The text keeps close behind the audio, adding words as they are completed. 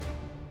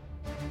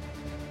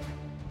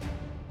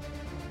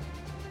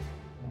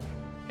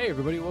Hey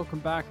everybody, welcome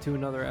back to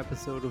another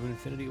episode of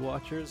Infinity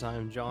Watchers.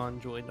 I'm John,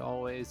 joined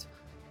always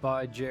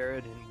by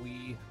Jared, and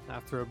we,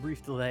 after a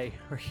brief delay,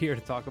 are here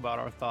to talk about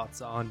our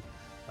thoughts on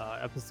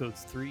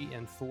episodes 3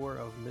 and 4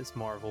 of Ms.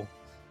 Marvel.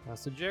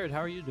 So Jared, how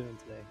are you doing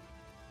today?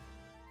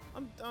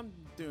 I'm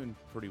doing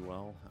pretty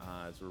well.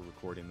 As we're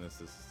recording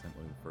this is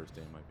simply the first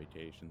day of my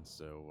vacation,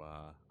 so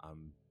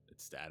I'm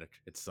ecstatic,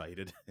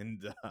 excited,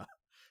 and feel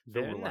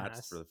Very relaxed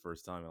nice. for the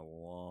first time in a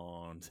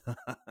long time.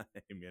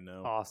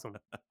 Awesome.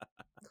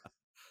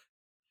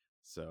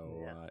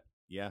 So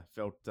Yeah.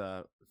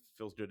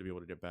 feels good to be able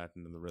to get back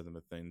into the rhythm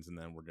of things, and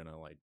then we're gonna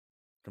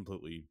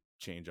completely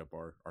change up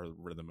our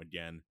rhythm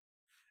again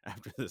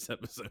after this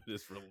episode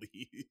is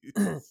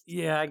released.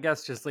 Yeah, I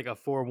guess just like a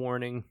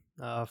forewarning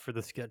for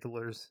the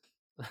schedulers,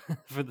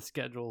 for the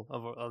schedule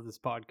of this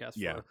podcast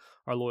Yeah. for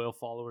our loyal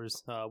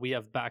followers. We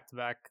have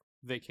back-to-back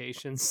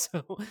vacations,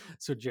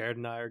 so Jared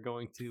and I are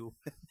going to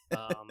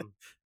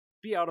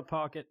be out of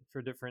pocket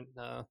for different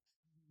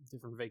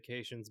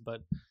vacations.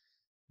 But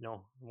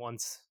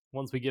once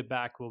we get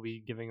back, we'll be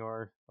giving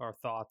our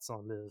thoughts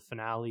on the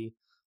finale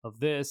of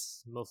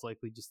this, most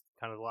likely just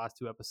kind of the last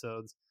two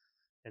episodes,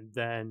 and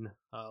then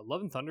Love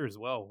and Thunder as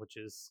well, which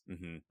is,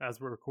 as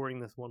we're recording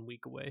this, 1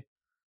 week away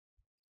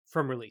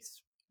from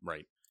release.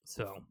 Right.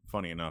 So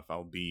funny enough,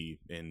 I'll be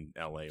in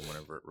LA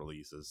whenever it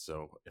releases.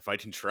 So if I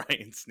can try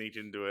and sneak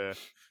into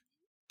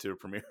a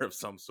premiere of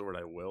some sort,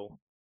 I will.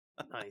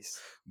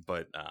 nice.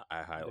 But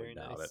I highly Very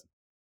doubt nice.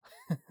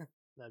 it.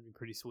 That'd be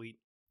pretty sweet.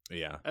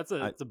 Yeah, it's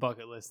a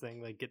bucket list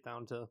thing. Like, get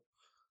down to.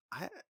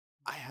 I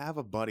have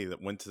a buddy that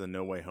went to the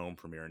No Way Home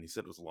premiere, and he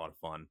said it was a lot of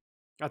fun.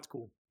 That's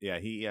cool. Yeah,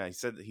 he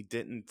said that he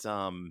didn't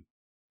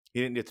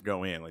get to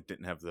go in, like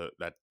didn't have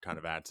that kind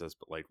of access,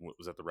 but like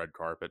was at the red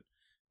carpet.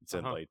 He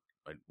said like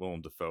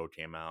Willem Dafoe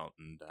came out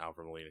and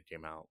Alfred Molina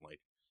came out,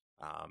 like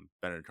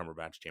Benedict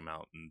Cumberbatch came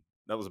out, and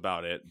that was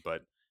about it.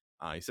 But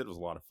he said it was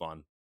a lot of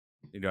fun.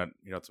 He got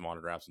some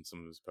autographs and some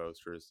of his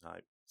posters.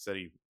 He said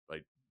he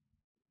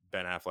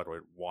Ben Affleck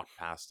walked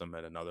past him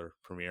at another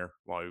premiere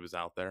while he was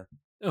out there.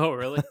 Oh,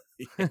 really?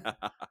 Yeah.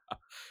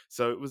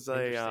 So it was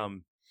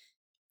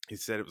he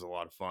said it was a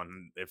lot of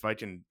fun. If I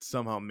can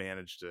somehow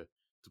manage to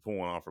pull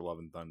one off for Love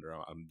and Thunder,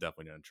 I'm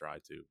definitely going to try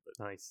to. But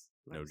nice.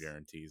 No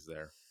guarantees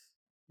there.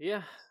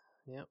 Yeah.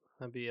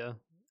 That'd be a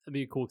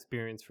cool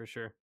experience for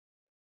sure.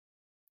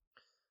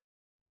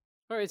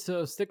 All right,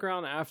 so stick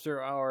around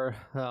after our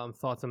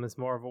thoughts on Ms.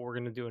 Marvel. We're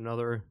going to do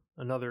another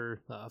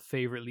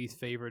favorite, least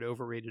favorite,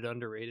 overrated,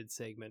 underrated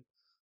segment.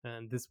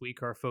 And this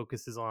week, our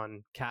focus is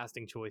on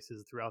casting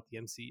choices throughout the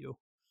MCU.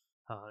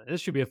 This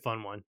should be a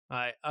fun one.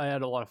 I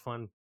had a lot of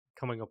fun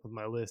coming up with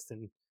my list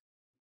and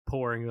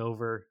poring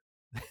over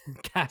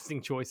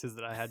casting choices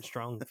that I had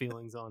strong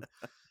feelings on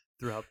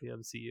throughout the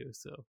MCU.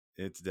 So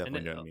it's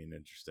definitely going to be an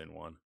interesting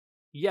one.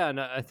 Yeah,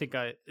 and I think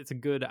it's a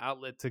good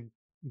outlet to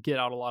get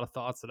out a lot of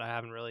thoughts that I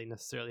haven't really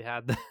necessarily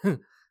had the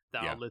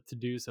outlet to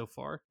do so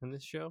far in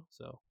this show.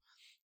 So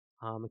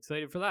I'm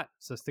excited for that.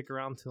 So stick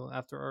around till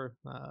after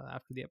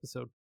the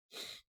episode.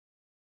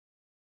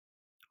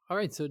 All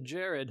right, so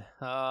Jared,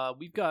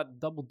 we've got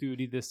double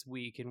duty this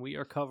week, and we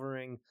are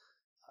covering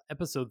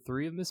episode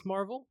 3 of Ms.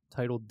 Marvel,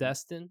 titled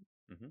Destined.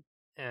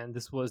 And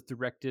this was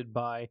directed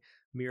by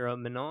Mira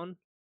Menon,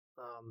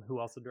 who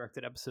also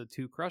directed episode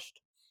 2, Crushed.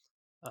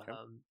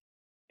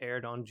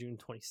 Aired on June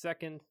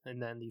 22nd.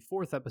 And then the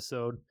 4th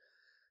episode,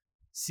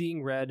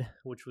 Seeing Red,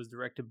 which was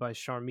directed by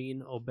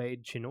Charmine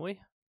Obaid Chinoy.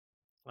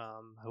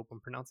 I hope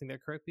I'm pronouncing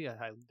that correctly. I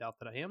highly doubt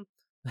that I am,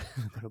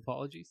 but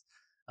apologies.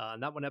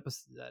 And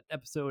that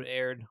episode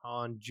aired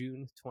on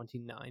June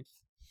 29th.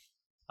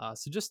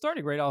 So just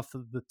starting right off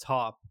of the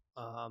top,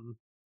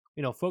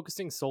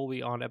 focusing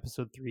solely on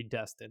episode 3,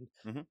 Destined.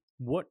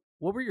 What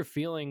were your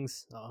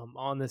feelings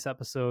on this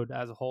episode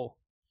as a whole?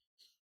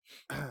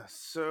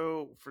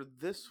 So for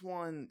this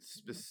one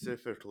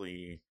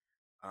specifically,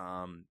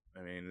 I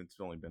mean, it's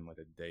only been like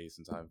a day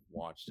since I've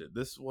watched it.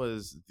 This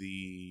was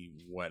the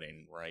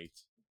wedding, right?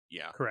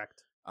 Yeah,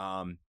 correct.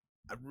 I'm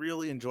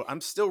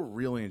still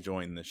really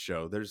enjoying this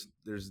show. There's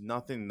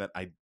nothing that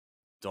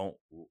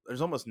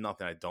there's almost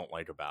nothing I don't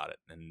like about it,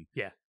 and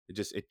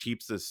it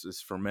keeps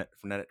this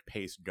frenetic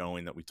pace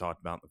going that we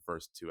talked about in the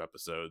first 2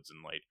 episodes.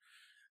 And like,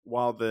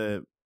 while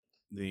the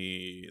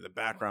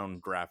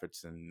background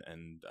graphics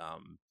and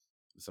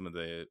some of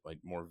the like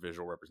more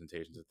visual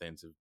representations of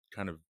things have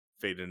kind of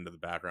faded into the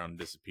background and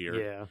disappeared.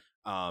 Yeah.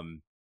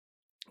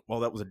 Well,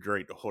 that was a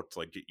great hook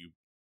to get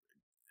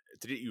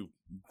you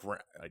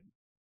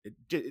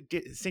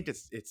sink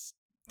its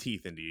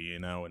teeth into you,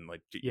 and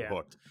like get you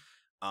hooked.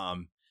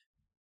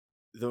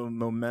 The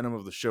momentum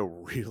of the show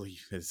really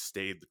has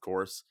stayed the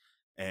course,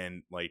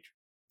 and like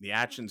the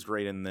action's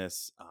great in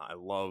this. I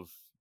love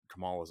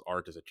Kamala's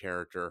art as a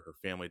character, her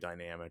family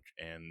dynamic,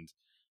 and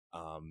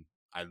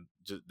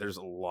there's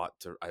a lot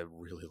I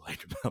really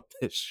like about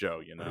this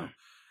show.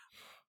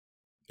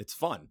 It's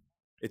fun.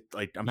 It's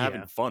like I'm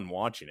having fun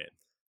watching it.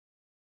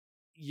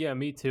 Yeah,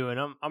 me too, and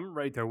I'm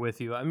right there with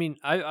you. I mean,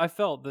 I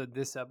felt that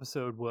this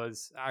episode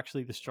was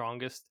actually the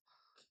strongest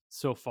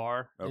so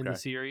far in the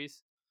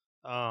series.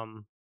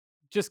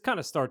 just kind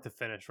of start to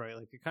finish, right?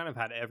 Like it kind of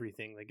had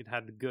everything. Like it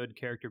had the good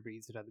character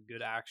beats, it had the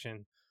good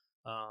action.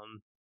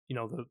 You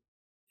know,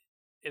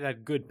 it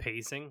had good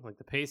pacing. Like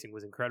the pacing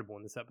was incredible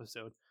in this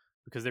episode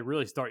because they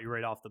really start you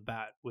right off the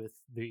bat with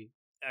the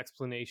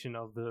explanation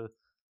of the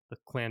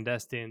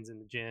clandestines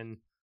and the Jinn,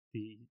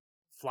 the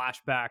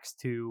flashbacks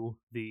to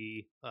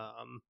the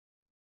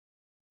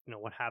you know,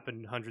 what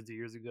happened hundreds of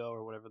years ago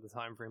or whatever the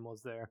time frame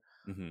was there.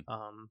 Mm-hmm.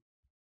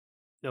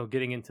 You know,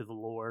 getting into the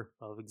lore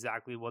of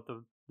exactly what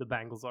the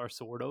Bangles are,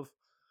 sort of.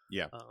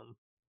 Yeah.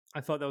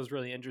 I thought that was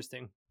really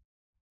interesting.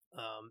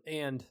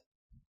 And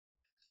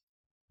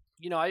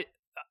you know,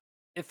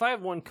 if I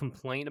have one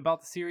complaint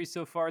about the series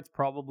so far, it's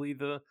probably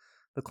the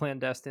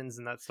clandestines,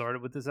 and that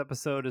started with this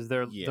episode. Is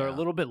they're a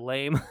little bit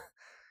lame,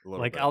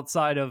 like bit.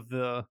 Outside of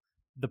the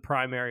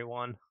primary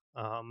one.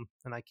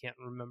 And I can't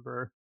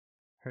remember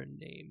her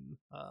name.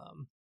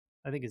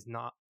 I think it's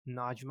not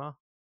Najma.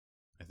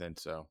 I think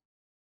so.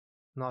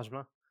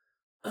 Najma.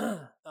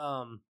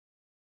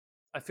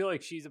 I feel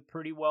like she's a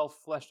pretty well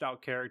fleshed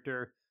out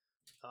character.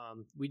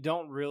 We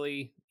don't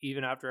really,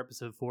 even after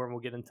episode 4, and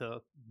we'll get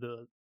into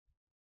the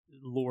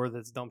lore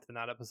that's dumped in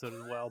that episode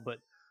as well, but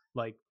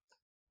like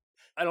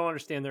I don't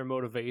understand their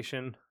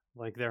motivation.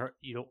 Like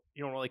you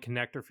don't really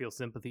connect or feel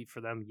sympathy for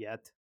them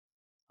yet.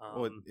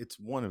 Well, it's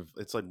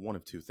like one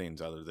of two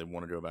things: either they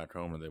want to go back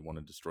home or they want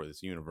to destroy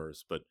this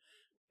universe. But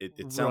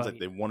it sounds like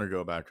they want to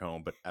go back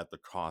home, but at the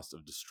cost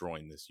of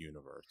destroying this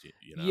universe.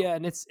 You know? Yeah,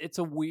 and it's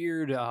a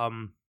weird.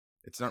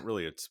 It's not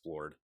really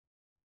explored.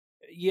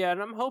 Yeah,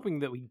 and I'm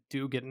hoping that we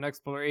do get an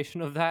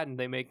exploration of that, and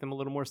they make them a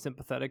little more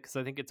sympathetic, because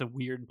I think it's a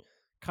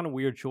kind of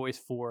weird choice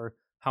for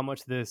how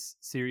much this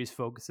series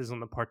focuses on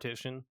the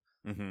partition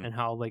and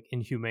how like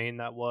inhumane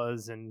that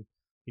was, and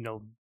you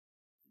know,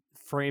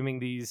 framing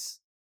this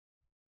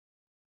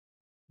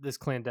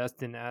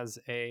clandestine as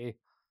a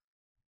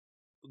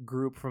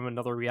group from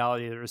another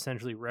reality that are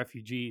essentially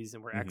refugees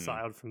and were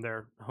exiled from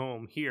their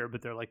home here,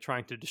 but they're like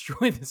trying to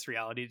destroy this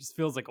reality. It just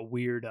feels like a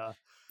weird I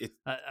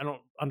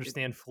don't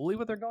understand fully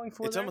what they're going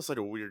for. It's almost like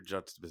a weird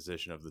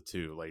juxtaposition of the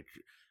two. Like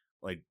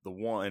the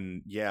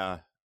one,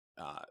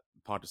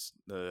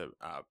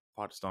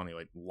 Pakistani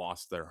like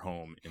lost their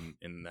home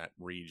in that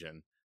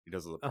region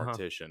because of the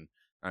partition.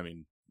 I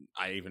mean,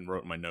 I even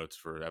wrote in my notes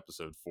for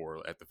episode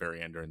 4 at the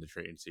very end during the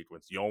training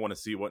sequence, y'all want to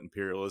see what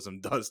imperialism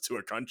does to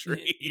a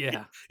country.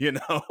 Yeah. You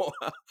know?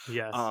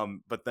 Yes.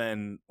 But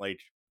then like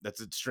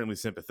that's extremely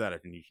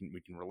sympathetic, and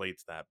we can relate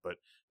to that. But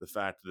the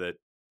fact that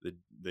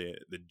the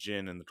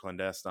Jinn and the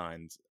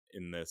clandestines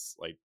in this,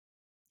 like,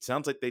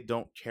 sounds like they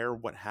don't care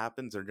what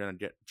happens. They're gonna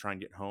try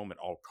and get home at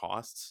all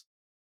costs.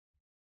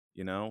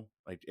 You know,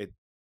 like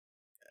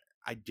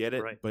I get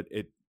it, right. But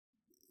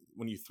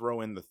when you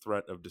throw in the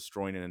threat of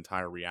destroying an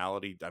entire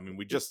reality, I mean,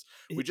 we just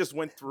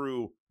went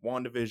through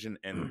WandaVision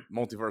and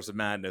Multiverse of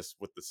Madness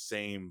with the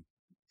same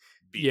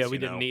beats. Yeah, we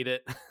didn't need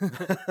it.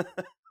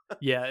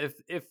 Yeah,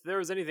 if there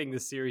was anything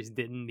this series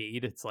didn't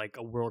need, it's like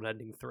a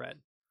world-ending threat.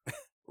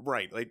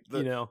 Right, like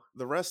the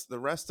rest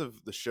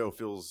of the show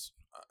feels,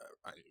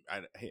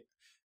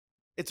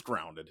 it's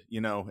grounded, you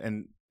know,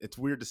 and it's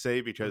weird to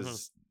say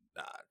because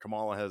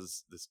Kamala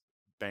has this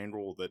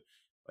bangle that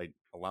like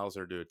allows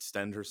her to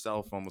extend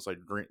herself almost like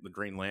the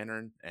Green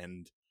Lantern,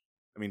 and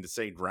I mean, to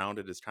say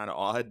grounded is kind of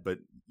odd, but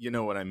you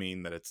know what I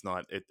mean, that it's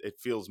not, it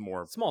feels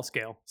more small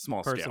scale,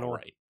 personal.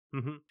 Right.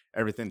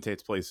 Everything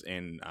takes place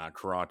in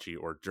Karachi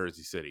or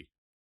Jersey City.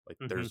 Like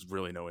there's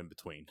really no in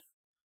between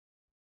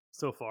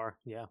so far,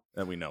 yeah,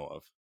 that we know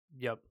of.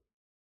 Yep.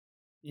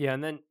 Yeah,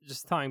 and then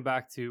just tying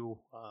back to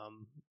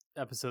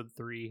episode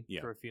 3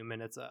 for a few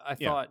minutes, I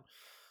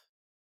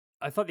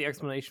thought the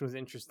explanation was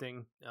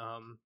interesting.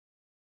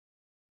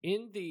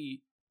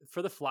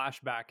 For the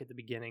flashback at the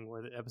beginning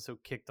where the episode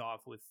kicked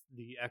off with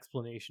the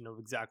explanation of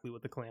exactly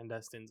what the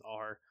clandestines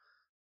are,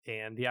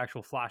 and the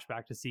actual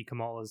flashback to see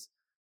Kamala's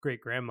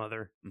great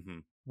grandmother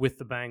with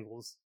the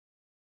bangles,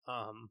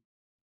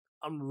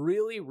 I'm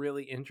really,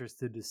 really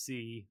interested to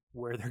see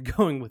where they're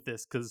going with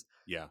this, because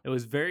it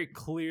was very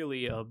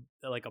clearly a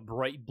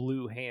bright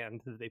blue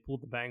hand that they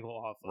pulled the bangle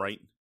off of.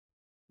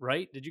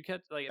 Right? Did you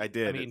catch? Like, I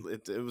did. I mean,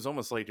 it was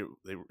almost like it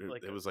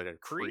was like a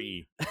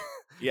Kree.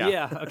 Yeah.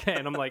 Yeah. Okay.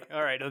 And I'm like,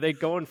 all right, are they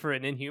going for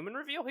an Inhuman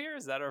reveal here?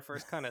 Is that our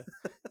first kind of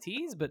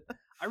tease? But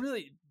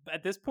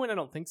at this point, I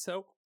don't think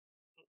so.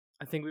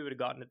 I think we would have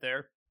gotten it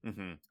there.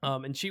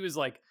 And she was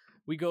like,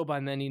 we go by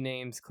many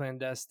names,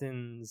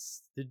 clandestines,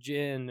 the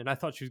Jinn, and I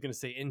thought she was going to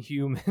say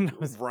Inhuman.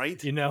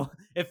 Right. You know,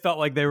 it felt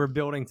like they were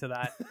building to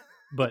that.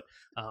 But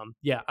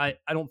I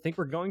don't think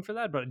we're going for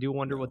that, but I do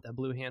wonder what that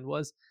blue hand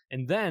was.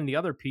 And then the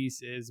other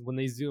piece is when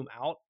they zoom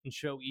out and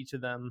show each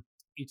of the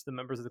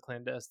members of the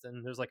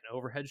clandestine, there's like an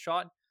overhead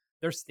shot.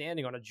 They're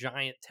standing on a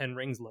giant 10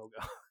 Rings logo.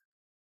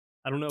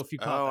 I don't know if you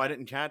caught that. I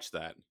didn't catch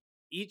that.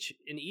 Each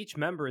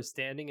member is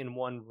standing in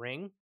one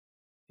ring,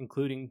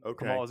 including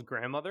Kamala's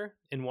grandmother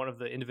in one of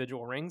the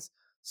individual rings.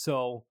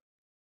 So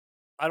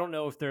I don't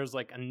know if there's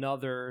like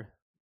another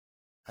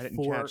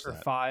 4 or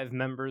 5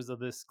 members of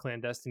this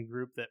clandestine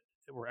group that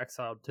were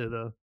exiled to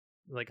the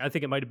Like I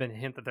think it might have been a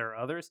hint that there are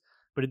others,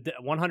 but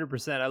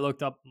 100%. I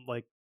looked up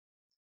like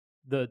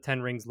the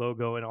Ten Rings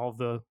logo and all of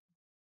the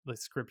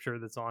scripture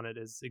that's on it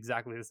is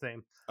exactly the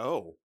same.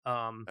 Oh,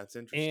 Um, that's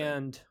interesting.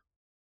 and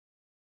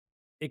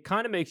it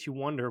kind of makes you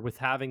wonder with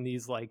having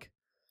these like,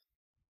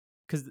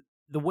 because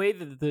the way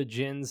that the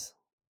Jins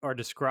are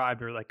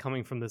described are like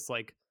coming from this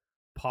like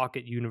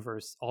pocket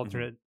universe, Hmm.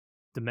 alternate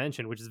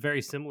dimension, which is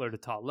very similar to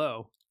Ta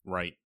Lo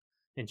Right.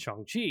 in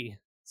Shang-Chi.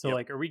 So Yep.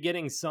 like, are we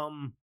getting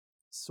some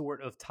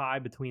sort of tie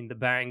between the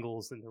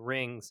bangles and the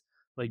rings,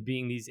 like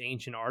being these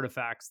ancient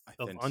artifacts I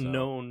of think so.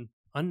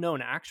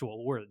 unknown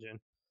actual origin?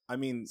 I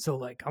mean, So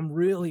like, I'm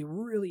really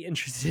really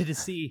interested to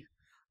see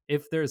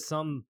if there's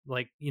some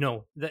like,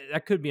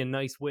 that could be a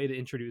nice way to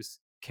introduce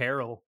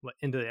Carol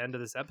into the end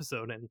of this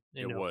episode, and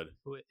it would.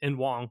 and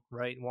Wong,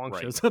 right? Wong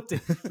Right. shows up to,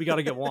 we got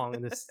to get Wong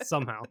in this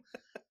somehow.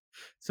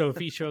 So if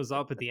he shows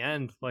up at the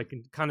end, like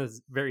kind of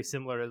very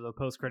similar to the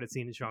post credit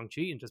scene in Shang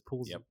Chi, and just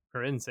pulls Yep.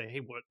 her in and say, "Hey,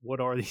 what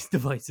are these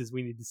devices?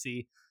 We need to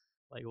see,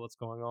 like, what's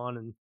going on."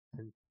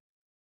 And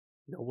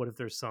what if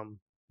there's some,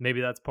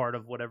 maybe that's part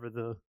of whatever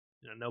the,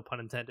 no pun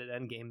intended,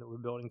 end game that we're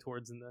building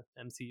towards in the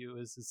MCU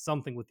is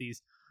something with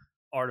these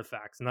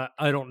artifacts, and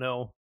I don't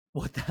know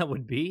what that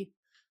would be.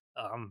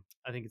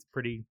 I think it's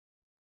pretty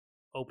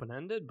open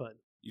ended, but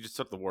You just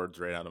took the words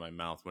right out of my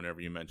mouth whenever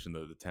you mentioned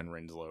the Ten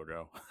Rings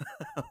logo.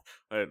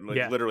 Like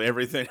yeah. literally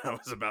everything I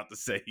was about to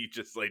say, you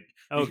just like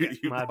Okay,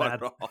 you my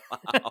brought bad.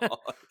 it all out.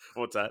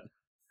 What's that?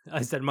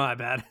 I said my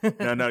bad.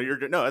 No, no, you're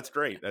good. No, that's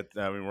great. That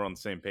I mean, we're on the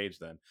same page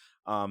then.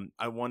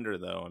 I wonder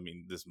though. I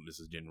mean, this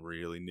is getting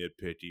really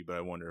nitpicky, but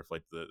I wonder if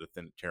like the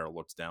thing that Carol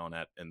looks down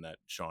at in that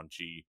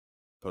Shang-Chi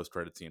post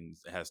credit scene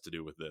has to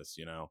do with this,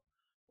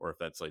 or if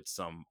that's like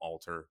some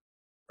alter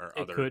or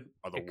it could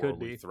it could otherworldly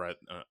be. threat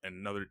in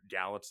another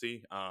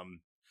galaxy.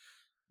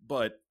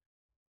 But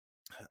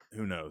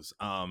who knows?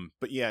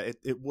 But yeah,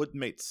 it would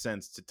make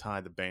sense to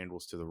tie the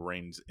Bangles to the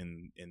rings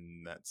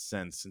in that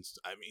sense, since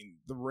I mean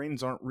the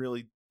rings aren't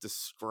really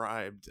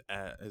described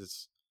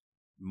as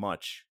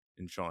much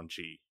in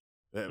Shang-Chi.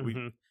 We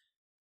Hmm.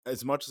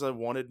 As much as I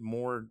wanted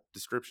more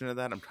description of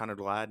that, I'm kind of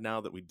glad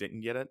now that we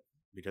didn't get it,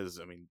 because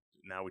I mean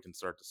now we can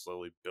start to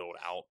slowly build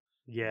out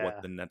what Yeah,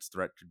 the next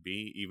threat could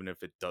be, even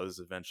if it does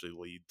eventually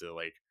lead to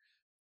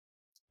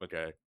like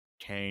a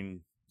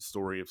Kang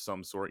story of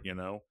some sort.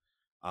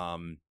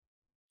 Um,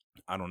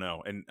 I don't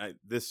know, and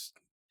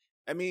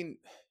I mean,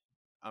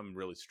 I'm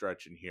really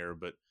stretching here,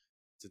 but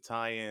to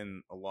tie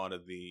in a lot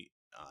of the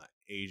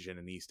Asian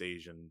and East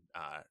Asian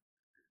uh,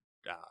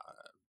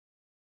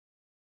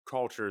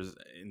 cultures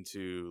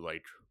into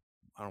like,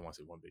 I don't want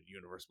to say one big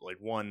universe, but like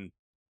one,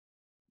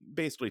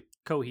 basically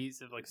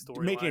cohesive like making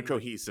it storyline. Like,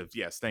 cohesive.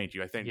 Yes, thank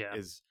you. yeah,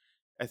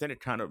 I think it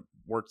kind of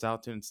works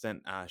out to an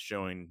extent,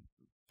 showing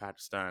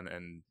Pakistan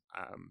and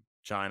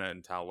China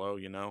and Ta Lo.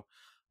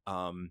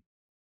 Um,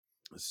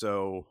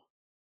 so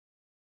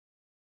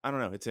I don't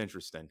know. It's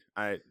interesting.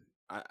 I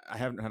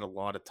haven't had a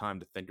lot of time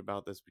to think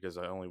about this because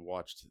I only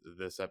watched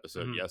this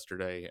episode mhm,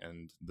 yesterday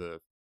and the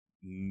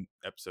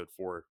episode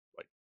 4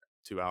 like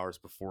 2 hours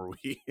before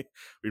we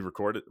we're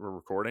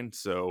recording.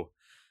 So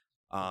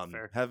that's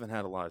fair. haven't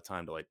had a lot of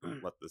time to like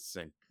let this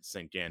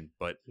sink in.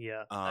 But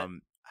Yeah,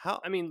 how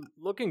I mean,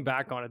 looking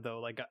back on it though,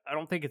 like I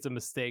don't think it's a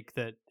mistake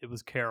that it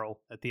was Carol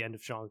at the end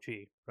of Shang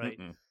Chi, right?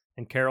 mm-mm,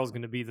 And Carol's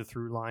going to be the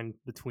through line right,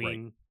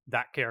 between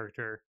that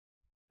character,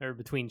 or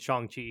between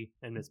Shang Chi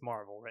and Miss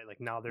Marvel, right? Like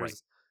now right,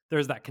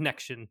 there's that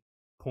connection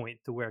point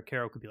to where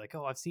Carol could be like,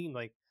 oh, I've seen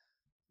like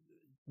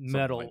something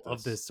metal like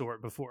of this, this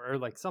sort before, or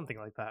like something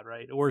like that,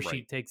 right? Or she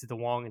right. takes it to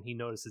Wong and he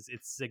notices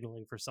it's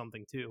signaling for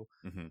something too.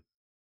 Mm-hmm.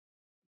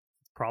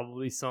 It's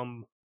probably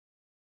some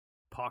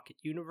pocket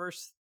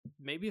universe,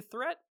 maybe a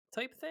threat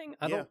type thing.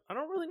 Yeah, I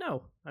don't really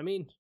know. I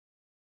mean,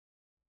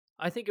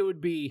 I think it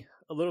would be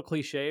a little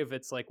cliche if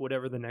it's like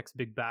whatever the next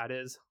big bad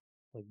is,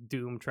 like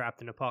Doom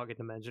trapped in a pocket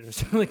dimension or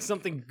something, like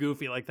something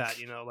goofy like that.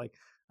 Like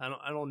I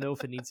don't know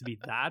if it needs to be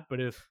that, but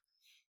if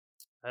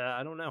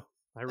I don't know,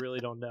 I really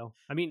don't know.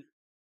 I mean,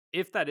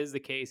 if that is the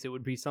case, it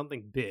would be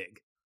something big.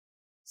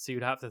 So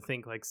you'd have to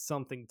think like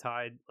something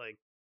tied like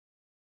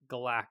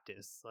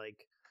Galactus,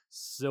 like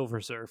Silver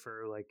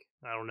Surfer, like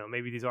I don't know,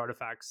 maybe these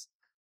artifacts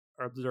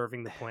are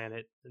observing the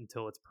planet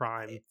until it's I,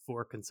 prime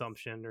for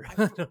consumption, or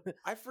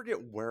I forget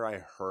where I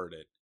heard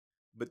it,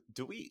 but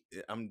do we?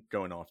 I'm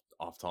going off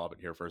topic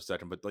here for a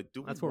second, but like,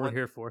 do we that's what we're want?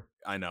 here for.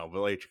 I know,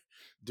 but like,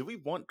 do we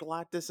want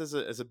Galactus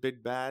as a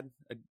big bad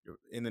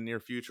in the near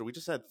future? We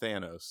just had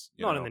Thanos,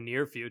 Not in the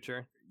near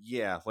future.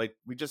 Yeah, like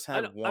we just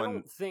had I one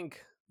don't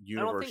think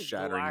universe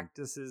shattering.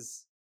 Galactus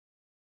is,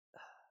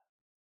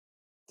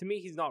 to me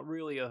he's not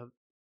really a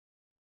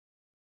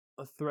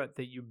threat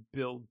that you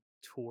build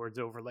towards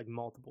over like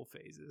multiple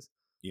phases.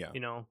 Yeah,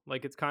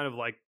 Like it's kind of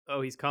like,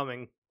 oh, he's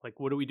coming. Like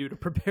what do we do to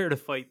prepare to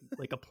fight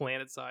like a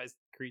planet-sized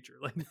creature?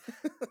 Like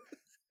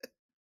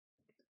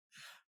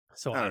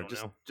so I don't I know,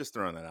 don't know. just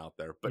throwing that out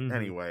there. But Mhm.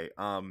 anyway,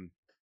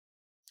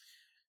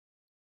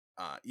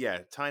 yeah,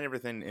 tying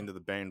everything into the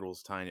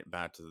Bangles, tying it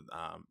back to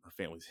her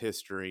family's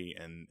history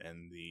and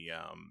the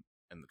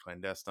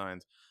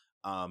clandestines.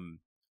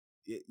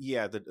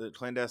 Yeah, the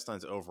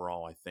clandestines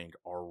overall, I think,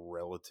 are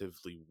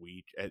relatively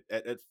weak.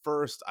 At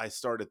first, I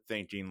started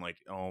thinking like,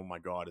 "Oh my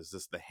god, is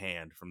this the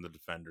Hand from the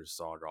Defenders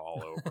saga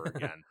all over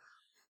again?"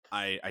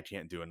 I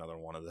can't do another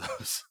one of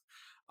those.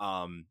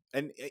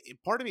 And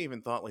part of me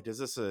even thought like, "Is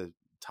this a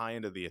tie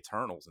into the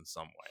Eternals in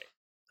some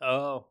way?"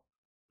 Oh.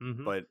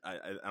 Mm-hmm. But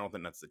I don't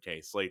think that's the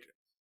case. Like,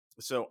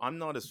 so I'm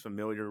not as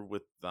familiar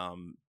with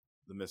the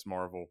Miss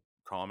Marvel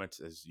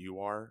comics as you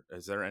are.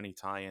 Is there any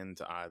tie-in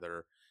to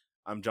either?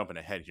 I'm jumping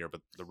ahead here,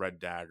 but the Red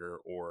Dagger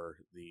or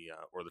the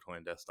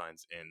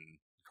clandestines in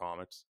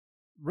comics.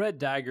 Red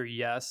Dagger,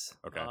 yes.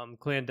 Okay.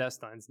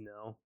 Clandestines,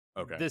 no.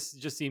 Okay. This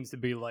just seems to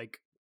be like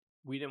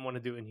we didn't want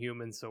to do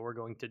Inhumans, so we're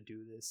going to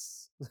do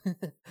this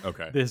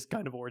Okay. this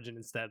kind of origin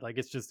instead. Like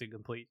it's just a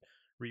complete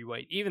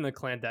rewrite. Even the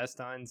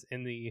clandestines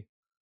in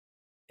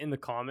the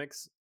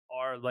comics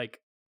are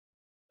like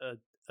a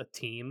a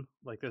team.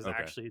 Like there's Okay.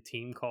 actually a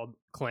team called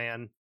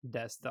Clan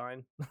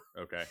Destine.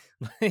 Okay.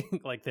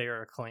 Like they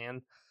are a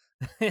clan.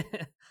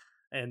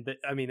 And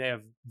I mean they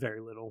have very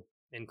little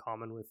in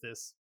common with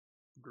this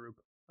group.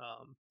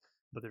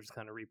 But they're just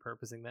kind of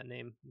repurposing that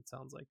name, it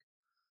sounds like.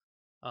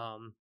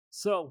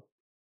 So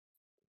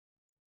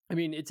I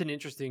mean it's an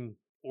interesting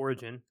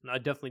origin. And I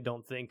definitely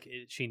don't think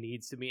she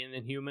needs to be an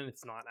Inhuman.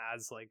 It's not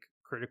as like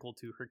critical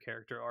to her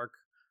character arc.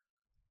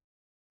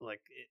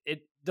 Like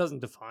it doesn't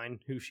define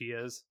who she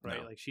is,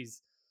 right? No. Like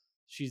she's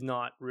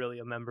not really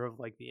a member of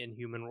like the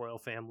Inhuman royal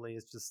family.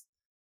 It's just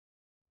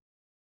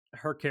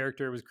her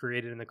character was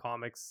created in the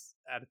comics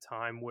at a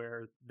time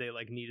where they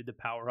like needed to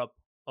power up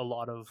a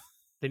lot of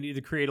they needed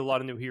to create a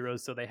lot of new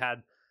heroes, so they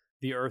had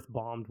the earth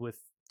bombed with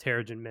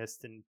Terrigen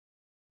Mist, and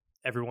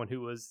everyone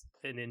who was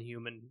an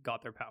Inhuman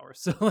got their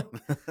powers. So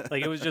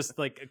like it was just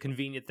like a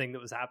convenient thing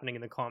that was happening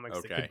in the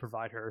comics that Okay. could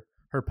provide her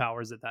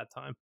powers at that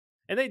time.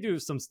 And they do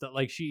some stuff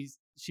like she's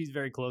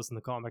very close in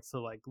the comics to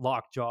like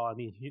Lockjaw, and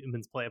the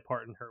Inhumans play a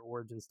part in her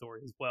origin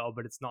story as well,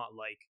 but it's not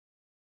like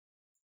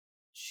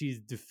she's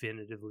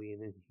definitively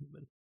an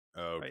Inhuman.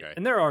 Okay. Right?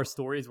 And there are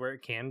stories where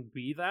it can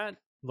be that,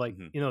 like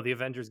Mhm. the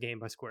Avengers game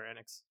by Square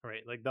Enix,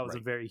 right? Like that was a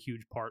Right. very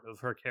huge part of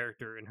her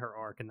character and her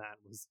arc, and that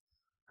was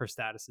her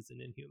status as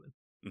an Inhuman.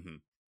 Mm-hmm.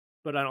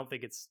 But I don't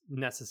think it's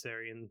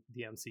necessary in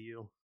the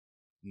MCU,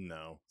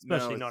 No.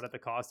 especially No. not at the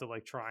cost of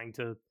like trying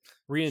to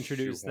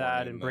reintroduce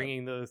that and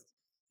bringing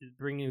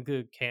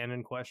the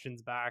canon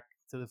questions back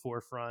to the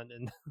forefront.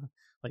 And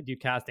like, do you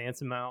cast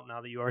Ansem out now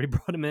that you already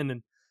brought him in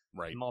and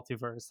right.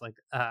 multiverse? Like,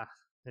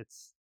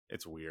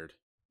 It's weird.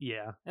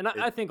 yeah. And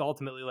I think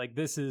ultimately, like,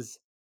 this is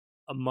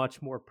a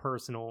much more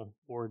personal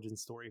origin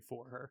story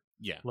for her.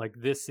 Yeah. Like,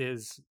 this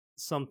is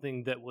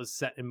something that was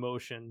set in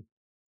motion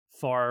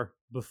far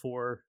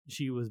before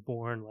she was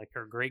born. Like,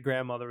 her great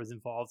grandmother was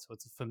involved, so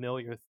it's a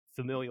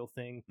familial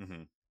thing.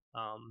 Mm-hmm.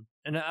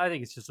 And I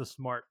think it's just a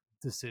smart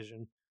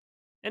decision.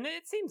 And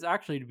it seems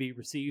actually to be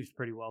received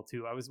pretty well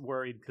too. I was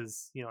worried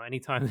because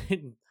anytime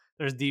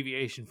there's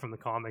deviation from the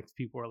comics,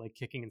 people are like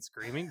kicking and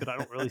screaming, but I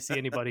don't really see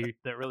anybody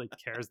that really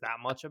cares that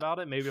much about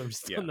it. Maybe I'm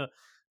just Yeah. on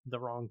the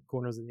wrong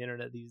corners of the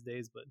internet these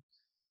days, but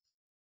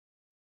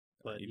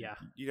yeah,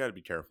 you got to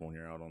be careful when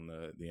you're out on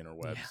the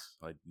interwebs. Yeah.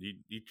 Like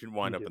you can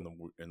wind You up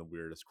do. in the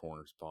weirdest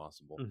corners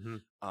possible.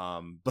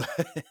 Mhm. But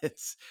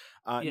it's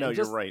Yeah, no, you're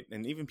just right.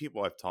 And even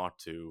people I've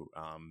talked to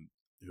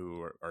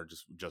who are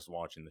just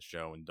watching the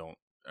show and don't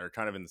are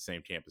kind of in the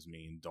same camp as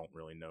me and don't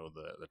really know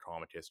the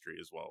comic history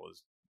as well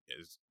as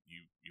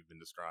you've been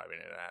describing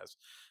it as,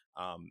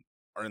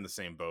 are in the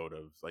same boat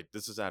of like,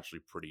 this is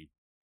actually pretty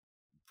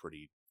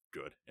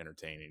good,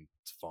 entertaining,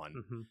 it's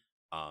fun.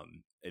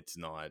 mhm. It's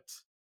not,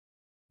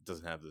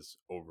 doesn't have this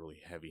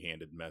overly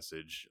heavy-handed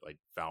message like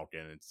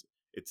Falcon.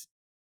 It's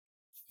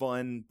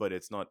fun, but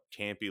it's not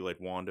campy like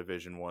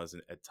WandaVision was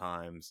at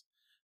times.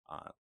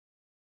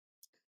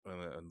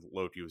 And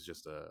Loki was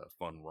just a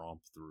fun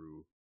romp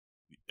through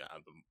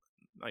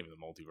not even the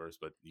multiverse,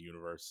 but the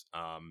universe.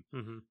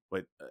 Mhm.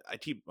 But I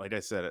keep, like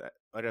I've said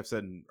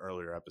in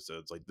earlier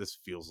episodes, like this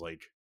feels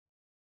like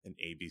an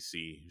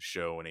ABC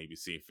show, an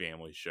ABC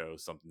family show,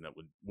 something that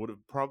would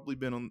have probably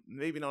been on,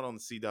 maybe not on the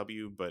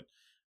CW, but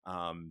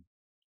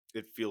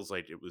it feels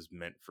like it was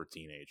meant for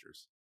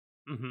teenagers.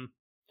 Mhm.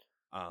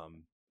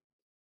 Um,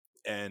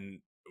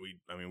 and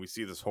we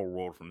see this whole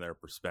world from their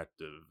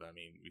perspective. I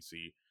mean, we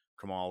see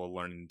Kamala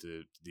learning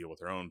to deal with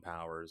her own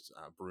powers.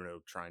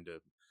 Bruno trying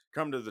to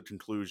come to the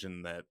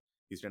conclusion that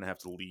he's going to have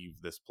to leave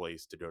this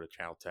place to go to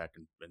Caltech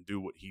and do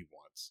what he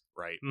wants,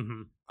 right?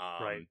 Mhm.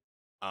 Right.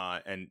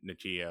 And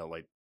Nakia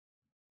like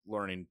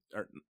learning,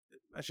 or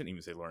I shouldn't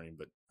even say learning,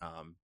 but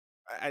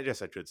I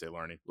guess I could say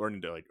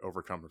learning to like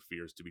overcome her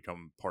fears to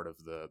become part of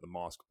the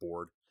mosque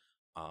board.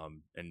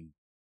 And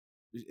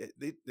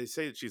they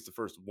say that she's the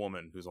first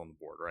woman who's on the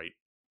board, right?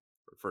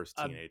 Or first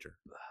I teenager.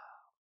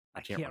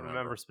 I can't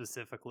remember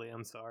specifically.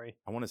 I'm sorry.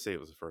 I want to say it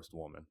was the first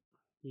woman.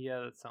 Yeah,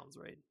 that sounds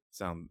right.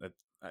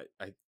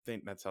 I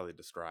think that's how they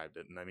described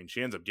it, and I mean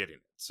she ends up getting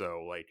it.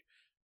 So like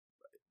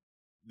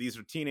these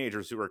are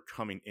teenagers who are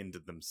coming into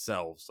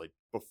themselves like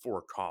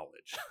before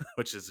college,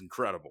 which is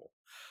incredible.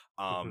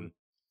 Mhm.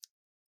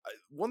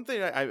 One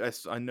thing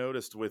I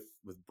noticed with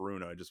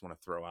Bruno, I just want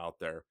to throw out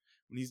there,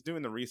 when he's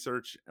doing the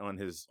research on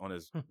his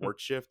port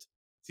shift,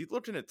 is he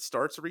looking at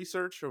Stark's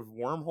research of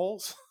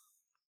wormholes?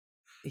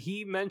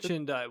 He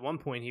mentioned at one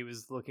point he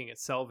was looking at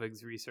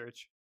Selvig's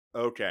research.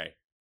 Okay,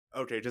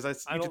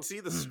 because you could see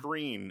the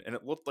screen and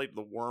it looked like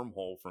the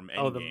wormhole from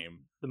Endgame.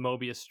 The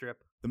Mobius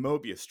strip. The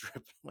Mobius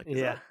strip. Like,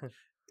 yeah.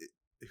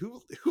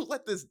 Who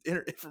let this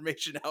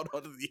information out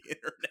onto the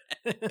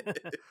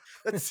internet?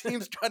 That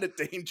seems kind of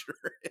dangerous.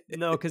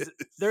 No, because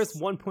there's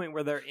one point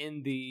where they're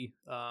in the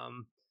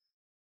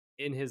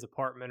in his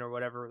apartment or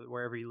whatever,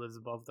 wherever he lives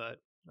above that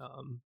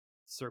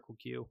Circle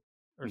Q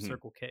or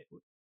Circle K.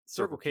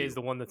 Circle K is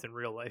the one that's in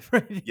real life,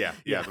 right? Yeah,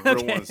 the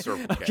real one's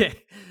Circle K.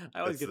 Okay,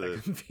 I always get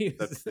that confused.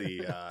 That's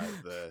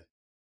the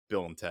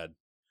Bill and Ted.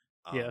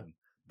 Yeah,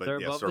 but they're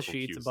above the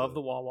sheets, above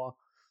the Wawa.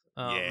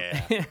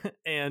 Yeah,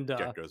 and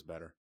Gecko's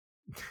better.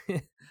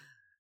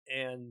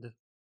 And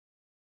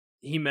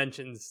he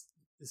mentions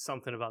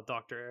something about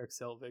Dr. Eric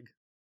Selvig.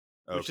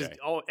 Which is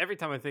every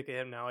time I think of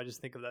him now, I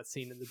just think of that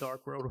scene in The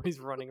Dark World where he's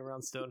running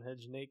around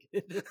Stonehenge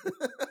naked.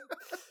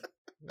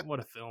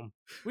 What a film!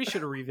 We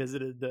should have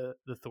revisited the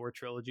Thor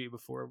trilogy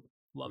before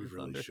Love and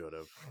Thunder.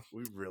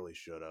 We really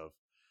should have.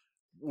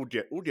 We'll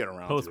get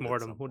around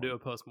post-mortem. to it. We'll do a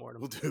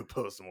post-mortem. We'll do a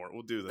post-mortem.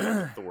 We'll do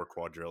the Thor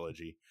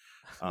quadrilogy.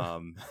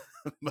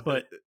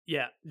 But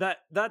yeah,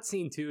 that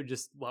scene too.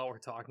 Just while we're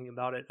talking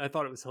about it, I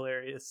thought it was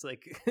hilarious.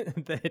 Like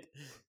that,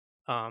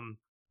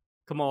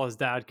 Kamala's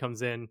dad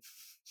comes in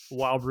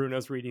while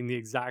Bruno's reading the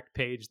exact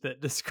page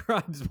that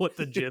describes what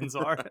the gins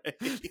are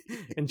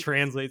and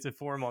translates it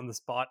for him on the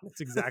spot. And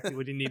it's exactly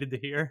what he needed to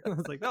hear. I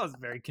was like, that was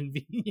very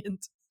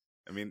convenient.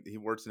 I mean, he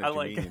works in a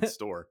convenience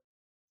store.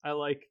 I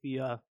like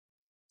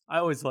I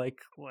always like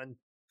when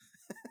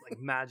like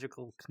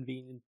magical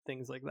convenient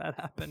things like that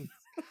happen.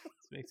 It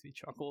makes me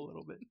chuckle a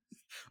little bit.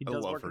 He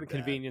does work at a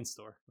convenience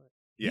store.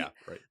 Yeah,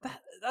 right.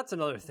 That's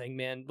another thing,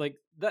 man. Like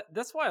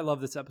that's why I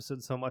love this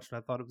episode so much, and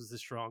I thought it was the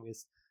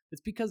strongest.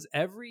 It's because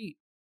every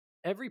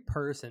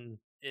person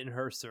in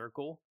her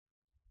circle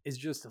is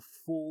just a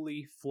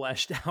fully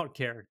fleshed out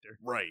character,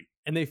 right?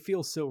 And they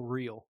feel so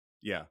real.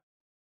 Yeah,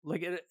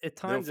 like at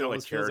times it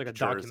almost feels like a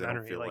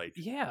documentary.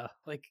 Yeah,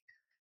 like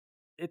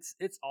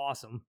it's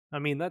awesome. I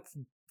mean, that's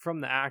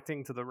from the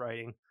acting to the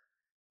writing,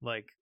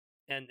 like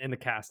and the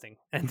casting,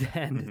 and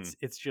then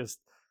it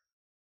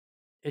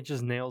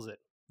just nails it.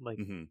 Like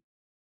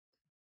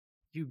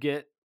you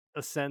get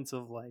a sense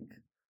of like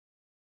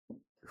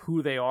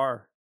who they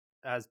are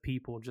as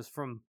people just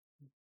from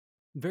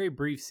very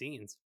brief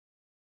scenes,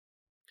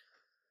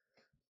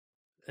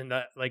 and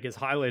that like is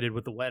highlighted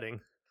with the wedding,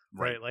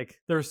 right? Like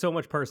there's so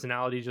much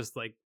personality just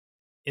like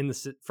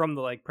from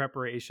the like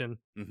preparation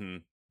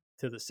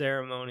to the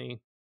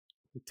ceremony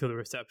to the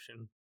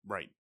reception,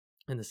 right,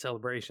 and the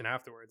celebration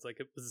afterwards.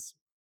 Like it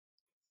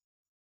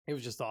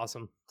was just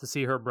awesome to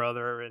see her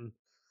brother and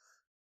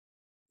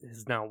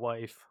his now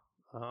wife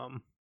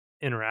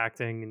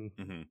interacting,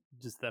 and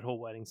just that whole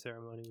wedding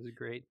ceremony was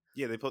great.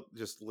 Yeah, they put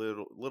just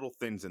little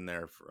things in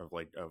there of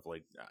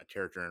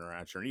character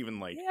interaction, or even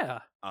like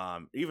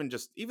even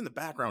the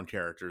background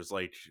characters,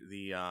 like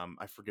the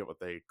I forget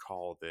what they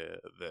call the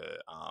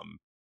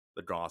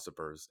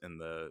gossipers in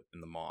the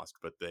mosque,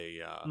 but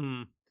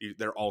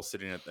they're all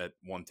sitting at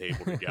one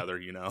table together,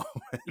 you know.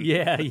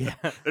 yeah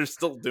they're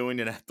still doing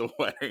it at the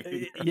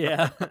wedding.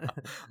 Yeah.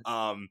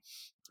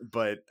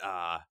 But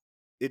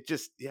it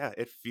just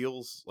it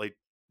feels like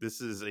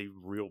this is a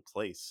real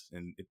place,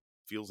 and it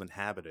feels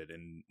inhabited,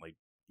 and like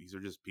these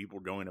are just people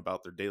going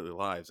about their daily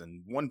lives,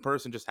 and one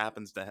person just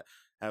happens to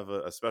have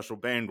a special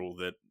bangle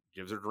that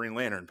gives her Green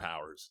Lantern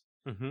powers,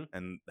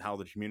 and how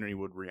the community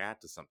would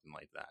react to something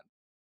like that.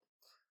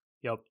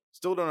 Yep.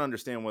 Still don't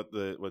understand what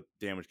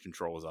damage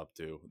control is up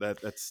to.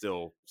 That's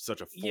still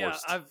such a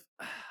forced. Yeah,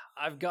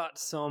 I've got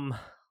some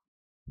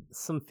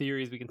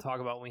theories we can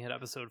talk about when we hit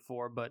episode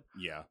 4, but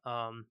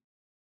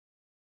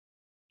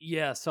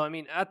so I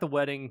mean at the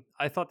wedding,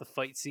 I thought the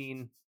fight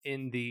scene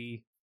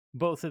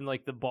both in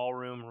like the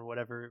ballroom or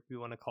whatever we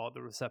want to call it,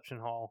 the reception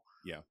hall,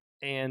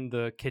 and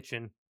the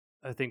kitchen,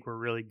 I think were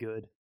really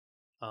good.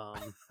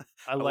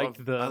 I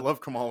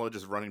love Kamala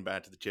just running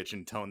back to the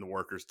kitchen, telling the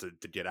workers to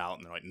get out,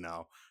 and they're like,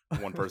 no.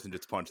 One person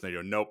gets punched, and they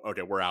go, nope,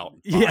 okay, we're out.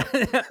 Yeah.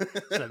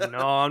 Like, no,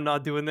 I'm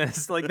not doing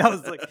this. Like that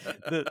was like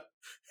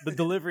the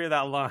delivery of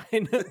that line.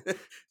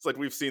 It's like,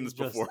 we've seen this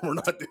before. We're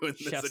not doing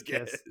this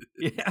again. Kiss.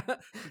 Yeah.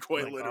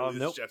 Quite like, literally,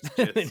 nope. Chef's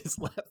kiss. They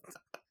just left.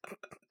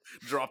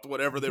 Dropped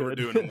whatever they were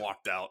doing and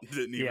walked out.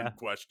 Didn't even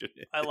question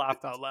it. I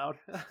laughed out loud.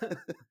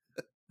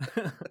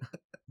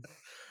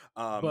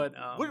 But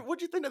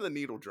what'd you think of the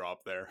needle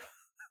drop there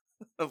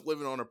of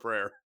Living on a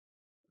Prayer?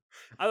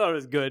 I thought it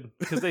was good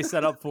because they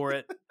set up for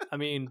it. I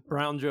mean,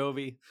 Brown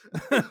Jovi.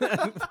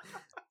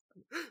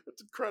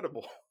 It's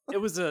incredible. It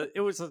was a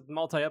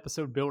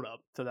multi-episode build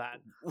up to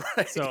that,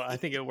 right? So I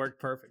think it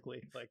worked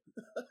perfectly. Like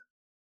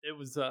it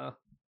was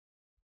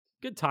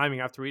good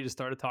timing after we just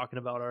started talking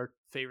about our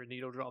favorite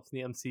needle drops in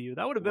the MCU.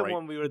 That would have been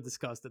one we would have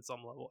discussed at some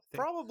level, I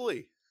think.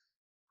 Probably.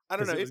 I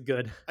don't know. It was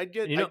good. I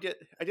get, You I know, get,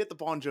 I get the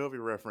Bon Jovi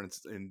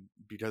reference, and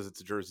because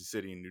it's Jersey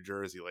City in New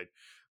Jersey, like,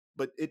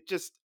 but it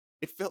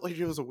felt like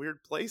it was a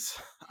weird place.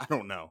 I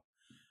don't know.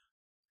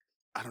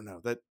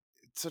 That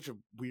it's such a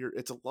weird.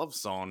 It's a love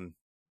song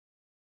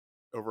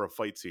over a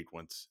fight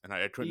sequence, and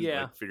I couldn't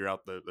yeah, like figure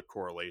out the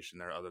correlation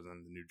there, other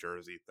than the New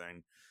Jersey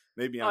thing.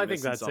 Maybe I I'm think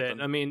missing that's it.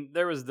 something. I mean,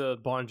 there was the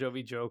Bon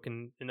Jovi joke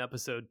in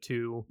episode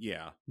 2.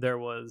 Yeah, There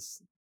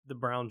was the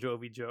Brown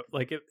Jovi joke.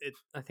 Like it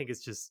I think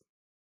it's yeah,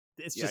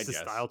 I just a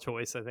guess, style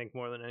choice. I think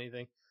more than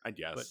anything. I But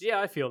guess. yeah,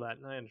 I feel that.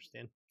 And I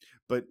understand.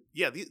 But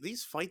yeah,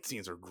 these fight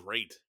scenes are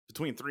great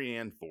between 3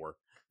 and 4.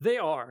 They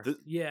are. The,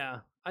 Yeah.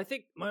 I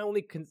think my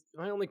only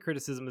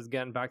criticism is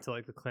getting back to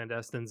like the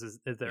clandestines is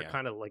they're yeah,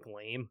 kind of like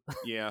lame.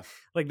 yeah,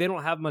 Like they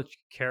don't have much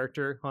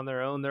character on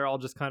their own. They're all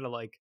just kind of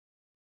like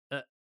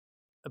uh,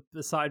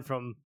 aside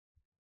from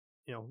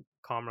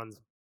Kamran's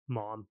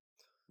mom.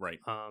 right.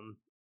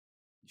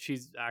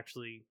 She's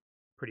actually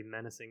pretty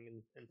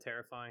menacing and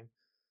terrifying.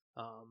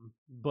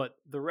 But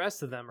the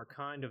rest of them are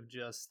kind of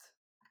just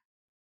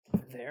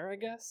there, I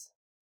guess.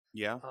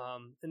 Yeah,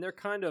 And they're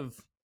kind of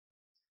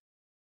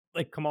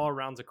like Kamala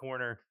rounds a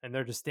corner and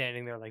they're just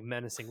standing there like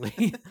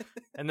menacingly,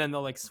 and then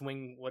they'll like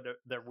swing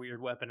their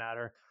weird weapon at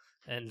her,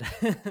 and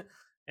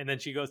and then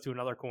she goes to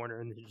another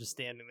corner and they're just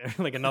standing there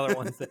like another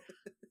one's there.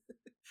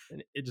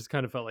 And it just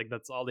kind of felt like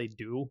that's all they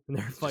do in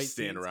their fight just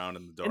stand scenes. around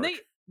in the dark. And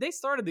they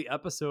started the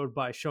episode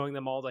by showing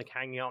them all like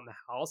hanging out in the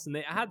house, and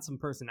they had some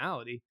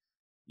personality.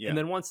 Yeah, And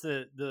then once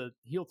the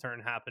heel turn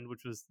happened,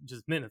 which was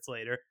just minutes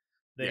later,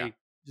 they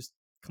just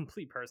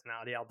complete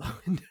personality out the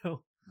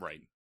window. right.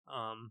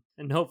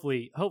 And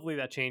hopefully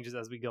that changes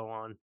as we go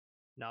on.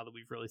 Now that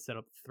we've really set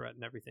up the threat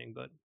and everything,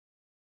 but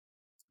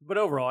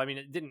overall, I mean,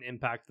 it didn't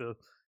impact the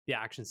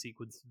action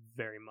sequence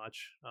very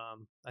much.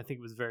 I think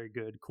it was very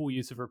good. Cool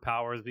use of her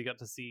powers. We got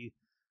to see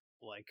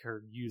like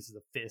her use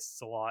the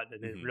fists a lot,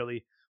 and it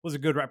really was a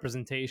good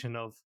representation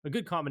of a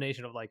good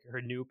combination of like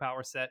her new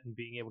power set and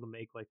being able to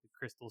make like the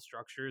crystal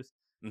structures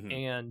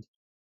and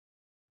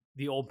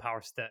the old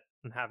power set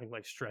and having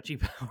like stretchy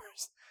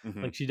powers.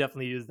 Like she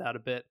definitely used that a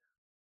bit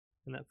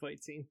in that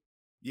fight scene.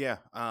 Yeah,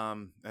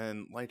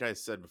 and like I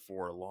said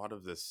before, a lot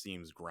of this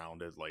seems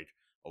grounded. Like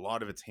a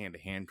lot of it's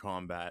hand-to-hand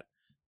combat.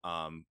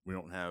 We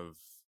don't have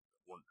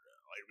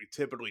like we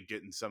typically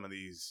get in some of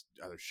these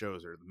other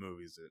shows or the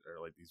movies that are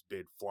like these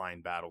big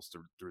flying battles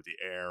through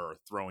the air, or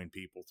throwing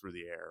people through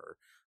the air, or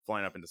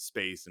flying up into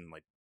space and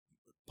like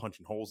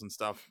punching holes and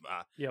stuff.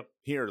 Yep.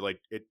 Here,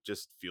 like it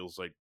just feels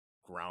like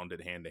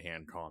grounded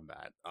hand-to-hand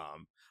combat.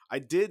 I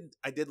did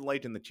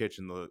like in the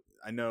kitchen.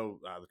 I know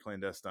the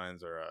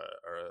clandestines are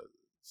a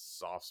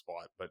soft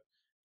spot, but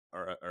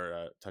or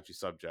a touchy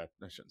subject.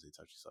 I shouldn't say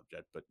touchy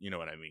subject, but you know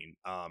what I mean.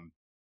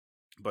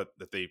 But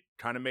that they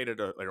kind of made it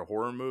like a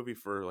horror movie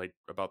for like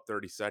about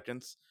 30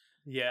 seconds.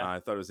 Yeah. I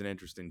thought it was an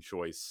interesting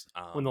choice.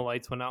 When the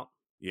lights went out.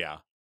 Yeah.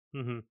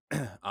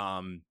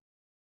 Mm-hmm.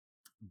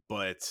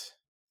 But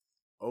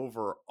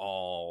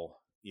overall,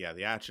 yeah,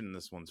 the action in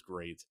this one's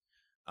great.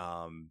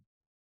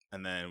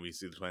 And then we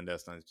see the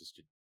clandestines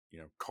just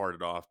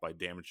carted off by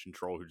Damage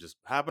Control, who just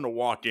happened to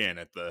walk in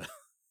at the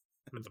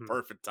at the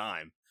perfect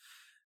time.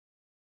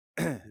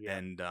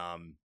 And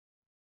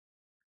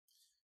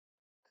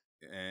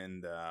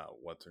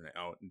what's her name?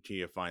 Oh,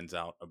 Kia finds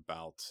out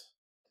about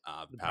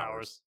the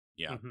powers.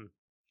 Yeah.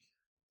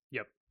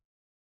 Yep.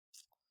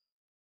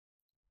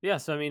 Yeah,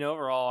 so I mean,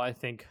 overall, I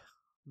think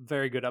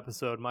very good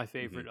episode. My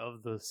favorite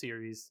of the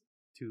series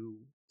to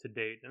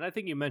date. And I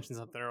think you mentioned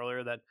something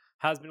earlier that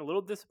has been a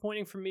little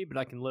disappointing for me, but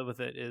I can live with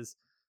it. Is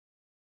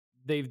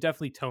they've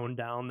definitely toned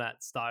down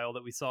that style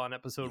that we saw in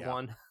episode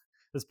 1,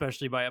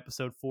 especially by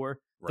episode 4.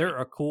 Right. They're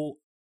a cool,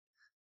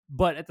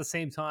 but at the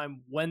same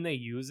time, when they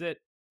use it,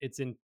 it's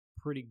in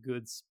pretty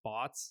good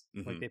spots.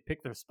 Like they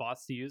pick their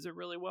spots to use it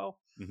really well.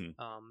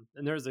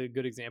 And there's a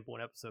good example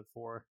in episode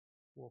 4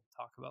 we'll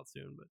talk about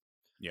soon. But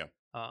yeah.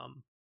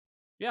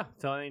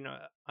 So I mean,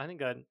 I think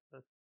that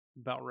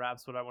about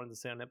wraps what I wanted to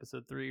say on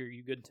episode 3. Are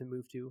you good to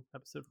move to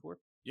episode 4?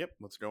 Yep.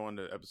 Let's go on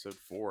to episode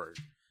 4,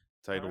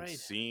 titled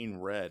 "Seeing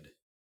Red."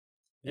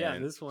 Yeah,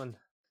 and this one.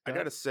 I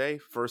gotta say,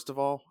 first of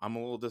all, I'm a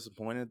little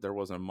disappointed there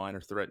wasn't a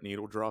minor threat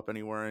needle drop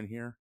anywhere in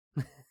here.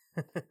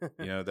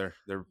 They're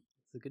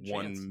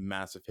one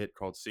massive hit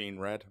called "Seeing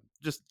Red."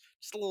 Just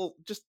a little,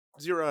 just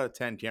 0 out of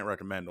 10. Can't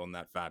recommend on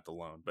that fact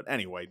alone. But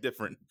anyway,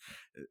 different.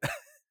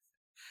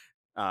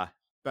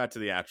 Back to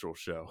the actual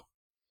show.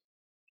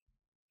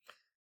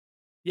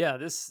 Yeah,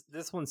 this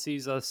one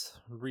sees us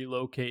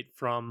relocate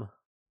from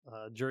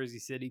Jersey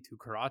City to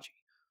Karachi.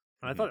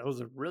 And I thought it was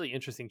a really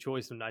interesting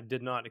choice, and I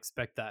did not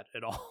expect that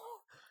at all.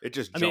 It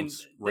just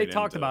jumps right they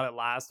talked about it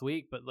last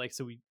week, but like,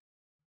 so we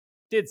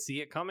did see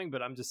it coming,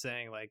 but I'm just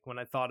saying, like, when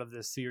I thought of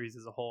this series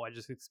as a whole, I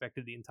just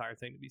expected the entire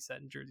thing to be set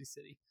in Jersey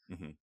City.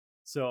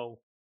 So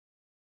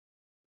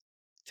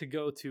to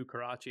go to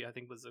Karachi, I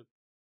think was a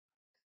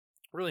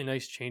really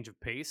nice change of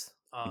pace.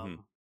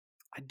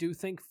 I do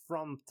think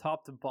from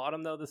top to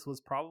bottom, though, this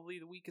was probably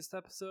the weakest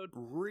episode.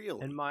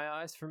 Really? In my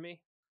eyes, for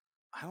me.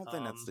 I don't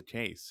think that's the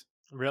case.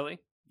 Really?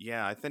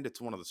 Yeah, I think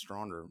it's one of the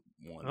stronger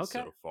ones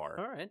Okay. so far.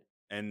 All right.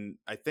 And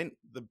I think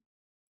the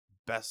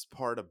best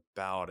part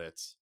about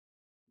it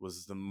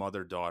was the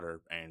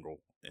mother-daughter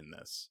angle in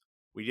this.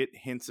 We get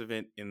hints of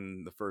it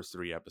in the first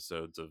 3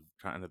 episodes of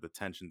kind of the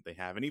tension that they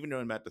have. And even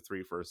going back to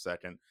 3 for a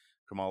second,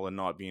 Kamala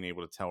not being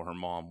able to tell her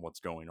mom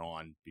what's going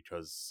on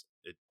because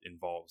it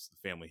involves the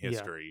family Yeah.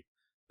 history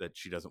that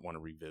she doesn't want to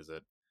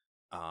revisit.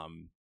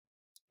 Um,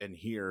 and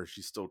here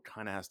she still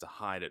kind of has to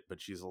hide it, but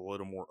she's a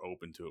little more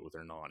open to it with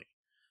her Nani.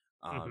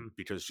 Mm-hmm.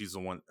 Because she's the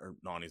one, or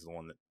Nani's the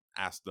one that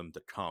asked them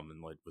to come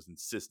and like was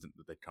insistent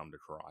that they come to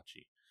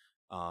Karachi.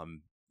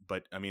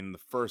 But I mean,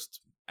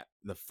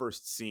 the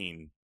first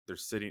scene, they're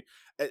sitting.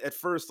 At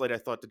first, like I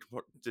thought,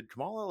 did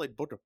Kamala like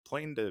book a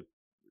plane to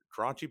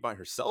Karachi by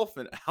herself?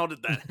 And how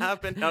did that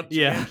happen? How did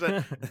she Yeah. manage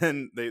that?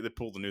 And they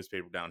pulled the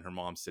newspaper down. Her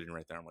mom's sitting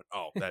right there. I'm like,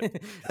 oh, that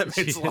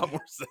makes she, a lot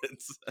more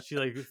sense. she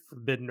like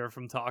forbidden her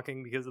from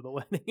talking because of the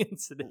wedding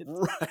incident.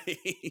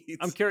 Right.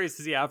 I'm curious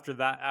to see after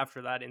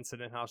that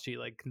incident how she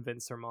like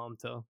convinced her mom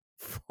to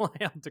fly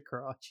out to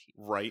Karachi.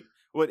 Right.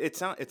 Well, it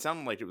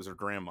sounded like it was her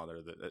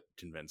grandmother that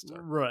convinced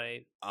her.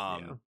 Right.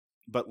 Yeah.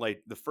 But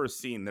like the first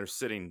scene, they're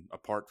sitting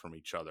apart from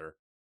each other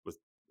with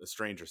a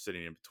stranger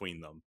sitting in between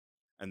them,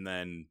 and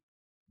then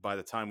by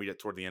the time we get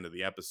toward the end of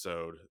the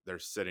episode, they're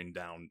sitting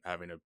down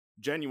having a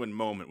genuine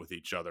moment with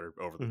each other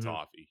over the Mm-hmm.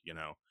 toffee.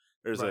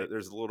 There's Right.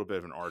 a little bit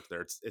of an arc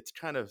there. It's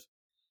kind of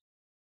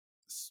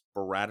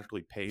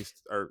sporadically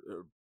paced or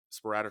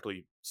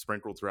sporadically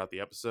sprinkled throughout the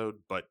episode,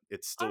 but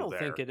it's I still don't there.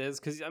 think it is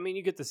because I mean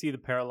you get to see the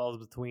parallels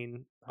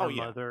between her Oh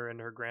yeah, mother and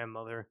her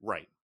grandmother,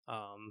 right,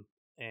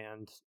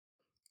 and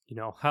you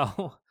know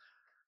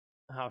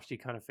how she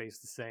kind of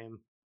faced the same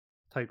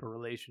type of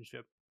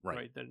relationship, right.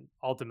 right? That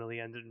ultimately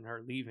ended in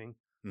her leaving.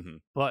 Hmm.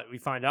 But we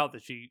find out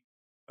that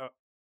uh,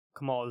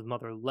 Kamala's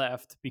mother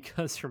left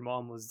because her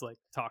mom was like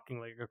talking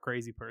like a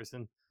crazy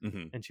person,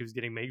 Hmm. and she was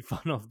getting made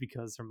fun of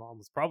because her mom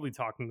was probably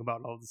talking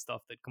about all the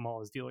stuff that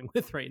Kamala is dealing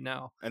with right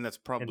now And that's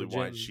in probably the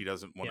why gym. she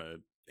doesn't want Yeah,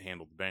 to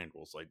handle the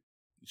Bengals. Like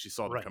she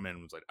saw them right. come in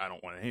and was like, I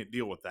don't want to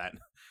deal with that.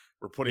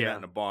 We're putting that Yeah,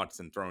 in a box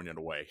and throwing it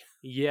away.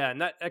 yeah, and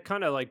that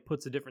kind of like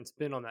puts a different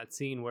spin on that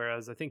scene.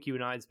 Whereas I think you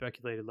and I had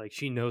speculated like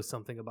she knows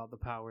something about the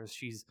powers.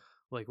 She's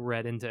like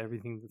read into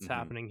everything that's Hmm.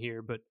 happening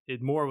here, but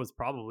it more was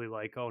probably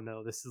like, oh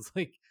no, this is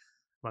like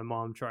my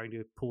mom trying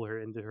to pull her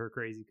into her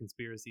crazy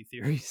conspiracy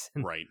theories.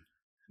 and, Right.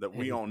 That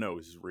we and all know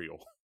is real.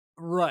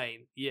 right,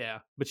 yeah,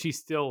 but she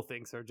still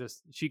thinks they're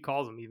just she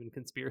calls them even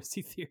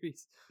conspiracy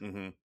theories.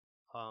 Hmm.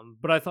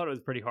 But I thought it was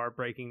pretty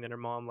heartbreaking that her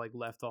mom like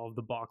left all of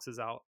the boxes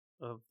out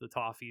of the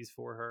toffees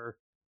for her,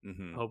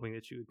 Hmm. hoping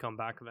that she would come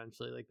back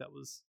eventually. Like that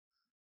was,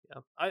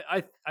 yeah.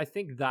 I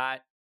think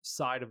that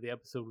side of the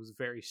episode was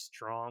very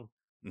strong,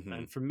 Hmm.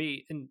 and for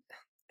me, and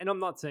I'm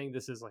not saying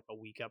this is like a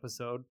weak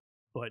episode,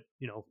 but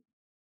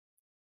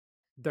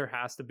there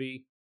has to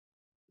be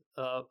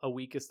a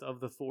weakest of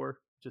the four,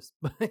 just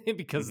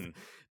because Hmm.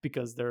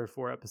 because there are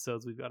 4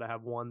 episodes. We've got to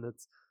have one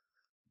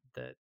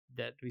that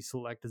that we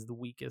select as the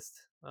weakest.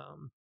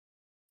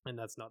 And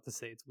that's not to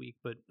say it's weak,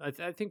 but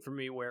I think for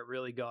me, where it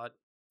really got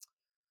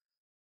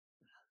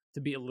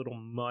to be a little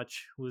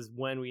much was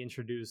when we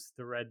introduced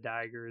the Red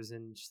Daggers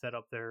and set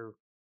up their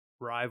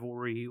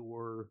rivalry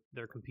or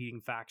their competing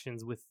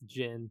factions with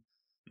Jin.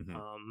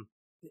 Hmm.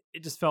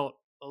 It just felt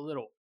a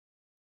little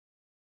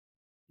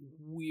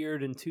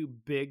weird and too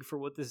big for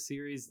what this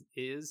series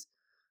is.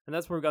 And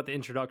that's where we got the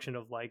introduction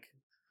of like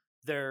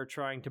they're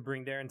trying to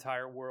bring their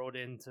entire world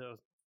in to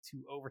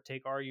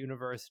overtake our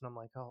universe. And I'm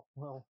like, oh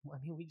well, I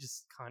mean, we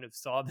just kind of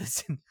saw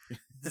this, and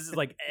this is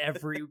like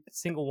every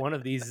single one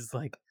of these is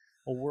like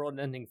a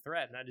world-ending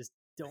threat, and I just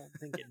don't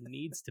think it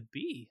needs to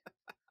be.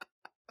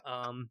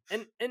 And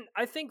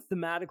I think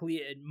thematically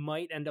it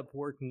might end up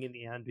working in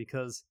the end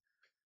because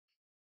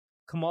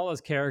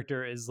Kamala's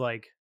character is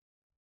like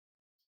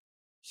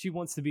she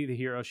wants to be the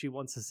hero. She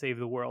wants to save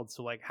the world.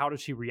 So like, how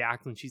does she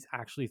react when she's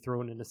actually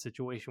thrown in a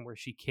situation where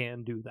she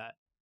can do that?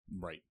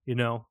 Right.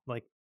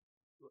 Like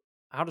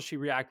how does she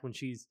react when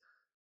she's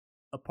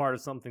a part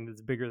of something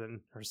that's bigger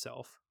than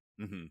herself?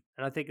 Hmm.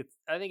 And I think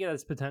it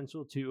has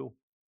potential to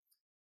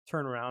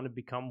turn around and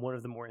become one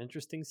of the more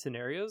interesting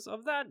scenarios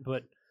of that.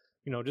 But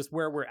just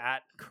where we're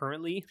at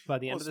currently by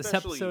the Well, end of this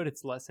episode,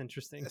 it's less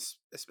interesting.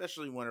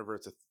 especially whenever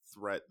it's a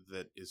threat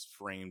that is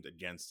framed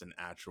against an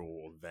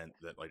actual event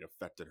that like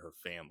affected her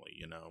family.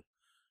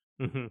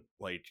 Hmm.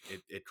 Like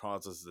it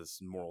causes this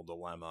moral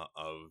dilemma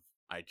of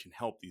I can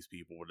help these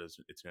people, but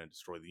it's going to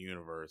destroy the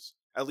universe.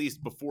 At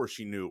least before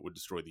she knew it would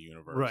destroy the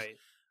universe. Right.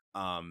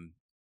 Um,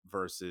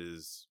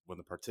 versus when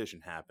the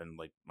partition happened,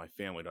 like my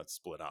family got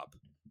split up.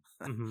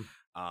 Hmm.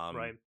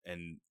 Right.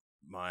 And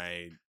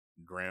my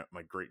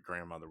my great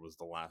grandmother was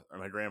the last. Or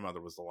my grandmother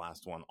was the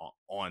last one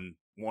on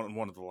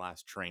one of the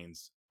last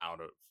trains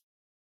out of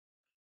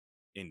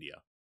India.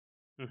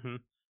 Hmm.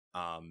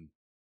 Um,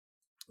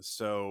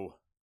 so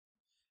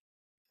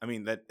I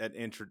mean that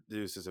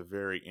introduces a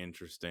very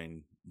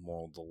interesting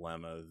moral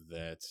dilemma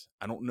that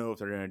I don't know if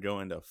they're going to go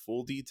into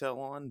full detail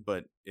on,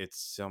 but it's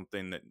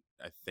something that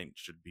I think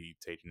should be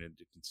taken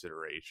into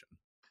consideration.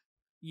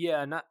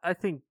 Yeah, and I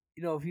think,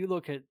 if you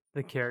look at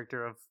the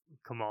character of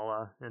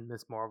Kamala and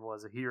Miss Marvel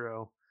as a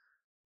hero,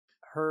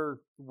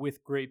 her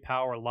 "with great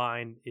power"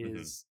 line Hmm.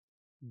 is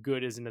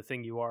 "good isn't a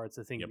thing you are, it's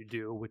a thing Yep. you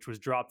do," which was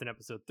dropped in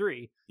episode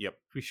 3. Yep.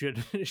 We should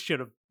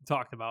have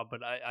talked about,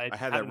 but I I had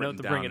had that a written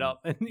note to bring it down.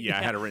 up. Yeah,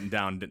 I had it written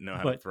down. Didn't know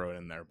how to But throw it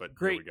in there, but here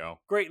great we go.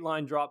 great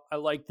line drop. I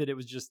like that it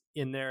was just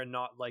in there and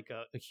not like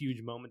a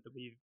huge moment that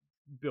we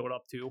built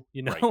up to,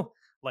 Right.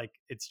 like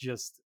it's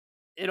just,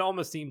 it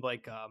almost seemed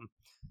like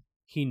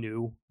he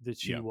knew that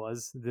she Yeah.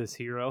 was this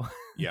hero.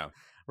 Yeah.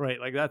 Right,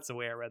 like that's the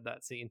way I read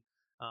that scene.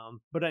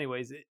 But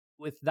anyways,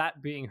 with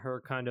that being her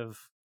kind of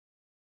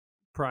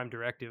prime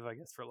directive, I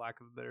guess, for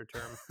lack of a better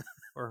term,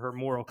 or her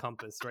moral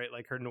compass, right?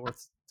 Like her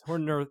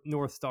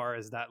north star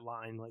is that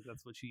line. Like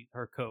that's what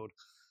her code.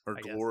 Her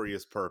I guess.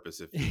 glorious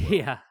purpose, if you will.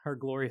 Yeah, her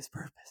glorious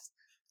purpose.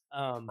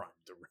 Prime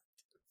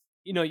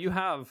directive. You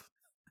have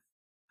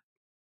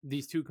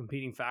these two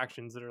competing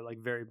factions that are like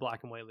very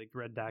black and white. Like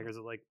Red Daggers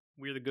are like,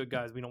 we're the good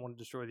guys, we don't want to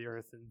destroy the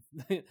earth,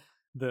 and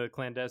the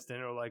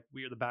clandestine are like,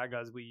 we are the bad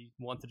guys, we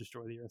want to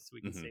destroy the earth so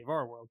we can save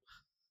our world.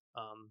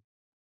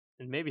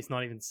 And maybe it's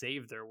not even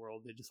save their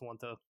world, they just want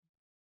to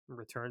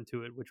return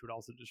to it, which would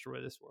also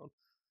destroy this world.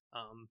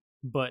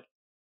 But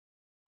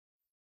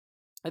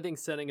I think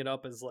setting it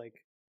up as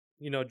like,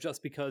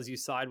 just because you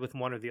side with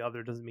one or the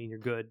other doesn't mean you're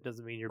good,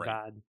 doesn't mean you're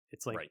bad.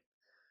 It's like,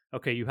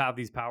 okay, you have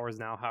these powers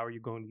now, how are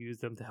you going to use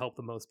them to help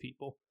the most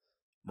people?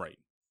 Right.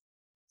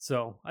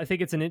 So I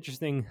think it's an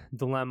interesting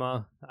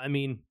dilemma. I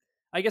mean,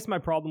 I guess my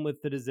problem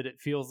with it is that it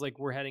feels like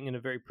we're heading in a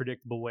very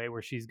predictable way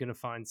where she's going to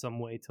find some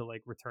way to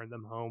like return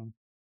them home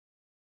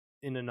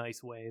in a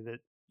nice way that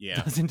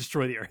doesn't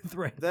destroy the earth,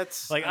 right?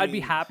 That's like, I'd be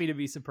happy to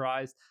be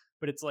surprised,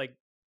 but it's like,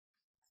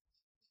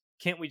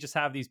 can't we just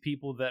have these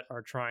people that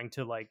are trying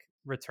to like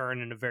return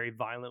in a very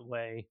violent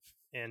way?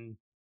 And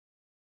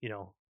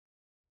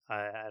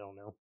I don't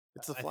know.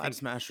 It's the Flag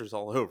Smashers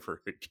all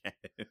over again.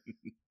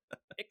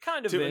 It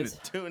kind of is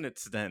to an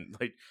extent.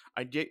 Like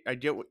I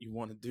get what you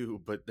want to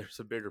do, but there's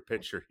a bigger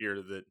picture here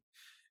that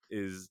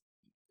is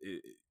that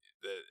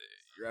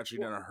you're actually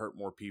going to hurt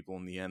more people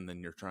in the end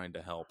than you're trying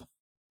to help.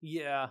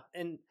 Yeah,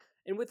 and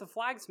with the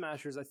Flag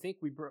Smashers, I think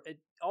it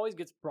always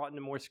gets brought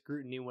into more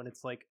scrutiny when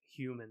it's like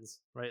humans,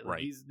 right?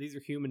 Like these are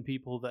human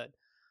people that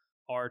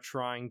are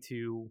trying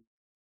to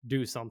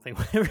do something,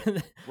 whatever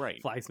the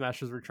Flag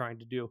Smashers were trying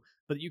to do.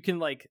 But you can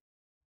like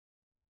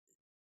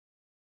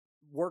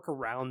work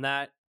around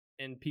that,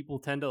 and people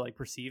tend to like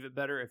perceive it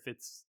better if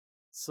it's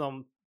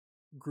some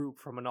group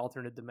from an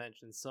alternate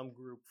dimension, some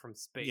group from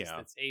space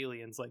that's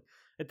aliens. Like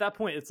at that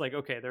point, it's like,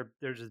 okay,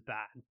 they're just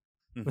bad.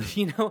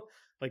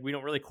 Like we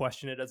don't really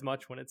question it as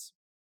much when it's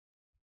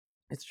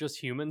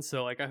just humans.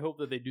 So like I hope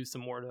that they do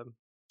some more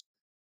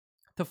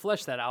to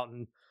flesh that out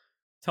and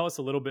tell us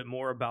a little bit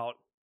more about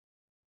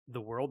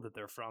the world that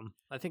they're from.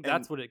 I think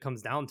that's what it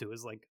comes down to,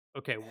 is like,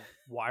 okay,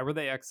 why were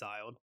they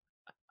exiled?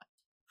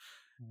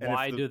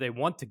 Why do they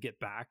want to get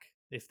back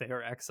if they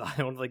are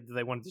exiled? Like, do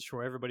they want to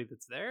destroy everybody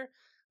that's there?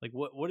 Like,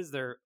 what is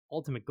their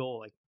ultimate goal?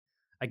 Like,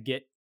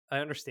 I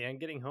understand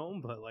getting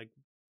home, but like,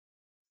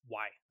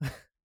 why?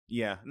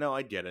 Yeah, no,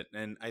 I get it.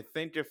 And I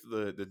think if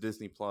the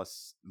Disney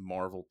Plus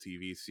Marvel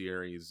TV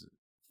series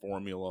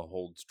formula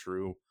holds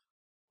true,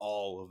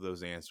 all of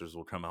those answers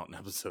will come out in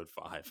episode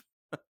 5.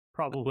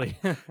 Probably.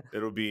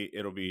 it'll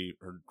be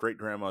her great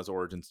grandma's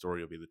origin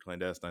story, it'll be the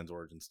clandestine's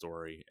origin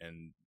story,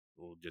 and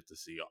we'll get to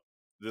see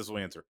this will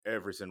answer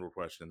every single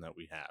question that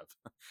we have.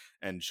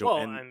 And she'll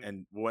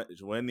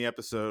end the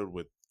episode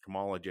with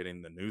Kamala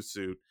getting the new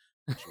suit,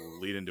 which will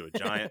lead into a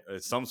giant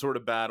some sort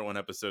of battle in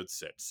episode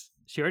 6.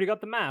 She already got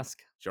the mask.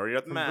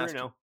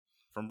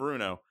 From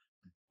Bruno.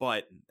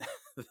 But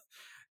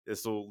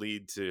this will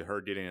lead to her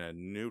getting a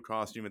new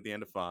costume at the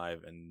end of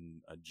 5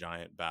 and a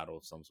giant battle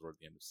of some sort at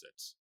the end of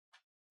 6.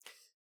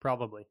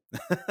 Probably.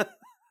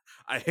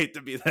 I hate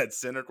to be that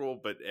cynical,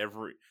 but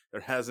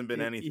there hasn't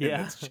been anything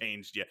that's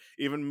changed yet.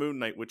 Even Moon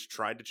Knight, which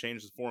tried to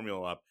change the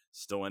formula up,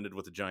 still ended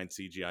with a giant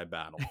CGI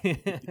battle.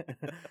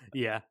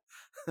 Yeah.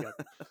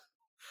 Yep.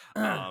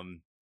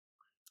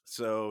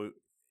 So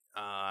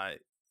I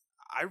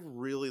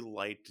really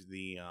liked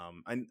the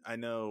I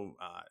know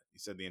you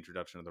said the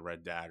introduction of the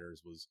Red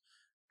Daggers was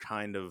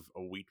kind of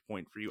a weak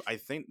point for you. I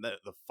think that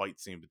the fight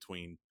scene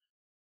between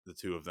the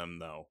two of them,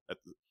 though,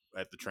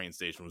 at the train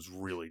station was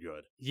really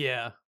good.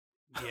 Yeah,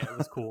 it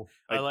was cool.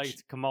 I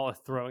liked Kamala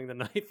throwing the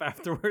knife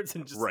afterwards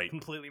and just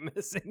completely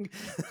missing.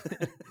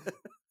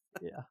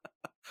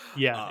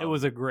 It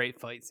was a great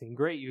fight scene.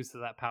 Great use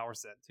of that power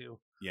set too.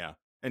 Yeah,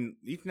 and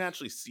you can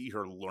actually see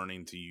her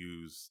learning to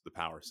use the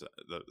power set,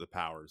 the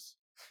powers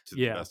to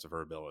the best of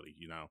her ability.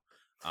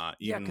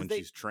 Even when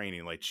she's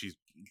training, like she's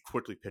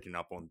quickly picking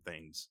up on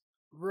things.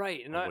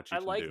 Right, and I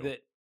like that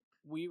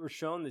we were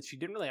shown that she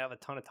didn't really have a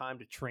ton of time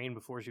to train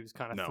before she was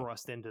kind of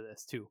thrust into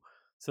this too.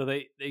 So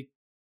they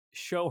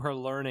show her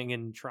learning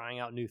and trying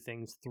out new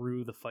things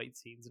through the fight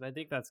scenes, and I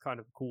think that's kind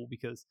of cool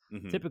because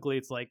typically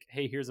it's like,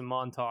 hey, here's a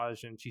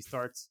montage, and she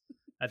starts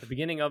at the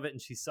beginning of it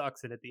and she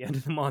sucks, and at the end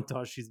of the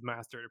montage she's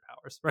mastered her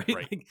powers, right?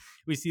 Like,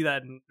 we see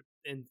that in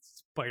in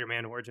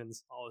Spider-Man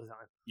Origins all the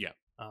time. Yeah.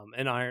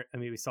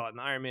 And we saw it in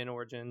Iron Man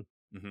Origin.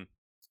 Mm-hmm.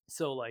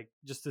 So like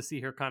just to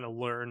see her kind of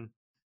learn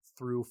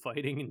through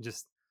fighting and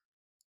just,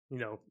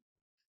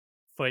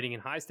 fighting in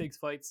high stakes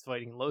fights,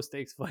 fighting in low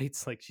stakes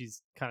fights, like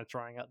she's kind of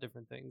trying out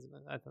different things, and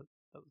I thought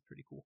that was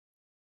pretty cool.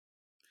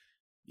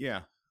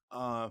 Yeah.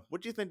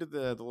 What do you think of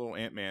the little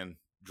Ant-Man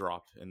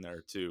drop in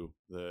there too?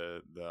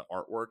 The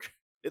artwork.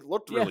 It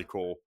looked really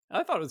cool.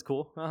 I thought it was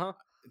cool.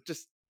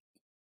 Just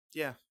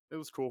yeah, it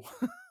was cool.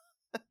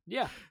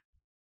 Yeah.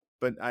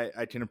 But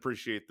I can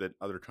appreciate that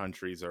other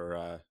countries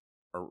are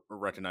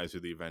recognize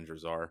who the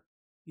Avengers are.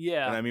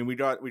 Yeah. And I mean we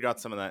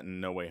got some of that in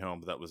No Way Home,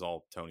 but that was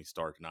all Tony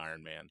Stark and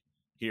Iron Man.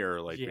 Here,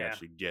 like we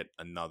actually get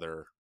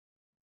another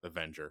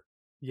Avenger.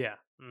 Yeah.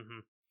 Mm-hmm.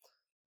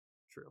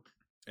 True.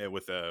 And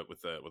with a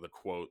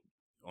quote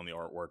on the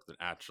artwork that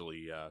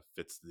actually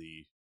fits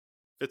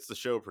the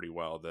show pretty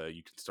well. That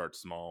you can start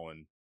small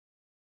and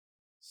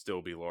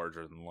still be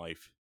larger than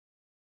life.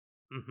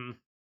 Mm-hmm.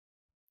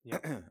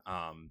 Yeah.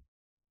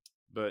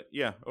 But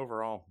yeah,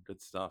 overall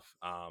good stuff.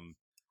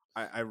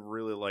 I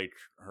really like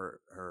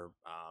her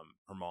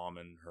mom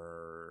and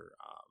her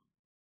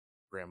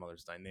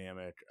grandmother's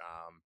dynamic.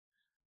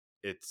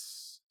 I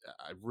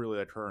really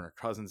like her and her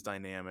cousin's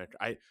dynamic.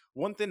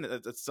 One thing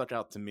that stuck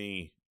out to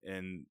me,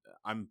 and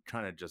I'm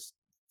kind of just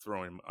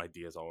throwing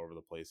ideas all over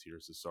the place here,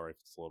 so sorry if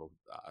it's a little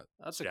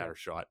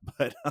scattershot.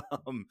 But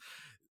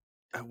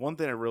one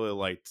thing I really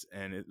liked,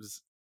 and it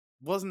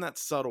wasn't that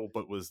subtle,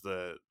 but was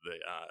the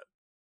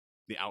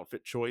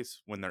outfit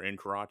choice when they're in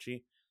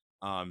Karachi.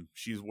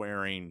 She's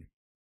wearing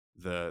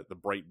the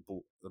bright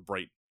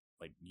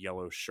like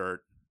yellow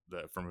shirt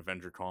from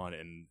AvengerCon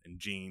and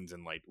jeans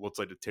and like looks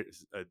like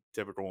a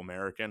typical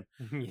American.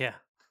 Yeah.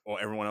 Well,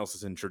 everyone else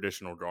is in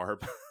traditional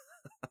garb.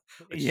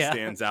 She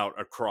stands out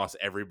across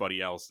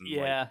everybody else, and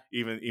like,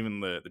 even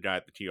the guy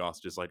at the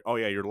kiosk just like, oh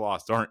yeah, you're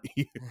lost, aren't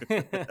you?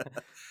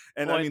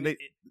 And well, I mean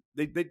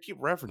they keep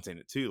referencing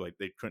it too, like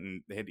they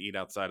had to eat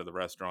outside of the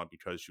restaurant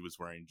because she was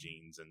wearing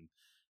jeans, and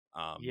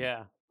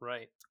yeah,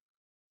 right.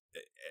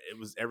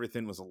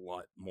 Everything was a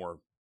lot more,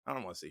 I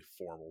don't want to say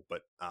formal,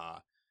 but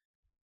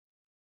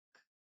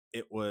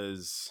it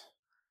was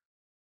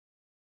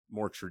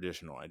more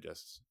traditional, I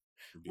guess.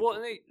 Well,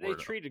 and they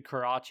treated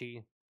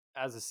Karachi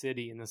as a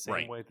city in the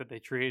same way that they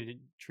treated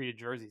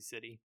Jersey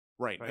City.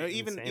 Right.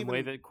 Even the same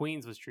way that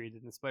Queens was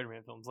treated in the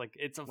Spider-Man films. Like,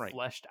 it's a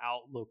fleshed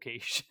out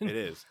location. It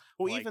is.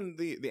 Well, like, even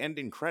the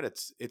ending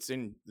credits,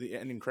 the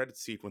ending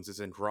credits sequence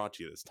is in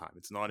Karachi this time.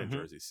 It's not in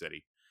Jersey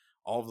City.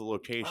 All of the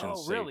locations.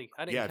 Oh, really?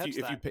 I didn't catch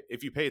that.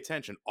 If you pay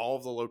attention, all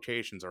of the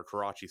locations are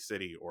Karachi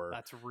City, or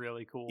that's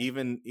really cool.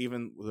 Even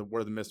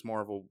where the Ms.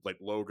 Marvel like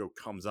logo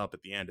comes up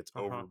at the end, it's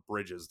over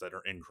bridges that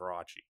are in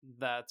Karachi.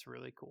 That's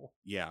really cool.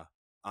 Yeah,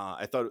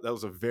 I thought that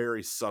was a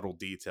very subtle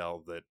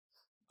detail that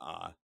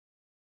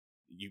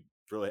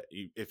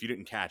if you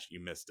didn't catch it, you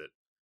missed it.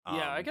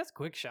 Yeah, I guess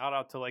quick shout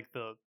out to like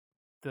the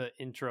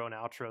intro and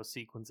outro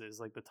sequences,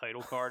 like the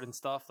title card and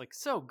stuff. Like,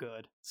 so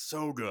good.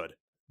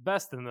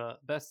 Best in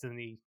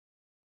the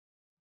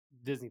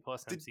Disney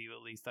Plus MCU,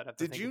 at least. I'd have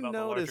to think about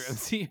the larger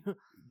MCU.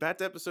 Back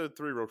to episode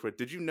 3 real quick.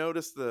 Did you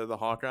notice the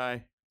Hawkeye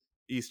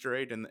Easter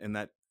egg in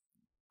that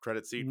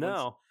credit sequence?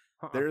 No.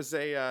 There's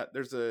a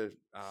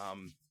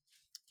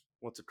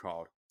what's it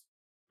called?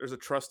 There's a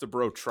Trust a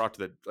Bro truck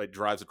that like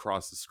drives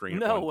across the screen.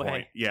 No at one way.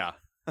 Point. Yeah.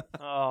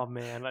 Oh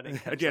man, I didn't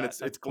catch again.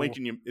 that. It's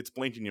blinking. Cool. You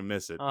blinking. You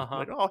miss it.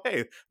 Like, oh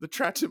hey, the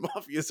Ratchet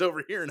Mafia is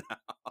over here now.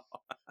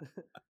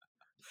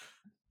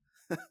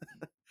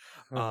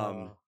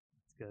 That's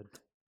good.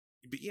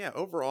 But yeah,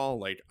 overall,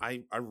 like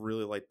I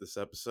really like this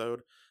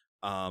episode.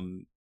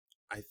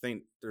 I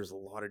think there's a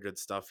lot of good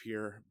stuff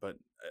here, but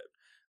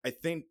I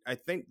think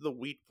the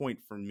weak point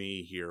for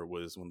me here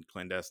was when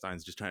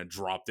clandestines just kind of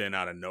dropped in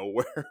out of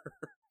nowhere.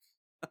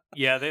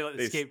 Yeah, they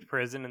escaped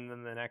prison, and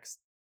then the next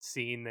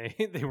scene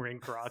they were in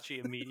Karachi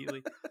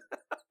immediately.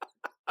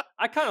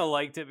 I kind of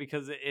liked it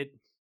because it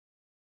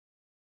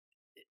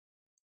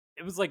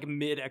was like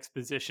mid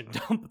exposition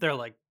dump. They're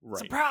like,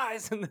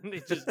 surprise, and then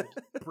they just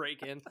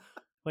break in.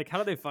 Like, how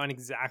do they find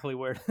exactly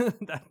where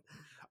the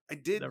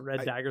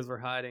red daggers were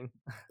hiding?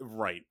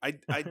 Right.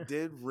 I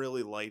did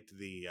really like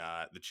the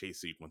chase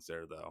sequence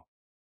there, though.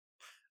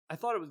 I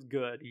thought it was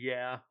good.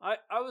 Yeah,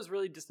 I was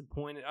really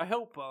disappointed. I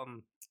hope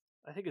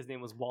I think his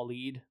name was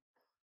Waleed,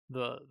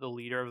 the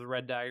leader of the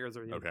Red Daggers,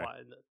 or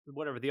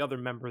whatever, the other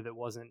member that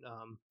wasn't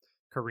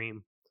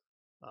Kareem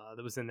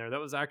that was in there.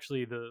 That was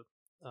actually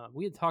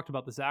we had talked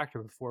about this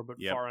actor before, but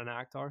Farhan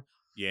Akhtar.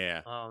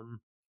 Yeah.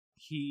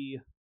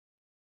 He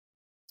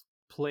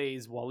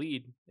plays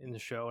Waleed in the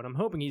show, and I'm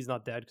hoping he's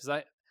not dead, because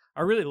I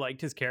really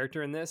liked his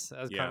character in this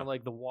as kind of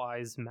like the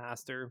wise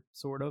master,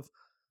 sort of.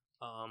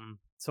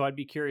 So I'd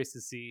be curious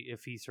to see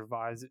if he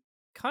survives. It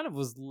kind of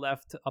was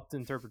left up to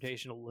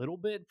interpretation a little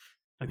bit.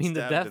 I mean,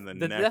 the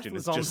death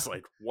was almost just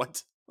like,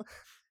 what?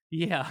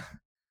 Yeah,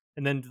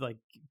 and then like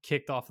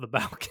kicked off the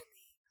balcony.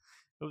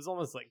 It was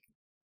almost like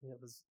it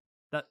was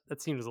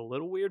that seems a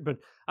little weird, but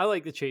I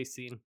like the chase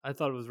scene. I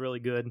thought it was really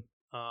good.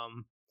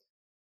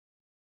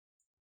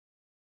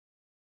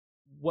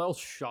 well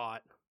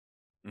shot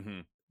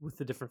Mm-hmm. with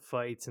the different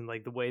fights and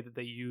like the way that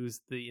they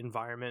used the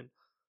environment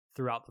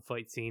throughout the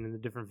fight scene and the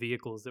different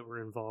vehicles that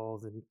were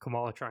involved, and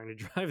Kamala trying to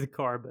drive the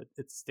car, but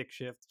it's stick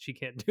shift. She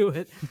can't do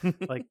it.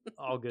 Like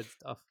all good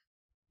stuff.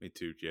 Me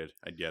too, kid.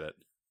 I get it.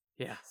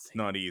 Yeah. It's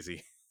not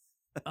easy.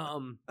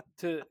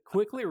 To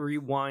quickly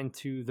rewind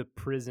to the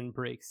prison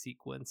break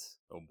sequence.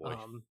 Oh boy.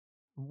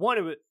 One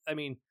of it, I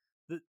mean,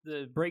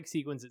 the break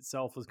sequence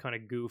itself was kind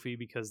of goofy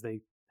because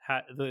they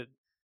had the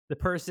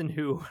person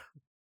who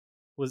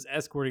was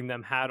escorting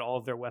them had all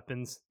of their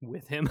weapons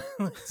with him,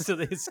 so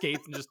they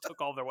escaped and just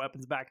took all their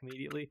weapons back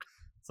immediately.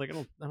 It's like I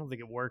don't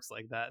think it works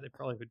like that. They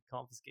probably would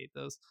confiscate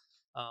those.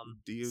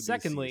 DODC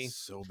Secondly, is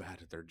so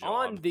bad at their job.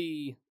 on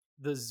the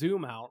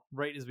zoom out,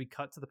 right as we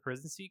cut to the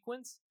prison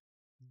sequence,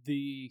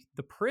 the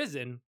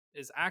prison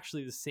is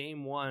actually the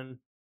same one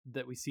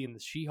that we see in the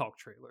She-Hulk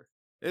trailer.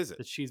 Is it?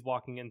 That she's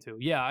walking into?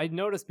 Yeah, I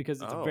noticed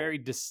because it's a very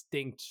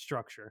distinct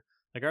structure.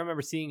 Like I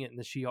remember seeing it in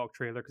the She-Hulk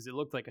trailer because it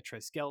looked like a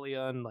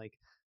Triskelion, like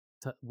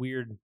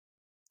weird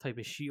type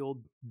of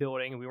shield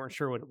building, and we weren't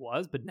sure what it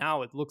was. But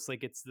now it looks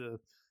like it's the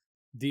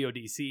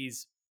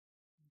DODC's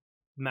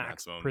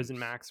maximum prison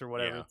max or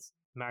whatever. Yeah. It's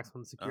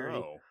maximum security.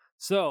 Oh.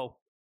 So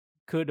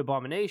could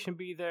Abomination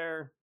be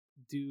there?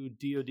 Do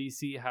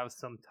DODC have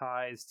some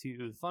ties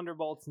to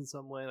Thunderbolts in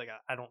some way? Like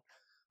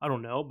I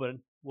don't know, but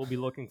we'll be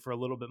looking for a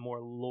little bit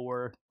more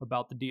lore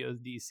about the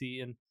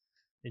DODC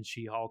and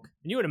She-Hulk.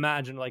 And you would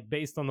imagine, like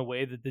based on the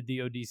way that the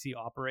DODC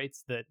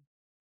operates, that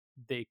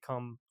they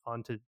come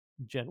onto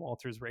Jen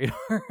Walters' radar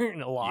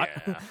a lot.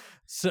 Yeah.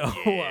 So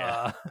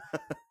yeah.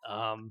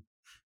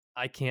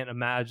 I can't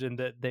imagine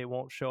that they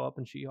won't show up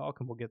in She-Hulk,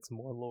 and we'll get some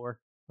more lore.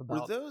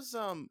 Were those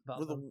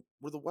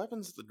were the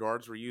weapons that the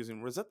guards were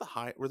using? Was that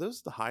were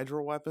those the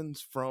Hydra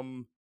weapons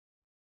from?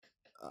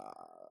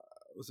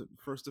 Was it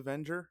First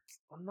Avenger?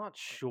 I'm not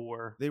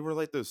sure. They were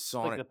like those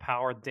Sonic, like the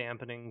power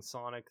dampening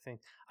Sonic thing.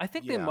 I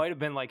think they might have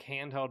been like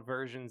handheld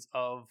versions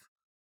of.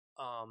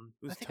 I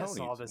think Tony's, I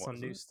saw this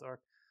on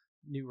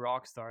New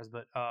Rockstars,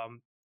 but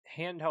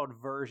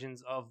handheld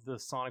versions of the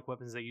Sonic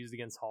weapons they used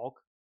against Hulk.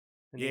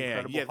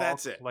 Hulk,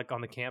 that's it. Like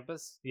on the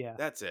campus. Yeah,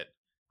 that's it.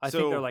 I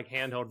think they're like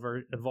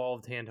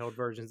evolved handheld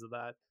versions of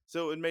that.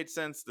 So it made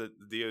sense that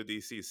the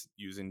DODC is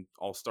using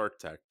all Stark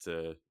tech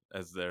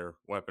as their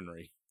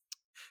weaponry.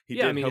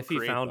 I mean, if he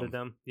founded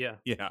them, yeah.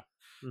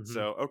 Mm-hmm.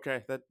 So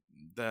okay, that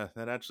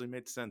actually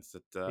made sense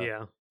that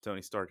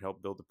Tony Stark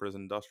helped build the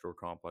prison industrial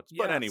complex.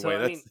 Yeah, but anyway,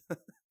 I mean,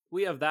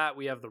 we have that.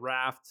 We have the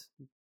raft,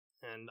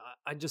 and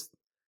I just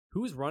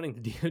who's running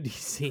the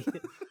DODC?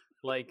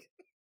 Like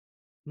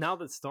now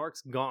that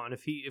Stark's gone,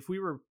 if we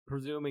were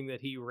presuming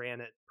that he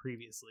ran it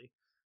previously.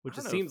 Which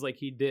it seems like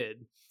he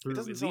did. It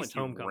doesn't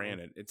sound like he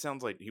ran it. It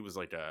sounds like he was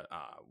like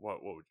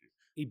what would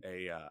you?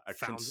 A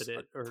founded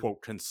it or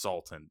quote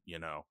consultant, you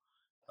know.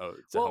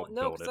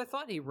 No, because I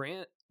thought he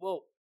ran.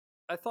 Well,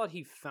 I thought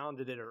he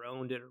founded it or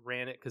owned it or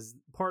ran it because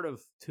part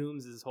of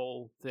Toombs'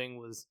 whole thing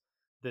was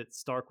that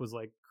Stark was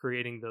like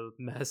creating the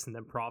mess and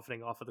then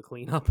profiting off of the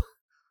cleanup.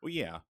 Well,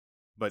 yeah,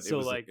 but it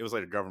was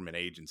like a government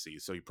agency,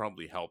 so he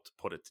probably helped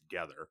put it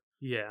together.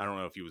 Yeah, I don't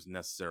know if he was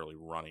necessarily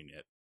running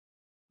it.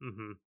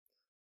 Mm-hmm.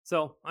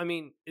 So, I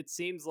mean, it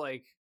seems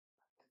like,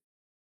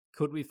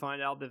 could we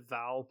find out that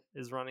Val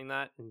is running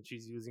that and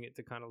she's using it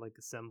to kind of like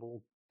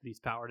assemble these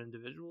powered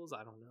individuals?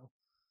 I don't know.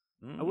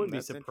 I wouldn't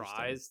be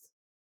surprised.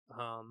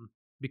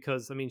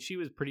 Because, I mean, she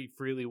was pretty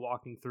freely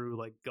walking through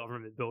like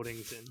government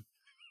buildings in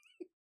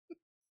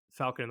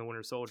Falcon and the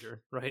Winter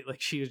Soldier, right?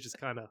 Like she was just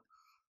kind of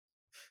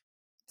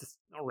just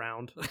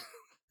around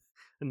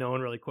and no one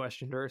really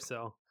questioned her.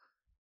 So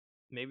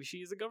maybe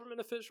she's a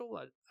government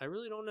official. I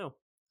really don't know.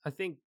 I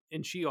think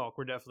in She-Hulk,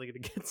 we're definitely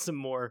going to get some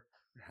more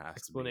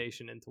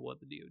explanation into what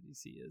the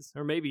DODC is.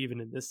 Or maybe even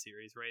in this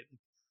series, right?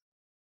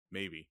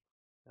 Maybe.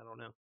 I don't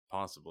know.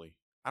 Possibly.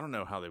 I don't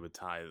know how they would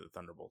tie the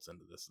Thunderbolts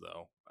into this,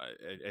 though.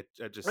 I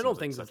don't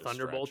think the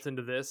Thunderbolts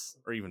into this.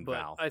 Or even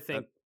Val.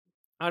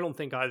 I don't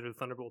think either the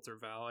Thunderbolts or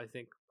Val. I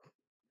think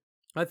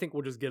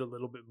we'll just get a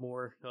little bit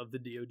more of the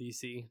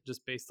DODC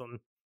just based on...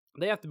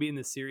 They have to be in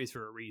this series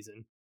for a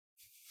reason.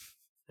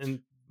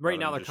 And... Right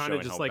now, they're kind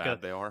of just like a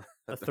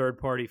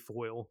third-party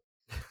foil.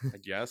 I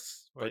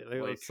guess. Right?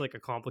 But it's like a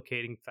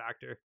complicating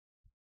factor.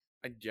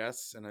 I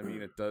guess, and I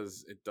mean, it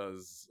does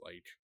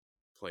like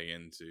play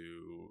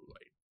into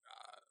like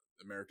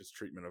America's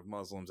treatment of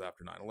Muslims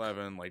after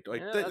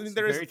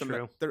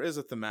 9/11. There is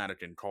a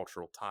thematic and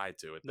cultural tie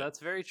to it. That's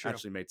very true.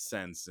 Actually made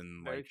sense,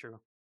 and very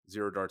true.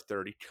 Zero Dark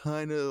 30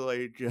 kind of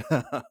like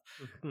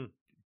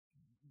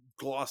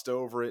glossed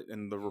over it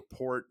in the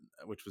report,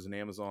 which was an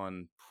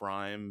Amazon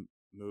Prime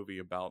movie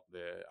about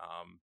the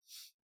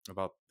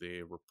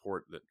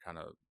report that kind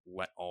of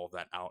let all of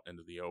that out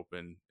into the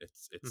open.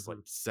 It's like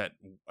set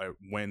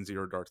when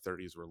Zero Dark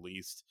 30 is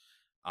released.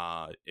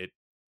 It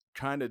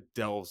kind of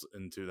delves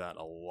into that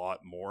a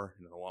lot more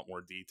in a lot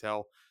more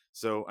detail.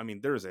 So I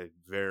mean, there's a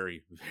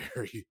very,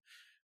 very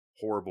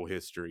horrible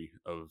history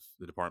of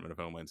the Department of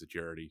Homeland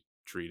Security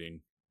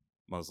treating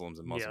Muslims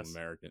and Muslim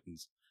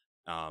Americans.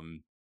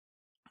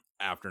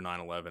 after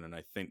 9/11, and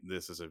I think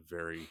this is a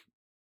very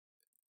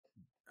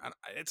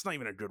it's not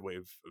even a good way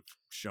of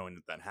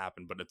showing that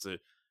happened, but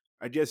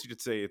I guess you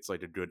could say it's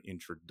like a good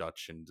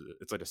introduction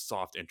it's like a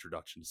soft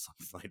introduction to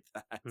something like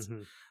that.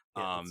 Mm-hmm.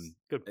 Yeah, that's Um,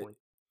 a good point.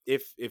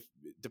 if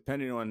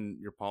depending on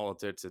your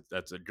politics, if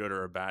that's a good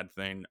or a bad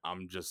thing,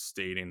 I'm just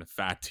stating the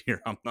fact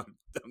here. I'm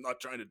not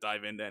trying to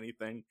dive into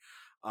anything.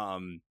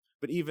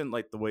 But even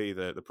like the way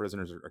the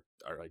prisoners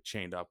are like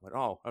chained up, like,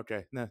 oh,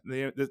 okay, nah,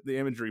 the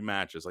imagery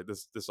matches. Like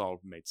this all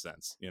made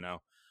sense, you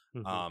know.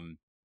 Mm-hmm. Um,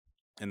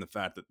 and the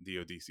fact that the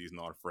DODC is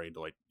not afraid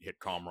to like hit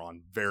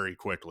Kamran very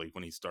quickly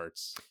when he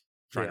starts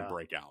trying to Yeah,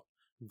 break out.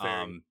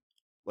 very.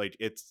 Like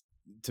it's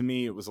to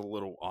me, it was a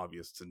little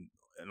obvious and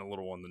a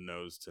little on the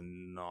nose to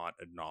not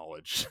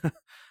acknowledge.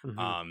 Mm-hmm.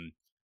 um,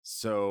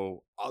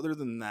 so other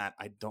than that,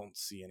 I don't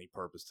see any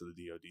purpose to the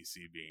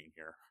DODC being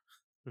here.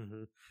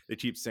 Mm-hmm. They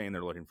keep saying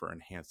they're looking for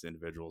enhanced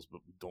individuals,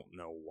 but we don't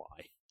know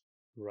why.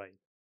 Right.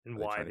 And Are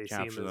they why trying to they see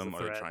him capture as a them? Are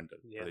they threat. trying to?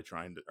 Yeah.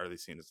 Are they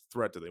seen as a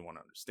threat? Do they want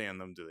to understand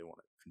them? Do they want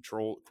to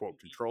control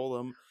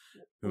them?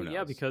 Who Well, yeah,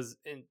 knows? because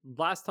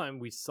last time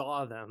we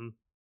saw them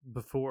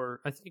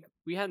before, I think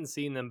we hadn't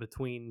seen them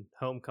between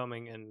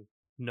Homecoming and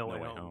No No Way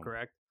Way Home, Home.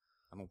 correct?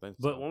 I don't think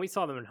But so. when we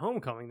saw them in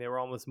Homecoming, they were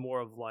almost more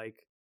of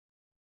like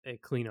a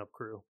cleanup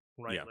crew,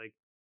 right? Yeah. Like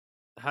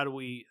how do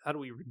we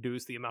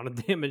reduce the amount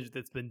of damage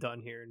that's been done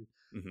here, and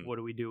Mm-hmm. what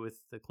do we do with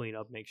the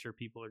cleanup, make sure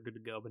people are good to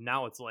go? But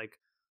now it's like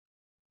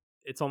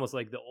it's almost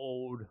like the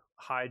old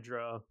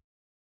Hydra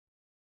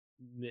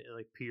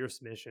like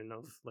Pierce mission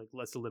of like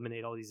let's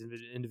eliminate all these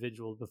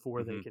individuals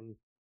before they Mm-hmm. can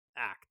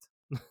act.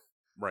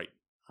 Right.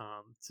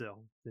 So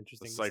it's The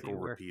interesting to see cycle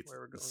where repeats.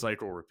 we're The going.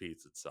 cycle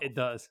repeats itself. It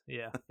does,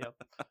 yeah, yep.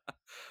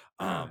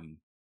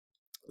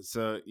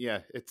 So yeah,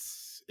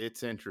 it's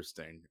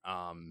interesting.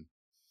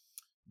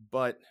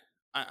 But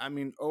I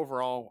mean,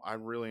 overall, I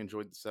really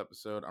enjoyed this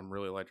episode. I'm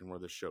really liking where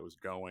the show is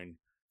going.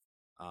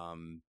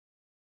 Um,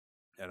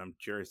 and I'm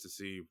curious to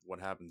see what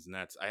happens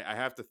next. I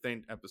have to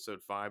think episode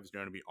 5 is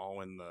going to be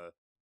all in the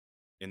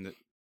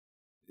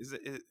is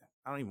it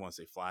I don't even want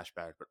to say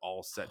flashback, but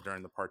all set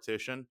during the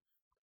partition.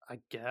 I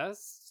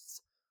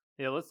guess.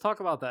 Yeah, let's talk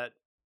about that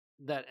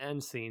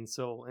end scene.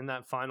 So in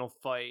that final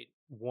fight,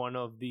 one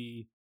of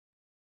the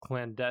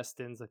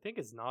clandestines, I think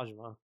it's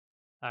Najma,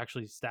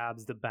 actually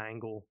stabs the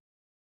bangle,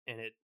 and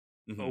it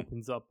Mm-hmm.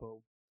 opens up a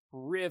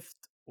rift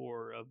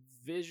or a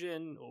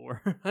vision,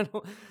 or I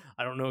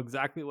don't know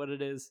exactly what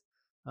it is.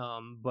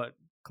 But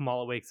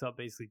Kamala wakes up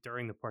basically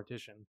during the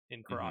partition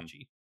in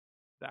Karachi,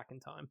 back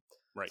in time.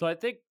 Right. So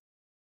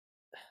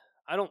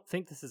I don't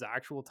think this is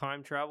actual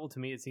time travel. To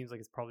me, it seems like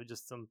it's probably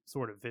just some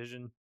sort of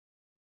vision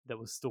that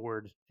was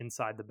stored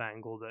inside the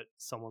bangle that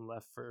someone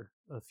left for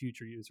a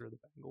future user of the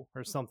bangle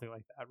or something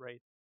like that, right?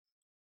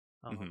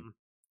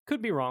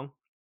 Could be wrong,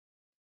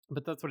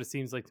 but that's what it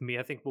seems like to me.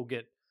 I think we'll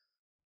get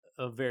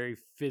a very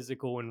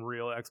physical and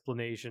real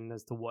explanation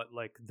as to what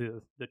like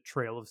the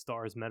Trail of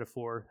Stars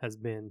metaphor has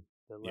been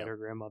that led her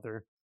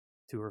grandmother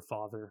to her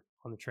father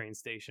on the train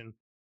station,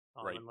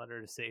 and led her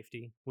to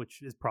safety,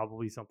 which is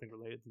probably something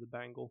related to the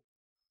bangle.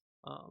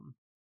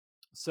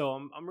 So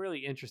I'm really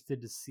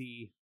interested to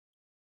see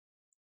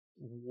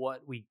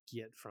what we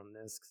get from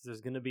this, because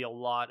there's going to be a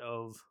lot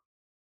of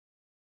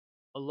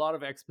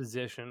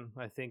exposition,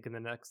 I think, in the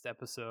next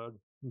episode,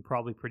 and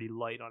probably pretty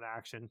light on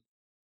action,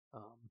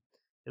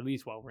 at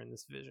least while we're in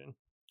this vision.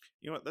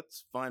 You know what?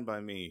 That's fine by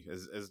me.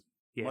 As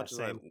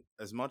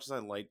much as I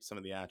liked some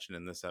of the action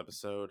in this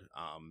episode,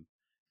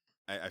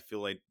 I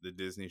feel like the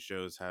Disney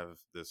shows have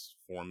this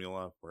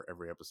formula where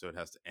every episode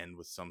has to end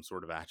with some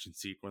sort of action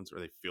sequence, or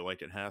they feel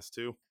like it has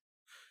to.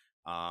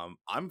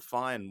 I'm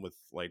fine with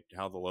like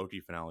how the Loki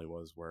finale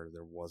was, where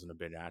there wasn't a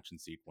big action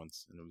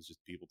sequence and it was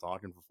just people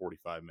talking for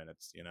 45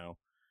 minutes. You know,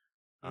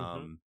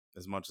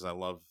 as much as I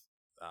love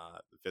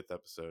the 5th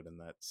episode in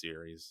that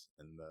series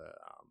and the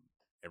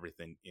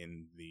everything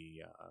in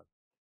the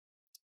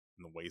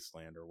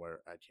wasteland, or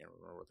where I can't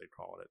remember what they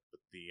call it, but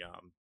the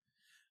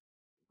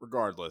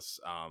regardless,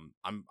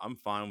 I'm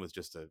fine with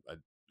just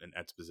an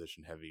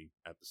exposition heavy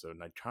episode,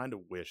 and I kind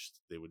of wish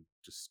they would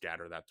just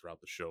scatter that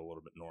throughout the show a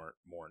little bit more,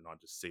 and not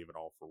just save it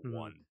all for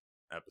one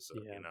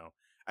episode. Yeah. You know,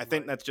 I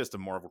think that's just a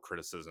Marvel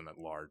criticism at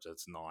large.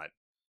 That's not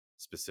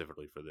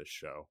specifically for this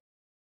show.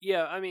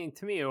 Yeah, I mean,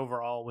 to me,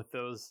 overall, with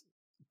those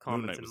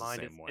comments in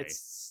mind, it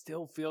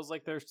still feels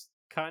like they're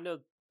kind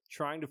of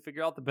trying to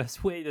figure out the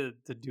best way to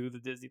do the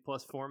Disney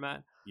Plus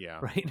format. Yeah.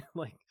 Right.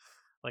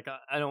 like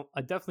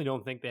I definitely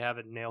don't think they have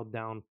it nailed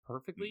down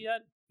perfectly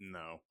yet.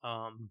 No.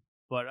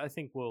 But I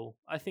think we'll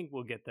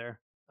get there.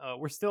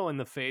 We're still in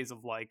the phase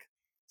of like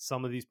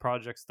some of these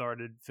projects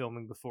started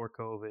filming before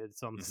COVID.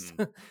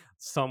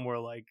 Some were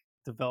like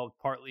developed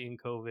partly in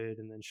COVID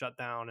and then shut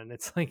down, and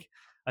it's like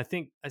I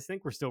think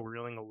we're still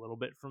reeling a little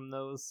bit from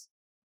those,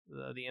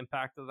 the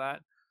impact of that.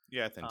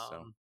 Yeah, I think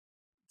so.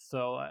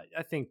 So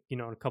I think,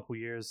 in a couple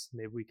years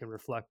maybe we can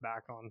reflect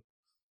back on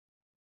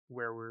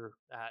where we're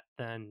at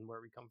then,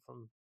 where we come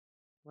from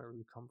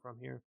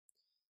here.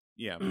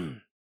 Yeah.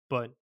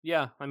 But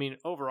yeah, I mean,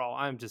 overall,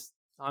 I'm just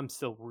I'm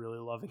still really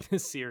loving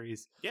this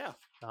series. Yeah.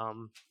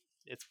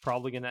 It's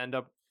probably going to end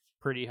up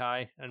pretty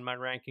high in my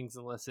rankings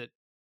unless it,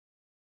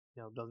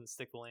 doesn't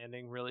stick the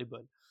landing really.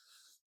 But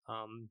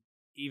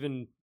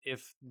even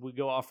if we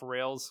go off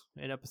rails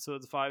in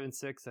episodes 5 and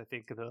 6, I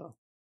think the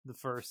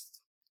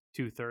first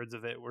 2/3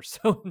 of it were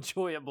so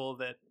enjoyable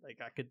that like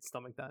I could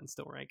stomach that and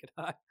still rank it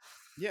high.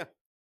 Yeah.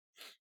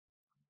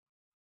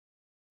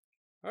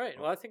 All right.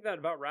 Well, I think that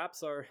about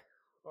wraps our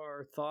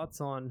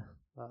thoughts on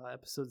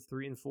episodes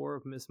 3 and 4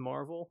 of Miss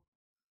Marvel.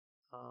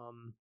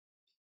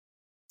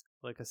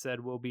 Like I said,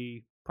 we'll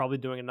be probably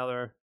doing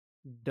another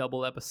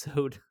double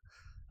episode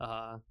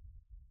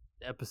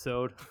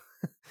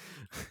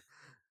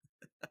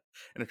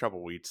in a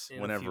couple weeks,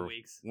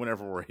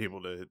 whenever we're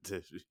able to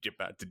get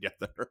back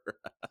together.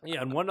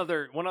 Yeah, and one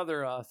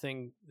other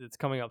thing that's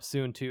coming up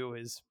soon too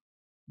is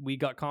we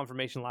got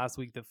confirmation last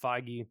week that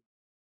Feige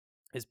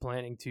is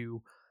planning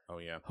to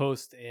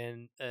host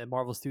a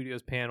Marvel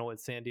Studios panel at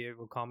San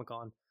Diego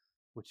Comic-Con,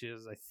 which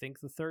is I think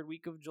the 3rd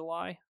week of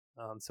July.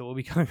 So we'll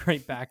be coming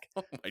right back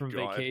from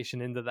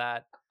vacation into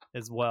that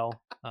as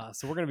well.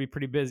 So we're going to be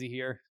pretty busy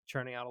here,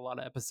 churning out a lot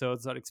of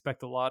episodes. I'd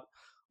expect a lot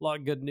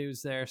of good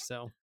news there.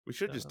 So we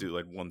should just do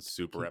like one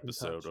super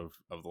episode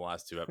of the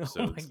last 2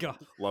 episodes. Oh my God.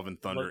 Love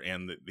and Thunder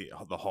and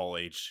the Hall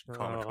H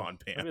Comic-Con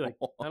panel.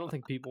 I don't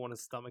think people want to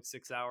stomach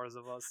 6 hours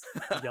of us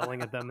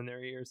yelling at them in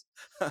their ears.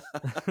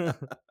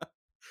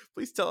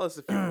 Please tell us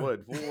if you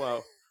would.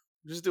 We'll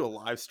just do a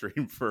live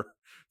stream for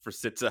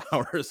 6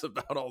 hours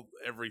about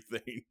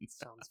everything.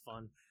 Sounds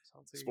fun.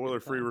 Sounds like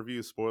spoiler-free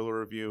review, spoiler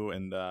review,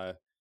 and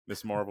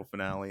Miss Marvel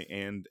finale,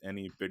 and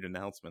any big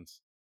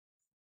announcements.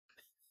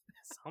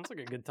 Sounds like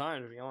a good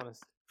time, to be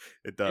honest.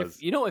 It does.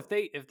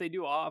 If they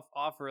do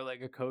offer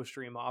like a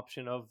co-stream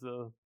option of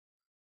the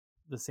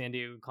San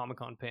Diego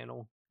Comic-Con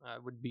panel, I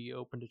would be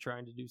open to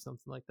trying to do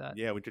something like that.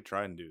 Yeah, we could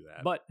try and do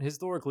that. But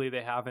historically,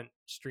 they haven't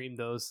streamed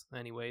those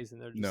anyways,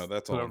 and they're just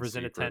that's whoever's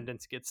in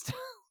attendance gets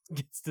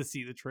to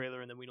see the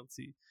trailer, and then we don't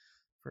see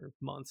for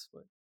months.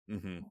 But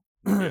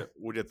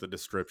we'll get the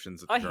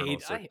descriptions that the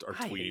journalists are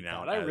tweeting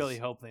out. I really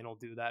hope they don't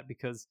do that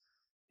because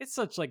it's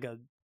such like a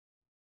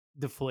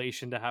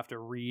deflation to have to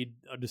read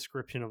a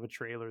description of a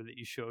trailer that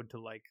you showed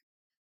to like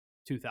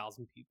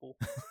 2,000 people.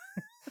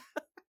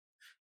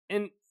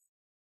 And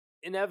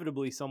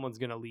inevitably someone's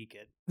gonna leak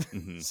it.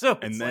 So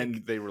and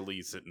then they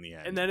release it in the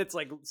end, and then it's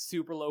like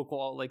super low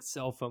quality, like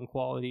cell phone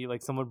quality,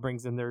 like someone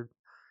brings in their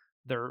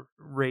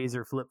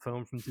Razr flip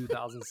phone from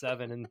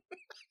 2007 and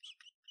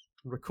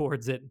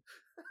records it.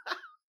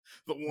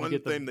 The one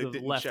thing they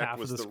didn't check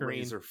was the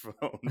Razr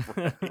phone.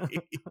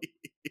 Right?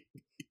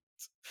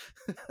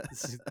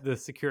 The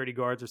security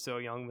guards are so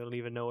young they don't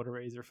even know what a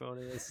Razr phone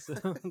is. So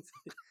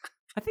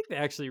I think they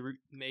actually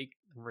make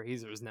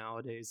Razrs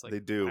nowadays, like they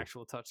do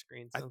actual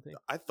touchscreens.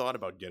 I thought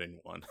about getting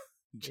one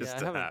just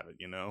to have it.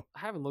 I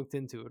haven't looked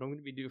into it. I'm going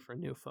to be due for a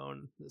new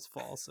phone this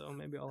fall, so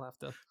maybe I'll have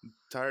to. I'm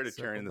tired of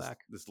carrying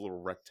this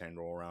little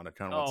rectangle around. I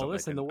kind of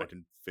want something I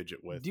can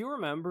fidget with. Do you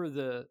remember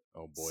the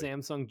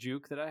Samsung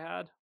Juke that I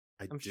had?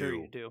 I'm sure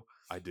you do.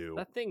 I do.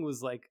 That thing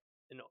was like,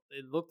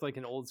 it looked like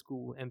an old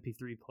school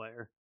MP3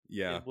 player.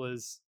 Yeah. It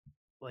was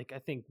like, I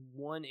think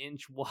 1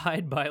 inch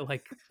wide by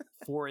like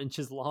 4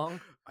 inches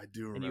long. I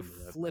do remember that.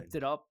 And you flipped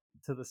it up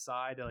to the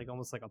side, like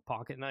almost like a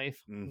pocket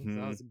knife.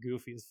 That was the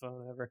goofiest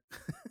phone ever.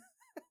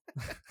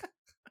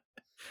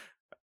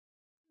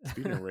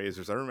 Speaking of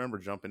Razrs, I remember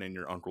jumping in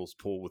your uncle's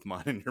pool with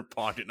mine in your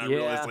pocket, and I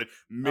realized like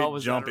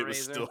mid jump it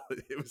was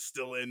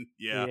still in.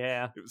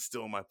 Yeah, it was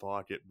still in my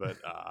pocket. But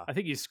I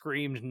think you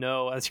screamed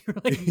no as you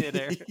were like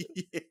midair.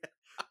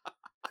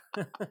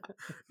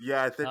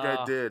 Yeah, I think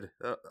I did.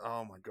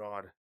 Oh my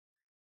God.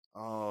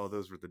 Oh,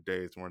 those were the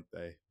days, weren't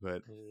they?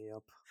 But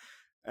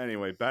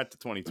anyway, back to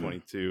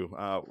 2022.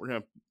 We're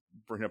gonna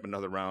bring up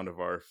another round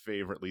of our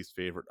least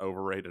favorite,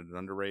 overrated, and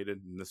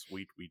underrated. And this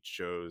week we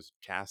chose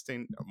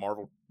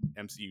Marvel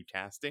MCU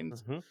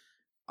castings.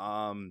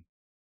 I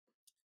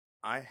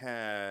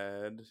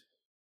had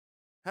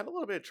a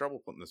little bit of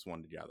trouble putting this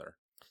one together.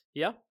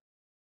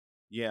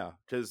 Yeah,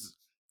 because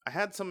I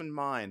had some in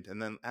mind,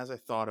 and then as I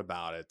thought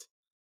about it,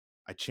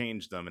 I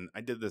changed them, and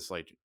I did this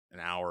like an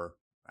hour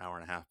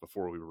and a half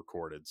before we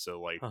recorded. So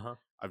like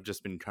I've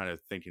just been kind of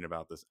thinking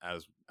about this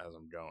as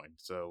I'm going.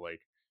 So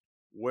like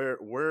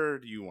where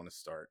do you want to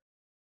start?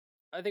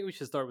 I think we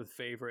should start with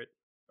favorite.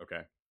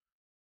 Okay.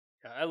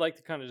 Yeah, I like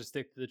to kind of just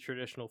stick to the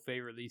traditional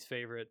favorite, least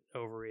favorite,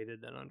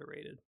 overrated, then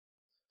underrated.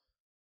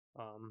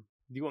 Do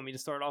you want me to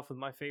start off with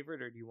my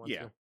favorite, or do you want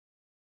to?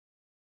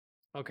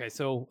 Okay,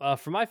 so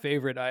for my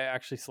favorite, I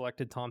actually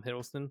selected Tom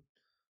Hiddleston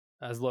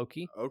as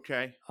Loki.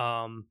 Okay.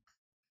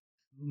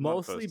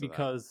 Mostly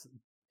because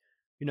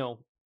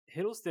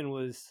Hiddleston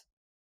was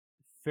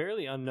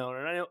fairly unknown,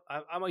 and I know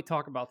I might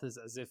talk about this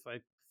as if I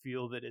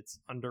feel that it's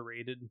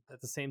underrated at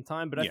the same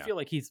time, but I feel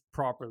like he's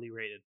properly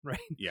rated, right?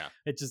 Yeah.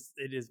 It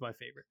is my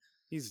favorite.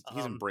 He's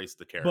embraced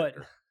the character.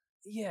 But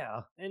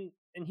yeah, and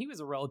he was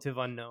a relative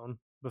unknown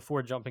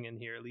before jumping in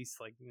here, at least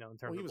like, in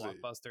terms of he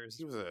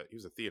blockbusters.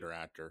 was a theater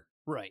actor.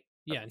 Right.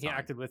 Yeah, and he time.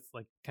 acted with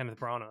like Kenneth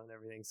Branagh and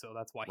everything, so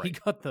that's why he Right.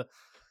 got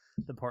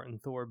the part in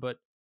Thor. But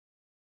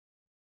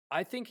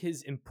I think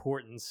his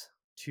importance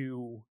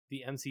to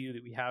the MCU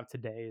that we have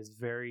today is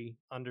very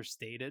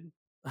understated.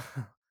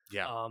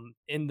 Yeah.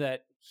 In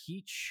that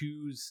he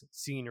chews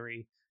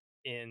scenery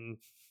in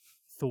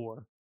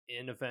Thor,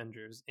 in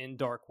Avengers, in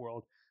Dark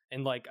World.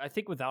 And like, I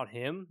think without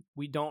him,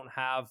 we don't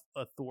have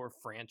a Thor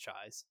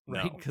franchise,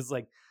 right? No. Because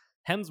like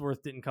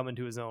Hemsworth didn't come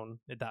into his own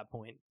at that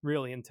point,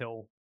 really,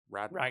 until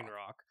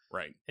Ragnarok.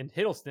 Right. And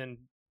Hiddleston,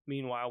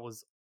 meanwhile,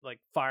 was like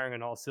firing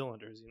on all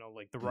cylinders.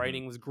 Like the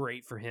writing was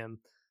great for him.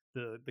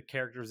 The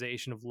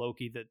characterization of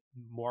Loki that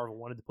Marvel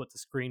wanted to put to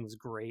screen was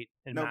great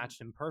and matched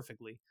him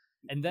perfectly.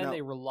 And then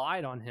they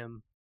relied on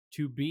him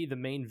to be the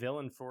main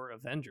villain for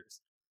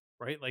Avengers,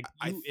 right? Like,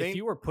 if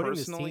you were putting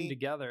this team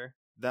together,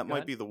 that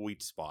might be the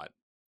weak spot.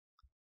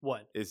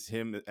 What is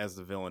him as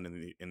the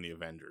villain in the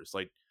Avengers?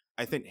 Like,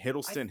 I think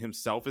Hiddleston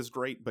himself is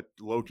great, but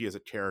Loki as a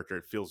character,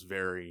 it feels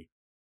very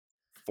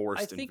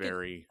forced and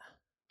very.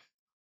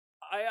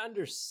 I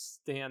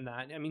understand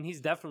that. I mean,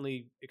 he's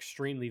definitely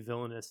extremely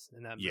villainous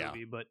in that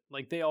movie, but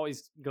like they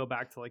always go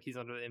back to like he's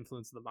under the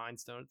influence of the Mind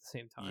Stone at the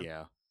same time.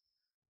 Yeah,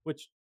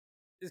 which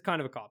is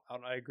kind of a cop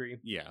out. I agree.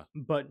 Yeah,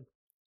 but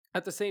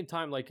at the same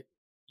time, like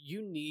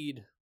you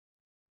need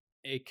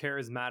a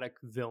charismatic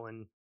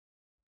villain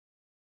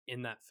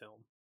in that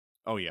film.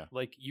 Oh yeah,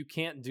 like you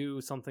can't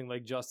do something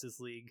like Justice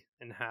League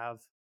and have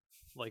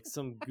like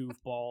some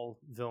goofball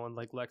villain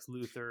like Lex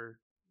Luthor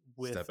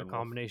with a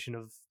combination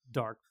of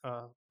not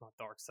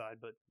Darkseid,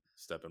 but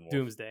Steppenwolf.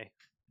 Doomsday.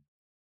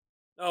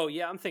 Oh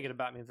yeah, I'm thinking of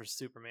Batman vs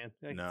Superman.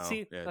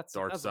 That's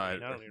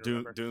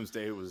Darkseid.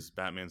 Doomsday was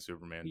Batman,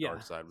 Superman. Yeah,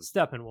 Darkseid was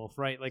Steppenwolf.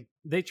 Right, like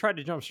they tried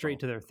to jump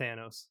straight to their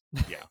Thanos.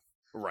 Yeah,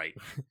 right.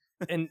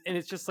 and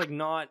it's just like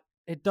not.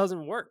 It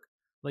doesn't work.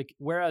 Like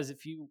whereas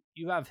if you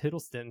have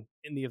Hiddleston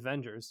in the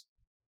Avengers,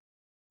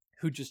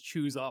 who just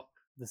chews up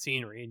the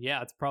scenery, and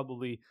it's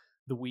probably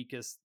the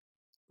weakest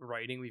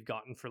writing we've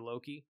gotten for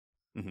Loki,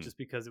 just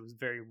because it was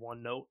very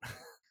one note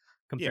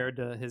compared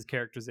to his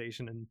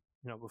characterization and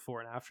before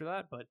and after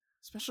that. But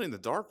especially in the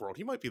Dark World,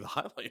 he might be the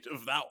highlight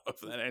of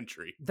that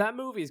entry. That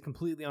movie is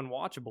completely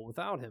unwatchable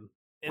without him,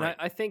 and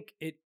I think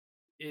it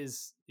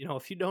is.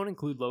 If you don't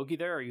include Loki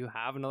there, or you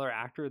have another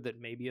actor that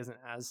maybe isn't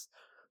as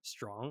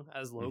strong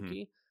as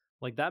Loki,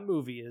 like that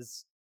movie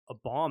is a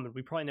bomb, and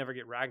we probably never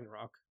get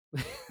Ragnarok.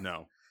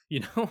 No.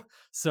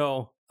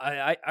 So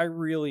I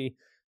really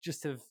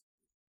just have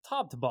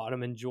top to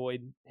bottom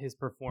enjoyed his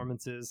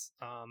performances.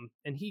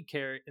 And he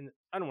carried, and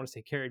I don't want to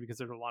say carried because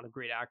there's a lot of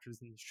great actors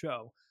in the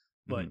show,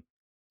 but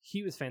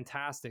he was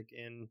fantastic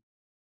in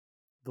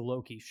the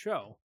Loki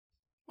show.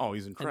 Oh,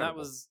 he's incredible. And that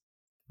was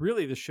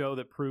really the show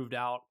that proved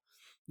out,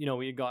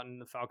 we had gotten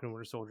the Falcon and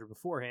Winter Soldier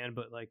beforehand,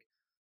 but like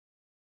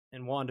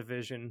in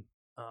WandaVision,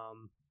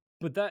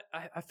 but that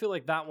I feel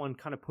like that one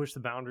kind of pushed the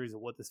boundaries of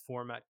what this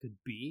format could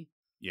be.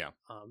 Yeah.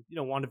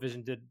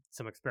 WandaVision did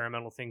some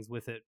experimental things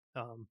with it.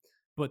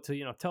 But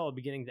to, tell a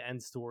beginning to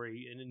end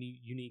story in a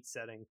unique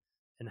setting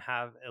and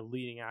have a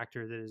leading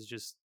actor that is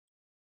just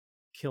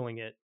killing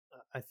it,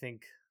 I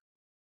think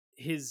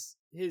his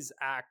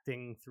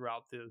acting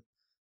throughout the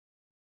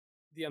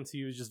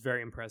MCU is just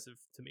very impressive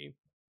to me.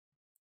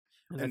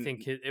 And I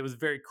think it was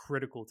very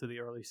critical to the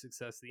early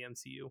success of the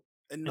MCU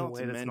in a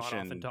way that's not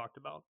often talked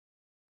about.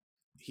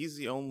 He's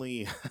the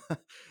only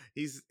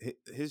his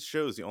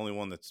show is the only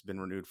one that's been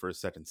renewed for a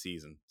second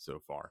season so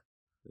far.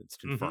 It's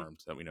confirmed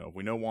that we know.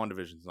 We know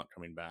WandaVision's not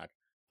coming back.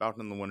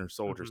 Falcon and the Winter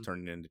Soldier's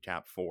turning into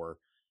Cap 4.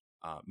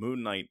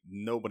 Moon Knight,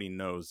 nobody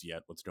knows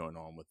yet what's going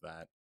on with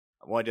that.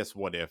 Well, I guess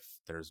what if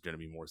there's going to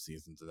be more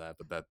seasons of that,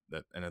 but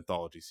that an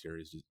anthology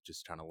series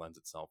just kind of lends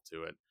itself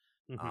to it.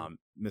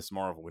 Miss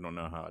Marvel, we don't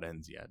know how it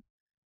ends yet.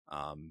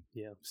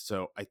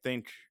 So I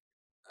think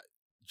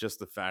just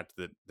the fact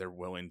that they're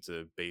willing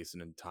to base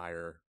an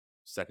entire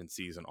second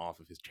season off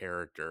of his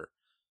character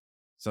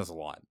says a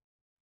lot.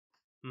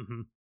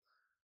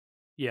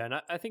 Yeah, and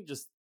I think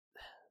just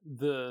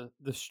the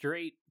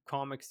straight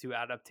comics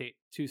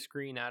to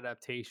screen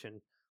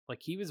adaptation, like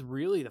he was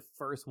really the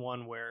first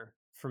one where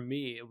for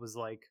me it was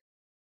like,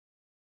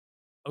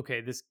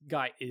 okay, this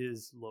guy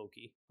is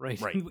Loki,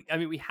 right? I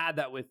mean, we had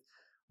that with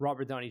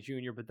Robert Downey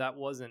Jr., but that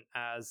wasn't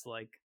as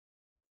like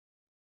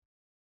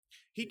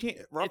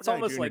Robert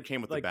Downey Jr.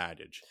 came with the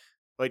baggage.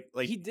 Like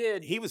he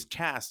did. He was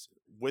cast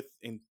with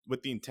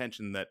the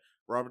intention that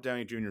Robert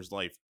Downey Jr.'s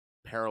life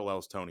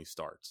parallels Tony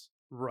Stark's.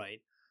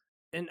 Right.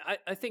 And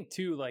I think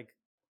too, like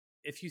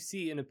if you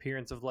see an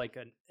appearance of like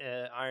an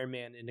Iron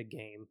Man in a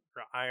game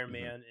or Iron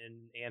Man in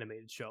an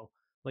animated show,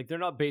 like they're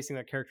not basing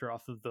that character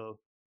off of the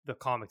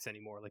comics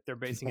anymore. Like they're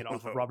basing it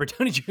off of Robert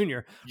Downey Jr.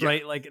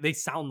 Right? Like they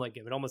sound like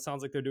him. It almost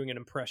sounds like they're doing an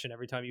impression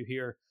every time you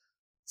hear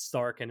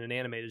Stark in an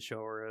animated show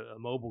or a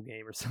mobile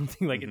game or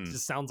something. Like it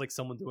just sounds like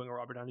someone doing a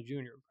Robert Downey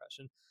Jr.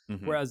 impression.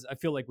 Whereas I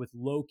feel like with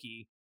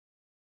Loki,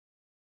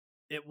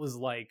 it was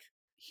like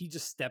he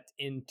just stepped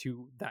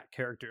into that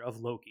character of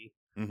Loki.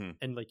 Mm-hmm.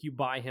 And like you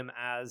buy him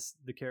as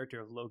the character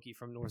of Loki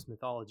from Norse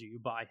mythology, you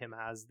buy him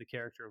as the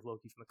character of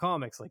Loki from the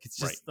comics. Like it's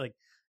just like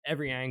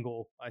every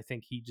angle, I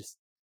think he just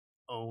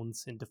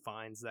owns and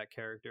defines that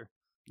character.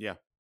 Yeah.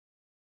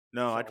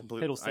 No, So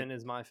Hiddleston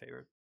is my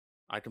favorite.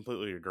 I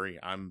completely agree.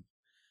 I'm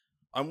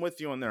with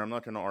you on there. I'm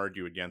not going to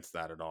argue against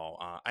that at all.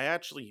 I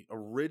actually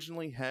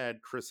originally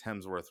had Chris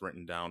Hemsworth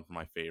written down for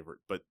my favorite,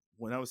 but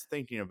when I was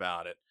thinking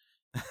about it,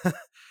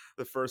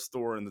 the first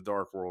Thor in the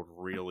Dark World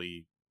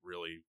really,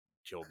 really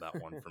killed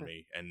that one for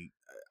me. And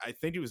I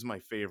think it was my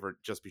favorite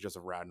just because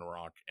of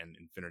Ragnarok and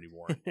Infinity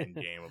War and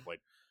Endgame of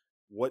like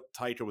what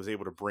Taika was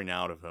able to bring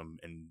out of him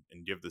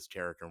and give this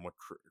character, and what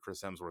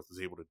Chris Hemsworth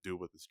was able to do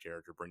with this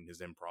character, bring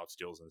his improv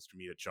skills and his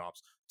comedic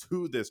chops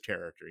to this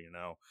character, you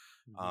know.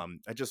 Mm-hmm.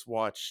 I just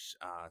watched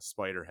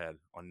Spiderhead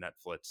on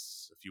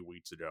Netflix a few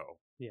weeks ago.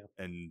 Yeah.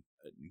 And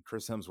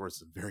Chris Hemsworth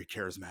is a very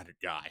charismatic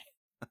guy.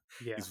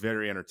 Yeah. He's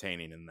very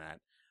entertaining in that.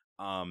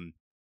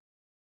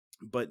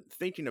 But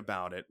thinking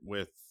about it,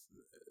 with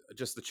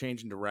just the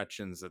change in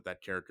directions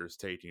that character is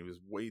taking, he was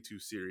way too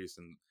serious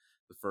in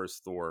the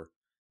first Thor.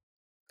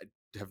 I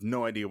have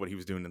no idea what he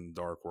was doing in the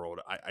Dark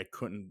World. I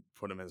couldn't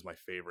put him as my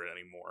favorite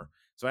anymore.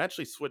 So I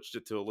actually switched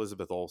it to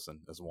Elizabeth Olsen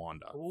as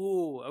Wanda.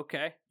 Ooh,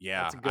 okay.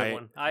 Yeah. That's a good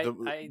one.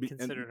 I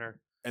considered her.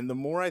 And the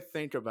more I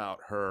think about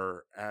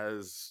her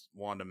as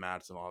Wanda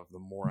Maximoff, the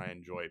more I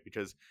enjoy it,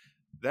 because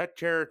that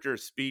character,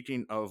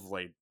 speaking of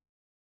like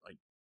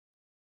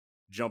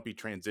jumpy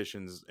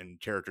transitions and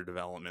character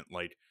development,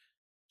 like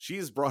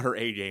she's brought her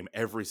A game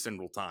every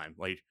single time.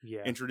 Like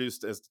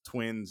introduced as the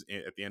twins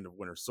at the end of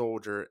Winter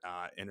Soldier,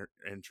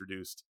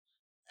 introduced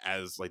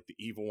as like the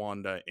evil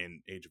Wanda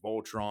in Age of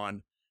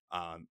Ultron,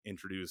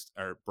 introduced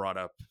or brought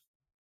up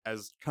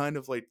as kind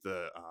of like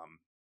the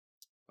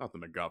not the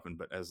MacGuffin,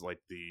 but as like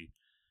the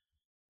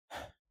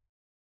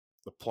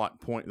plot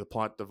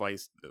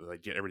device,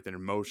 like get everything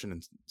in motion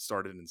and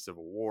started in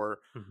Civil War.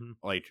 Mm-hmm.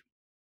 Like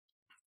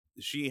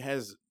she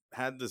has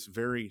had this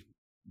very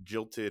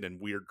jilted and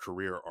weird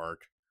career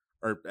arc,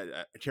 or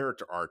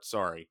character arc,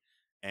 sorry.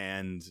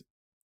 And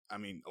I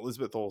mean,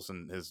 Elizabeth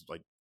Olsen has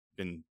like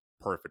been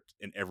perfect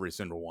in every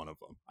single one of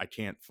them. I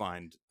can't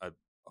find a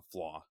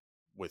flaw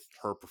with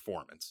her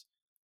performance.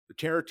 The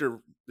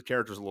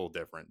character's a little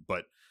different,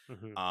 but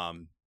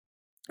mm-hmm.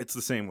 It's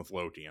the same with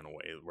Loki in a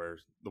way, where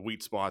the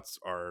weak spots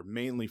are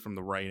mainly from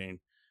the writing,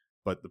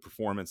 but the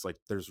performance, like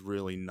there's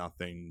really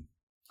nothing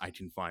I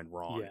can find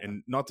wrong. Yeah.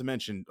 And not to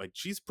mention, like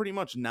she's pretty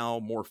much now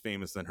more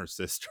famous than her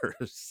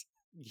sisters.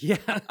 Yeah.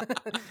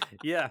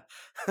 Yeah.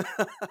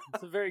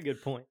 That's a very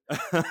good point.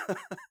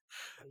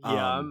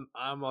 Yeah,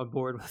 I'm on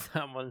board with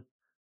that one.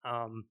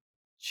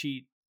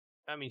 She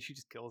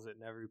just kills it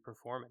in every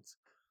performance.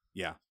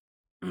 Yeah.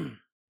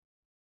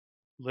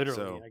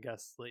 Literally, so, I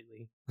guess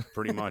lately.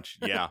 Pretty much,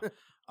 yeah.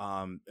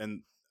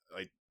 And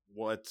like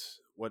what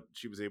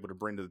she was able to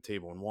bring to the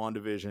table in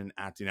WandaVision,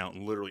 acting out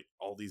in literally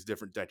all these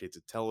different decades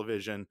of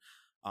television,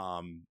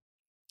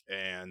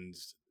 and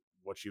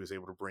what she was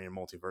able to bring in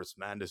Multiverse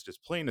Madness,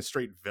 just playing a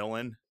straight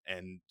villain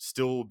and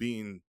still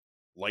being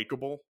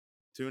likable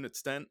to an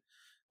extent.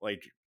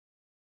 Like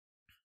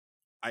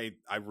I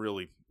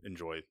really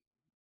enjoy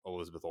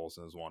Elizabeth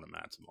Olsen as Wanda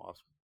Maximoff.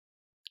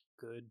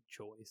 Good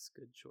choice.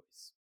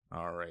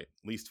 All right,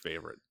 least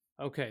favorite.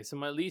 Okay, so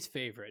my least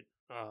favorite,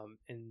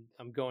 and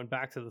I'm going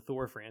back to the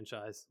Thor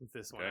franchise with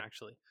this one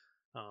actually,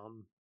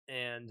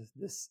 and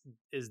this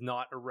is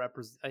not a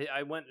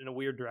I went in a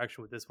weird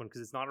direction with this one because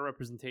it's not a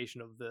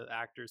representation of the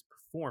actor's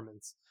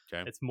performance.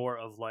 Okay, it's more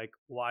of like,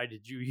 why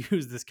did you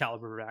use this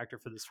caliber of actor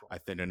for this role? I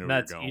think I know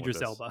that's where you're going Idris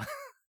with this.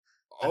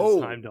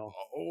 Elba. Heimdall.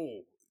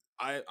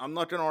 I'm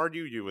not going to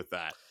argue you with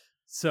that.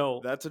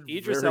 So that's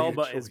Idris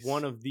Elba is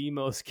one of the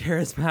most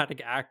charismatic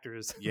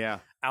actors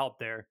out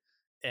there.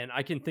 And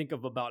I can think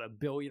of about 1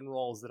 billion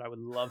roles that I would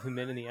love him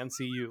in the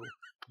MCU,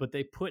 but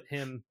they put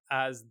him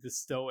as the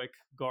stoic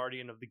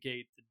guardian of the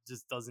gate that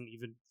just doesn't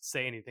even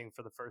say anything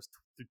for the first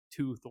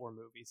 2 Thor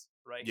movies,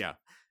 right? Yeah.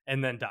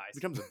 And then dies.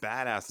 Becomes a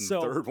badass in the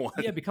third one.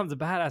 Yeah, becomes a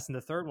badass in the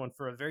third one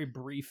for a very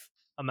brief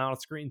amount of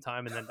screen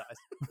time and then dies.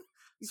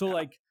 So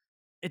like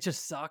it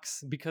just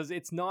sucks because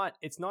it's not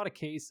a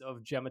case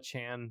of Gemma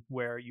Chan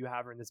where you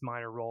have her in this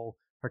minor role,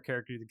 her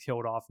character gets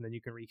killed off, and then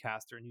you can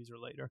recast her and use her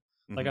later.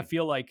 Mm-hmm. Like I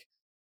feel like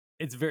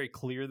it's very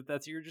clear that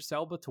that's Idris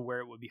Elba to where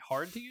it would be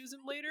hard to use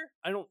him later.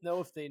 I don't know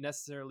if they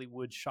necessarily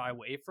would shy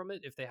away from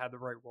it if they had the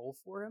right role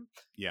for him.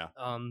 Yeah.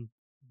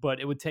 But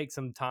it would take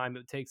some time. It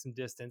would take some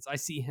distance. I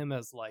see him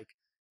as like,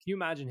 can you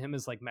imagine him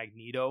as like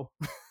Magneto?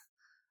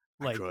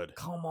 Like,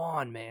 come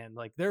on, man.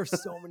 Like, there are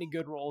so many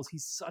good roles.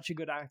 He's such a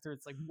good actor.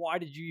 It's like, why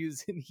did you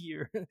use him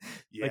here?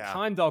 Yeah. Like,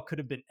 Heimdall could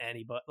have been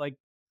any, but like,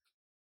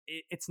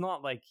 it's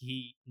not like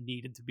he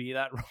needed to be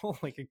that role.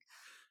 Like,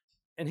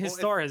 and his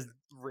star has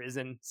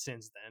risen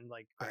since then.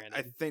 Like, granted,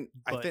 I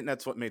think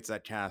that's what makes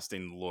that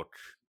casting look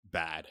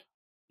bad.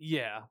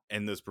 Yeah.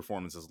 And those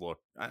performances look,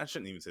 I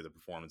shouldn't even say the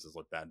performances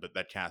look bad, but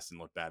that casting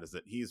look bad, is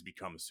that he's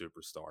become a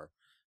superstar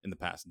in the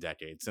past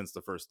decade since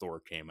the first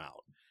Thor came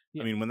out.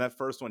 I mean, when that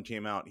first one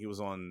came out, he was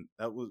on,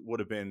 would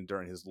have been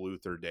during his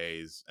Luther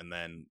days, and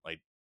then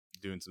like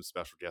doing some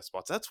special guest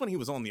spots. That's when he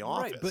was on The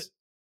Office.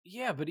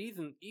 Right, but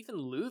even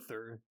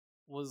Luther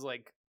was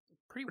like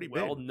pretty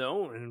well big.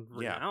 known and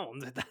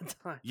renowned at that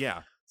time.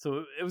 Yeah.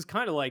 So it was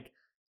kind of like,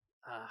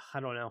 I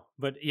don't know,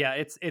 but yeah,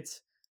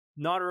 it's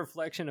not a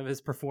reflection of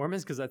his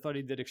performance, because I thought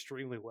he did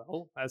extremely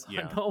well as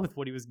Heimdall with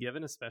what he was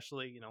given,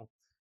 especially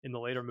in the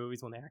later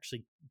movies when they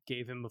actually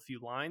gave him a few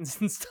lines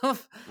and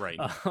stuff. Right.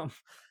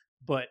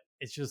 But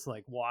it's just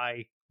like,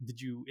 why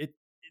did you?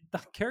 The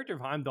character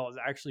of Heimdall is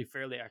actually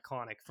fairly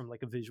iconic from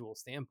like a visual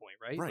standpoint,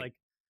 right?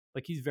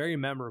 Like he's very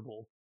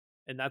memorable,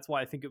 and that's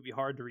why I think it'd be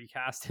hard to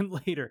recast him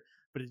later.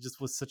 But it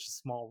just was such a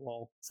small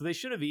role, so they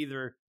should have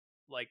either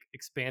like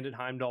expanded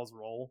Heimdall's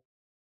role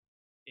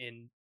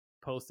in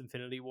post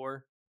Infinity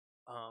War,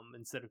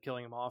 instead of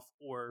killing him off,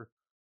 or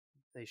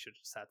they should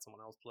just had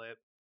someone else play it.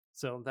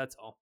 So that's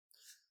all.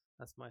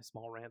 That's my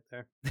small rant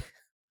there.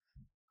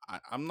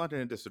 I'm not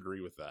going to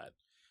disagree with that.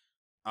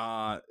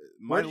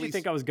 Where did you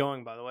think I was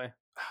going, by the way?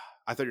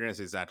 I thought you were going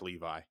to say Zach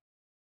Levi.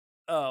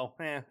 Oh,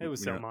 it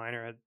was so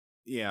minor.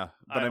 Yeah,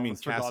 but I mean,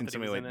 casting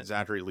somebody like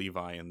Zachary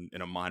Levi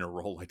in a minor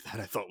role like that,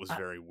 I thought was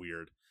very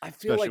weird. I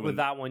feel like with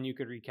that one, you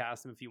could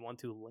recast him if you want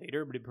to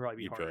later, but it'd probably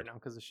be harder now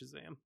because of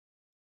Shazam.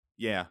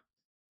 Yeah,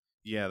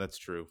 that's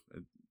true.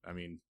 I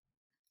mean,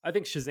 I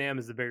think Shazam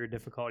is the bigger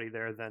difficulty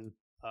there than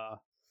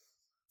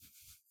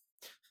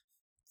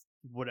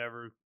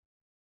whatever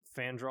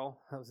Fandral.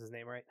 That was his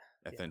name, right?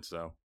 I think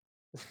so.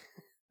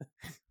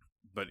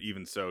 But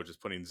even so, just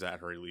putting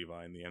Zachary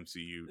Levi in the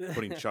MCU,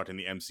 putting Chuck in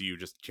the MCU,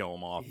 just to kill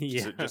him off,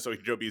 just so he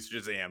could be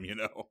Shazam,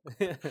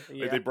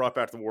 Like they brought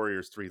back the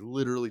Warriors 3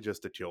 literally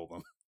just to kill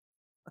them.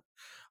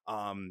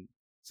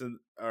 So,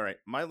 all right,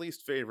 my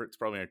least favorite's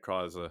probably going to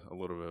cause a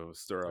little bit of a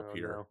stir up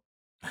here.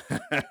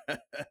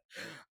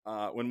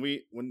 No.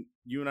 When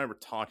you and I were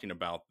talking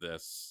about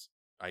this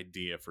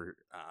idea for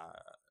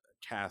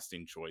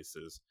casting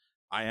choices,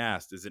 I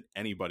asked, is it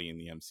anybody in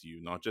the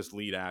MCU, not just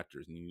lead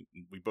actors? And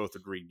we both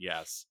agreed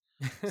yes.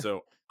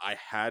 So I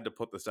had to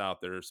put this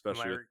out there,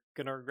 especially. Am I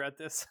gonna regret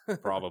this?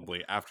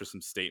 Probably after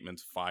some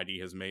statements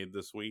Feige has made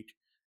this week,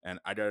 and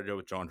I gotta go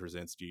with John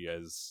Krasinski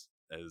as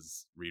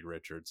Reed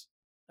Richards.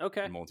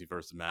 Okay. In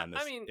Multiverse of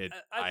Madness. I mean,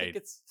 I think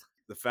it's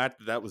the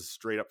fact that was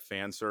straight up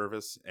fan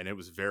service, and it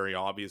was very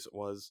obvious.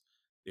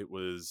 It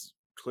was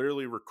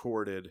clearly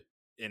recorded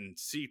in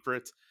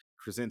secret.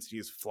 Krasinski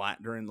is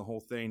flat during the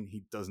whole thing.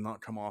 He does not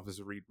come off as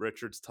a Reed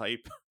Richards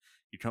type.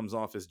 He comes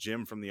off as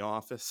Jim from The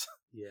Office.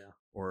 Yeah.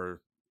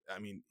 Or, I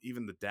mean,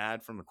 even the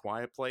dad from A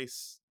Quiet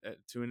Place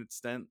to an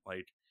extent.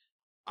 Like,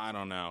 I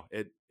don't know.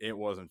 It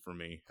wasn't for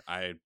me.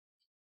 I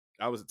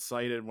was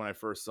excited when I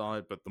first saw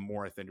it, but the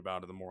more I think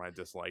about it, the more I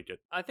dislike it.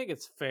 I think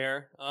it's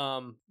fair.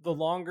 The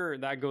longer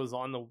that goes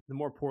on, the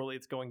more poorly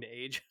it's going to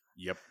age.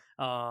 Yep.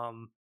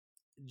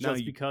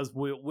 Because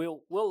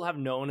we'll have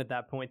known at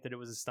that point that it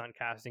was a stunt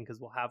casting, because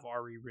we'll have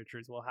our Reed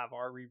Richards. We'll have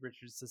our Reed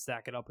Richards to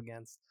stack it up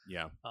against.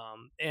 Yeah.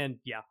 And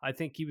yeah, I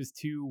think he was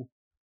too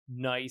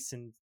nice,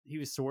 and he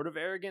was sort of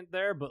arrogant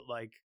there, but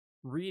like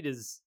Reed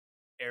is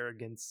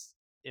arrogance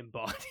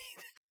embodied.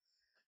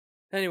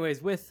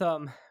 Anyways, with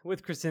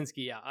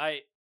Krasinski, yeah,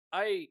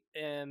 I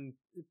am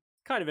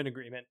kind of in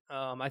agreement.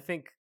 I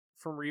think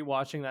from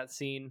rewatching that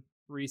scene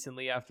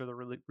recently after the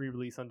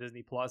re-release on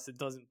Disney Plus, it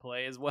doesn't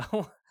play as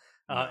well.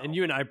 No. And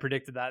you and I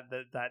predicted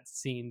that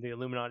scene, the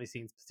Illuminati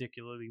scenes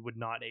particularly, would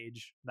not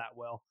age that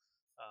well.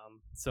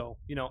 So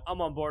I'm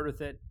on board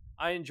with it.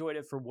 I enjoyed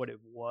it for what it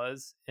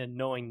was, and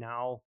knowing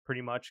now,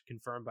 pretty much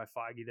confirmed by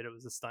Feige, that it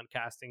was a stunt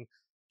casting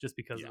just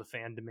because of the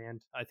fan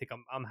demand. I think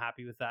I'm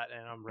happy with that,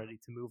 and I'm ready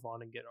to move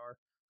on and get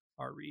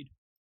our Reed.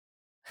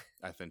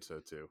 I think so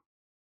too.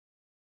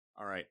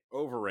 All right,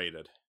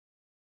 overrated.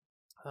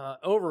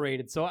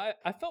 Overrated. So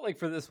I felt like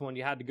for this one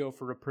you had to go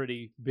for a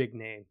pretty big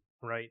name,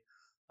 right?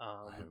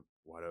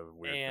 What a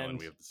weird feeling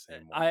we have the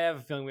same one. I have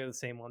a feeling we have the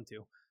same one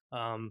too.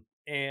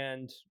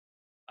 And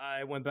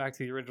I went back to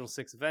the original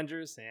 6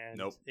 Avengers,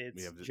 and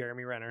it's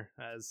Jeremy Renner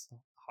as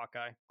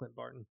Hawkeye, Clint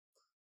Barton.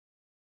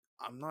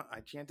 I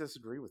can't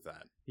disagree with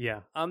that. Yeah,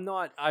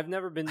 I've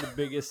never been the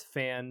biggest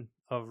fan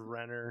of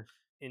Renner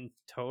in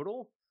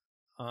total.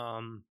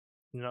 I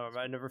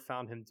never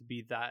found him to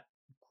be that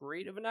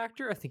great of an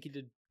actor. I think he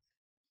did,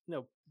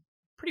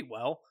 pretty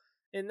well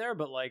in there,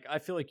 but like, I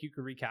feel like you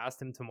could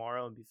recast him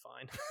tomorrow and be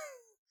fine.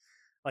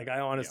 Like, I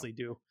honestly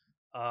do.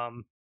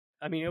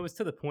 I mean, it was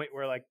to the point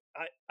where like,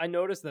 I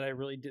noticed that I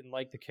really didn't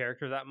like the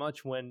character that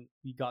much when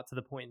we got to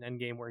the point in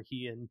Endgame where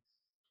he and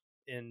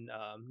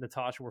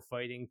Natasha were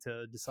fighting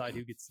to decide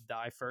who gets to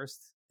die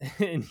first,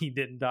 and he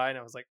didn't die, and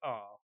I was like,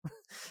 oh,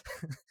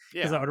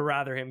 because I would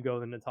rather him go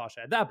than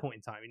Natasha at that point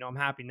in time. I'm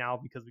happy now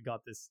because we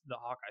got the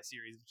Hawkeye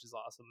series, which is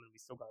awesome, and we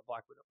still got a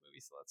Black Widow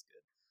movie, so that's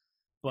good.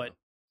 But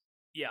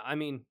yeah, I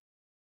mean,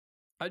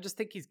 I just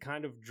think he's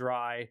kind of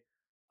dry.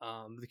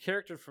 The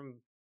character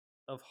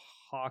of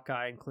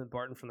Hawkeye and Clint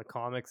Barton from the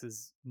comics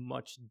is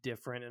much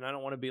different, and I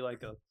don't want to be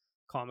like a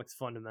comics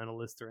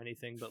fundamentalist or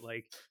anything, but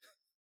like,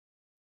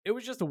 it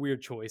was just a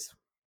weird choice.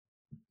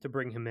 to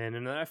bring him in,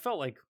 and I felt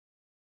like,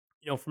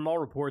 from all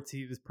reports,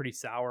 he was pretty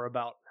sour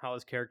about how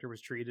his character was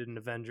treated in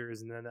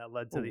Avengers, and then that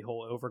led to the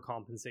whole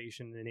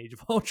overcompensation in Age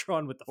of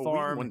Ultron with the We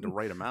farm. wanted to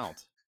write him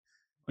out.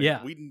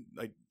 Yeah, Whedon,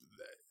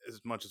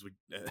 as much as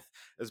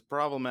as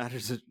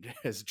problematic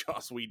as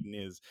Joss Whedon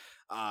is,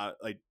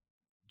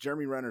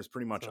 Jeremy Renner is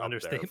pretty much up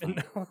there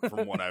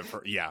from what I've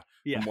heard. Yeah,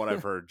 from what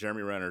I've heard,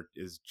 Jeremy Renner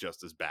is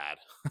just as bad.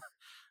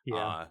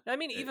 Yeah, I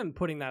mean, even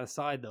putting that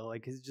aside, though,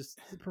 like his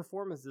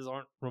performances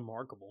aren't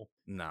remarkable.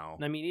 No,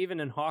 I mean, even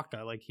in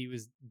Hawkeye, like he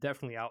was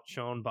definitely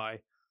outshone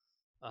by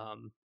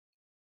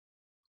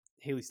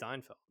Haley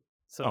Steinfeld.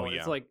 So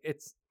it's like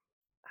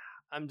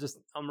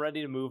I'm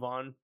ready to move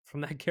on from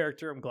that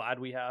character. I'm glad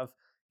we have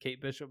Kate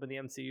Bishop in the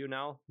MCU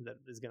now that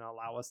is going to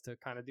allow us to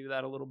kind of do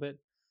that a little bit.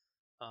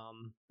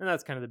 And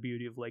that's kind of the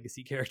beauty of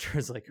legacy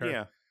characters like her.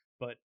 Yeah.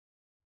 But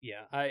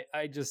yeah,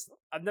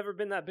 I've never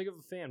been that big of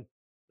a fan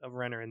of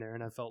Renner in there,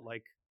 and I felt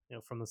like,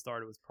 from the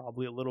start it was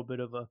probably a little bit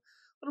of a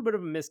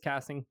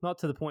miscasting, not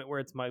to the point where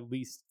it's my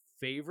least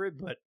favorite,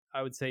 but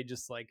I would say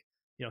just like,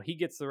 he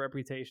gets the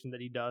reputation that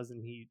he does,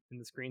 and in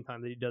the screen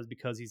time that he does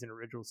because he's an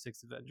original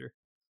Sixth Avenger.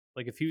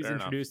 Like if he was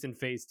introduced in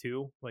Phase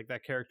 2, like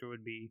that character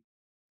would be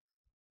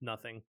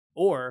nothing.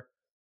 Or,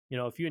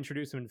 if you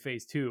introduce him in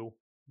Phase 2,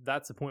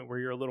 that's the point where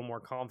you're a little more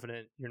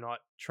confident. You're not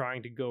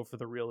trying to go for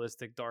the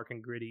realistic, dark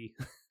and gritty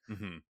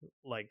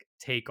like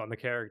take on the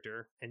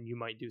character, and you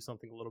might do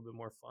something a little bit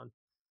more fun.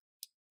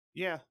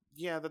 Yeah,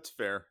 that's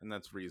fair and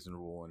that's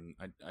reasonable, and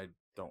I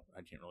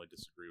can't really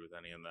disagree with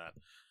any of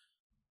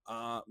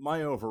that.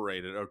 My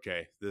overrated.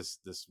 Okay, this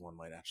one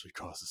might actually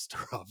cause a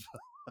stir up,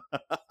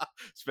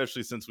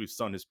 especially since we've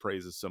sung his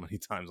praises so many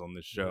times on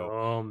this show.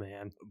 Oh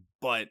man!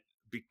 But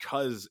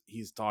because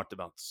he's talked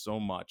about so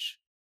much,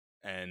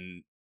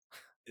 and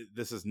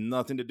this has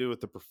nothing to do with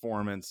the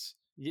performance,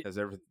 it has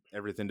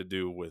everything to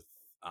do with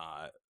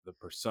the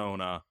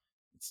persona.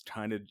 It's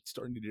kind of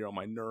starting to get on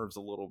my nerves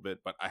a little bit,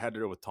 but I had to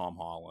go with Tom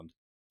Holland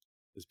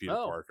as Peter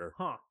Parker,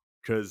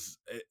 because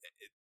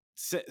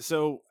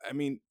so I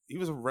mean, he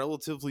was a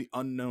relatively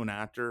unknown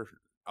actor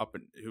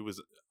who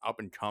was up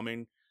and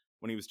coming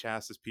when he was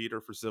cast as Peter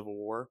for Civil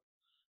War.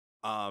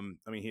 I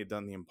mean, he had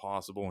done The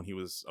Impossible, and he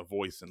was a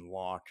voice in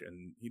Locke,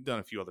 and he'd done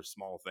a few other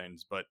small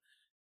things, but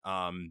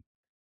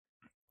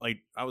like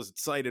I was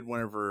excited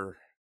whenever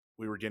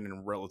we were getting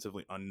a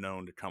relatively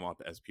unknown to come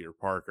up as Peter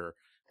Parker,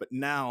 but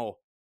now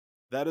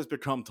that has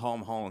become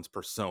Tom Holland's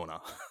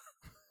persona.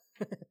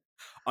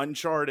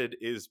 Uncharted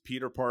is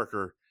Peter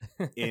Parker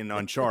in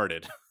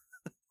Uncharted.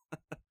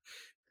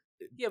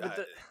 Yeah,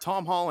 but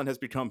Tom Holland has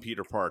become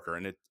Peter Parker,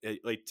 and it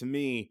like, to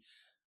me,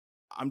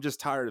 I'm just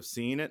tired of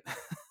seeing it.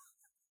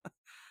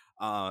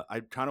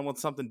 I kind of want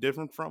something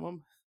different from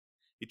him.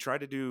 He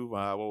tried to do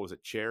what was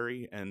it,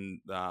 Cherry,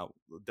 and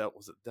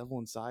was it Devil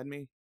Inside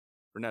Me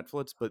for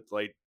Netflix, but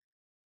like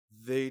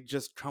they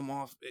just come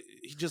off.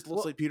 He just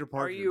looks like Peter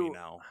Parker to me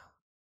now.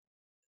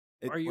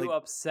 Are you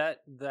upset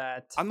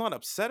that I'm not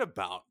upset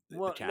about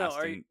the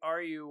casting?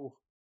 No,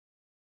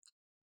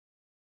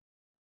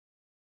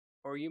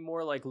 are you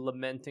more like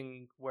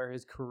lamenting where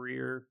his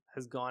career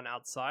has gone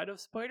outside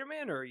of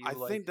Spider-Man, or are you? I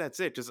think that's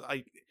it. Just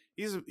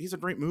he's a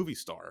great movie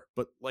star,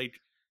 but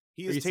like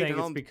he is taking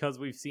on. It's because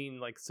we've seen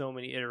like so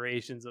many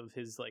iterations of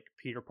his like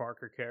Peter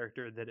Parker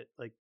character that it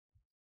like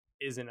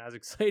isn't as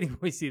exciting when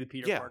we see the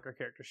Peter Parker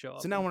character show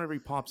up. So now whenever he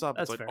pops up,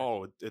 it's like,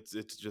 oh,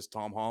 it's just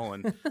Tom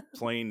Holland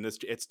playing this.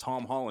 It's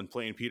Tom Holland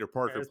playing Peter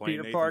Parker, playing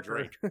Nathan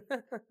Parker. Drake.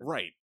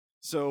 Right.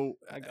 So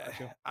I got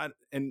you.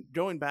 And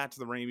going back to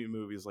the Raimi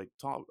movies, like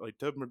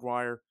Tobey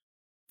Maguire,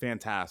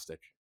 fantastic.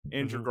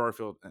 Andrew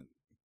Garfield, and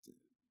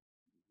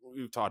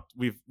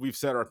we've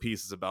said our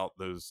pieces about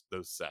those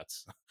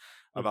sets,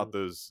 about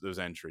those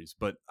entries,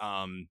 but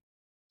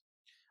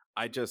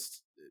I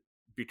just,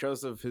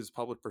 because of his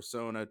public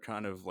persona,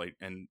 kind of like,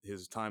 and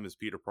his time as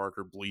Peter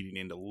Parker bleeding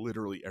into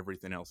literally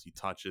everything else he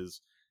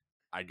touches,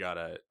 I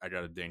gotta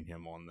ding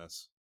him on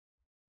this.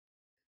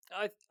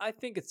 I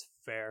think it's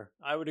fair.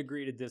 I would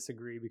agree to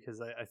disagree,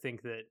 because I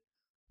think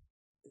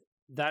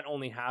that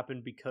only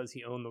happened because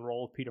he owned the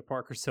role of Peter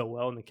Parker so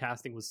well, and the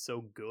casting was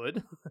so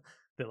good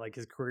that like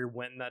his career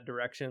went in that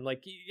direction.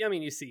 Like, I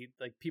mean, you see,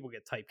 like people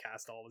get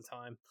typecast all the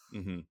time.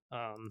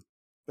 Mm-hmm.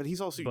 But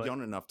he's also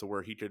young enough to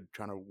where he could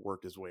kind of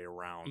work his way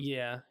around.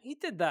 Yeah, he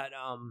did that.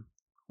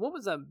 What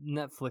was that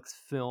Netflix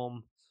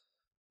film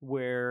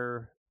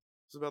where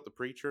it's about the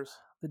preachers?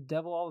 The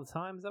Devil All the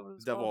Time? Is that what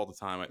it's called? Devil All the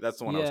Time. That's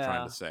the one I was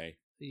trying to say.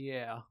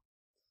 Yeah.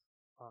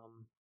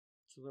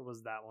 So there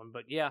was that one,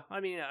 but yeah, I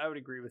mean, I would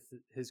agree with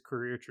his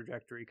career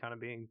trajectory kind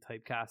of being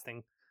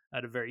typecasting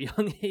at a very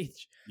young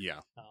age. Yeah.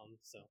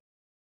 So.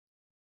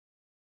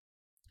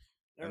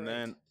 And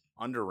then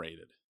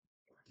underrated,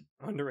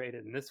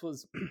 and this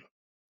was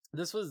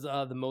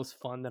the most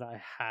fun that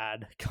I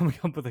had coming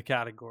up with a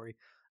category,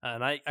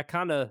 and I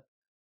kind of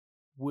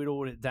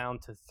whittled it down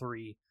to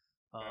 3.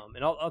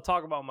 And I'll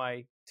talk about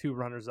my 2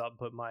 runners up,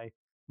 but my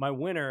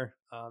winner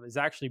is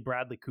actually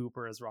Bradley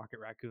Cooper as Rocket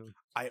Raccoon.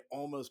 I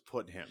almost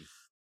put him,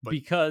 but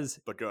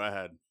go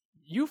ahead.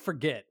 You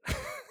forget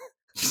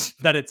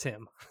that it's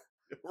him.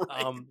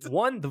 Right.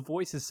 One, the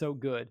voice is so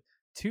good.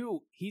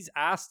 Two, he's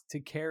asked to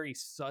carry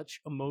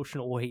such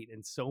emotional weight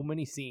in so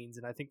many scenes,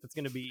 and I think that's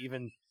going to be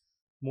even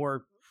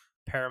more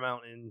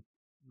paramount in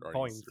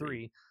Guardians Volume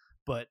 3.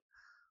 But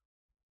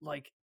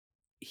like,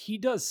 he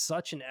does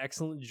such an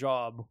excellent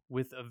job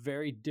with a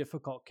very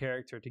difficult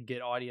character to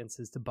get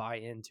audiences to buy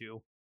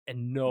into,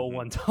 and no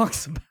one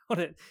talks about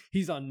it.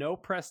 He's on no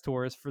press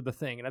tours for the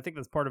thing, and I think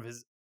that's part of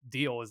his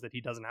deal, is that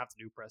he doesn't have to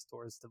do press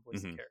tours to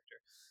voice the character.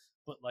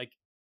 But like,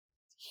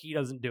 he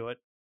doesn't do it.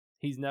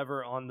 He's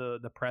never on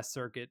the press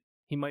circuit.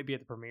 He might be at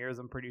the premieres,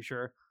 I'm pretty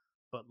sure,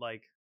 but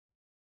like,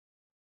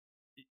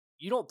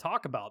 you don't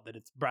talk about that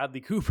it's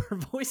Bradley Cooper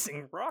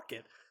voicing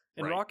Rocket,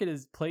 and Right.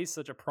 Rocket plays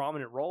such a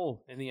prominent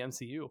role in the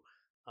MCU,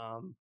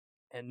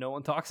 and no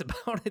one talks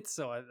about it.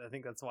 So I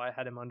think that's why I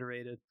had him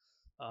underrated.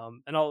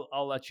 And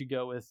I'll let you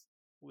go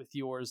with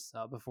yours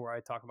before I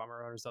talk about my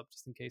runners up,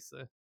 just in case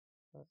I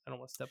don't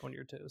want to step on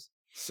your toes.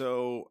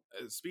 So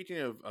speaking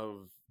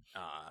of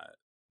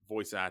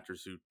voice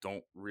actors who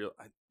don't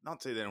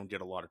not say they don't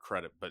get a lot of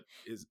credit, but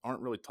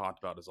aren't really talked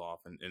about as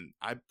often, and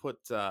I put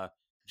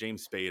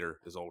James Spader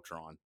as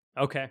Ultron.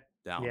 Okay.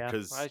 Down, yeah,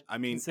 because I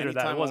mean, consider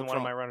that it wasn't one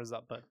of my runners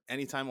up, but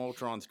anytime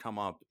Ultron's come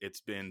up, it's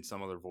been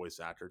some other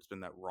voice actor. It's been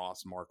that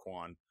Ross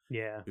Marquand,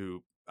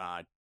 who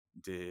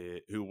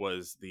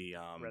was the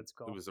Red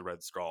Skull. who was the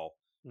Red Skull,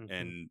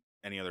 and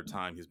any other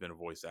time he's been a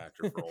voice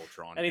actor for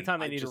Ultron.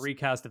 Anytime they need to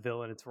recast a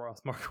villain, it's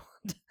Ross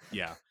Marquand.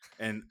 Yeah,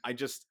 and I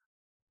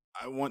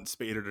want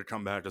Spader to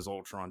come back as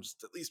Ultron,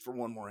 just at least for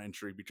one more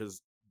entry,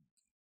 because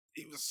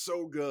he was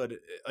so good.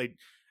 Like,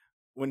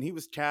 when he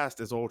was cast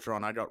as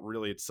Ultron, I got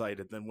really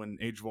excited. Then when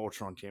Age of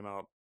Ultron came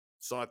out,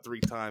 saw it 3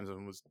 times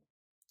and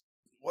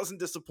wasn't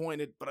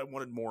disappointed, but I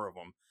wanted more of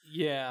him.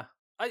 Yeah,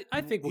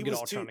 I think we'll get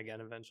Ultron again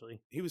eventually.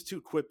 He was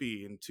too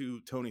quippy and too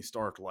Tony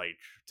Stark-like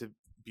to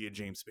be a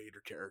James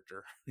Spader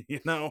character, you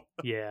know?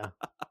 Yeah.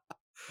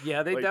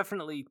 Yeah, they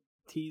definitely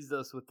teased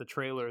us with the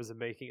trailers and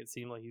making it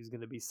seem like he was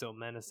going to be so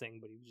menacing,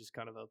 but he was just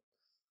kind of a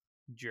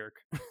jerk.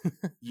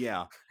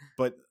 Yeah,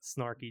 but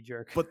snarky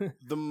jerk. But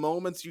the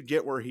moments you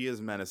get where he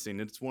is menacing,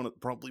 it's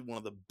probably one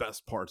of the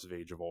best parts of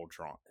Age of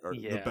Ultron, or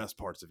the best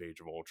parts of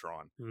Age of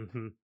Ultron.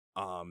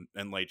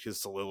 And like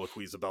his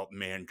soliloquies about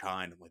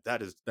mankind, I'm like,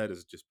 that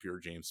is just pure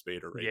James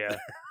Spader right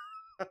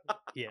there.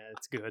 Yeah,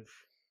 it's good.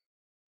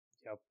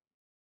 Yep.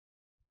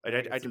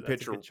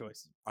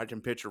 I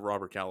can picture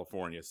Robert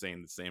California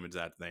saying the same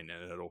exact thing,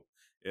 and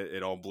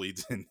it all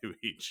bleeds into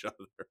each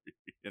other,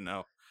 you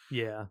know?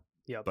 Yeah.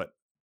 Yeah. But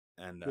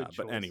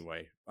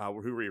anyway,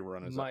 who were your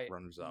runners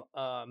up?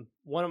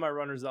 One of my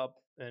runners up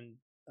and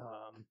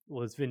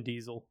was Vin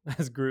Diesel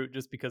as Groot,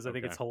 just because I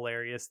think it's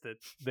hilarious that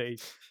they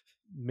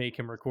make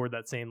him record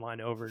that same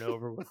line over and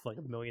over with like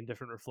a million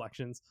different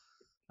inflections.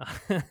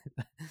 I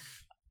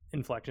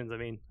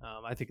mean,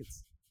 I think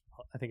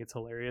it's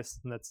hilarious,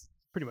 and that's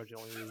pretty much the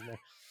only reason there.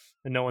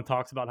 And no one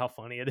talks about how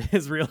funny it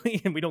is,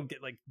 really, and we don't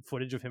get like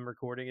footage of him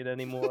recording it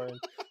anymore. And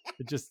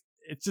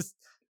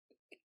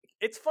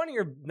it's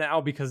funnier now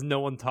because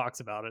no one talks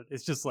about it.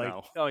 It's just like,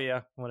 oh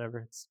yeah, whatever.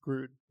 It's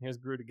Groot. Here's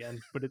Groot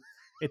again. But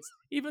it's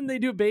even they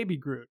do Baby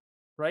Groot,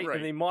 right?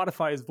 And they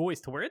modify his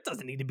voice to where it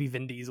doesn't need to be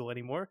Vin Diesel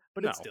anymore,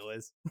 but it still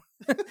is.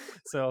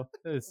 So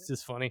it's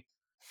just funny.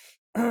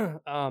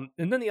 And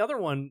then the other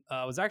one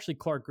was actually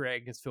Clark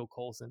Gregg as Phil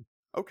Coulson.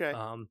 Okay.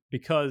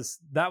 Because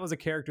that was a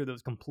character that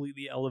was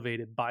completely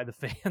elevated by the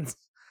fans.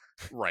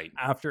 Right.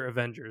 After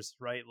Avengers,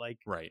 right? Like,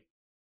 right.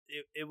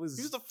 It was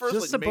the first,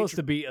 just supposed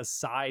to be a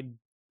side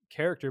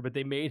character, but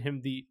they made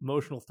him the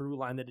emotional through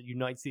line that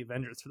unites the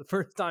Avengers for the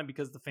first time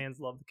because the fans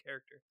love the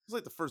character. It was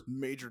like the first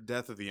major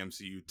death of the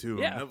MCU too.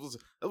 Yeah, that was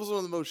one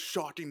of the most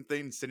shocking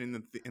things, sitting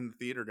in the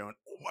theater going,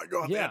 "Oh my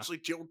god, they actually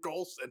killed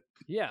Coulson."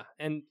 Yeah,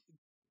 and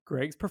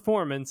Greg's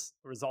performance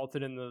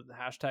resulted in the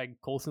hashtag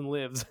Coulson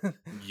lives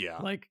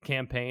like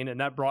campaign, and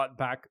that brought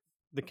back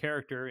the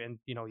character. And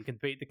you know, you can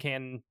debate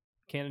the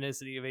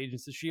canonicity of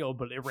Agents of S.H.I.E.L.D.,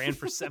 but it ran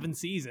for 7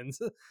 seasons.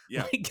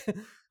 Yeah.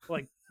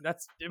 like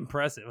that's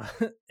impressive.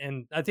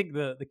 And I think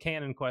the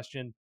canon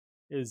question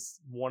is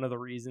one of the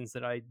reasons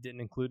that I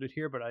didn't include it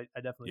here, but I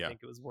definitely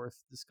think it was worth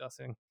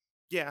discussing.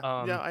 Yeah.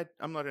 I'm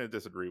not going to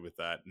disagree with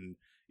that. And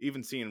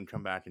even seeing him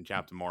come back in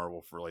Captain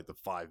Marvel for like the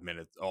 5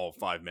 minutes, all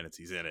 5 minutes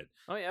he's in it.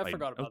 Oh yeah, I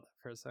forgot about that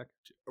for a sec.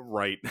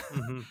 Right.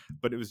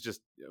 But I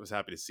was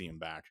happy to see him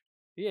back.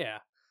 Yeah.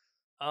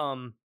 A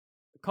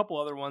couple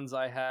other ones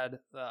I had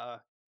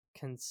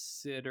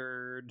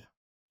considered.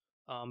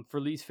 For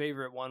least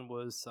favorite one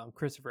was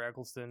Christopher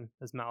Eccleston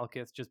as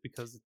Malekith, just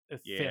because a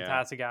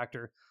fantastic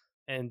actor,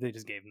 and they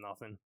just gave him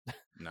nothing.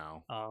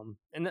 No.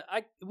 And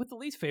I, with the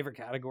least favorite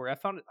category, I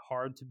found it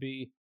hard to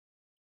be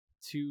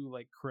too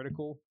like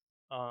critical.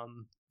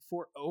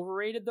 For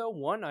overrated though,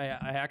 one I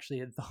actually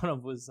had thought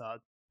of was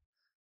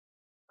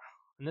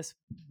and this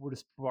would have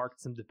sparked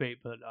some debate,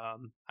 but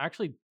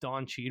actually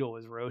Don Cheadle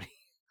as Rhodey.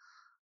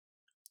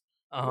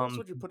 What else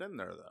would you put in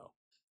there though?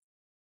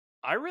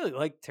 I really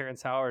liked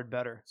Terrence Howard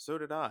better. So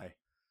did I.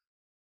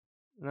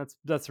 And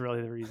that's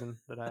really the reason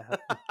that I had.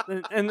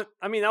 And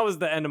I mean, that was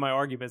the end of my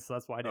argument, so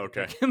that's why I didn't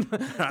Okay. pick him. But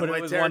it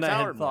like was Terrence one I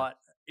Howard had more. thought.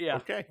 Yeah.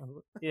 Okay.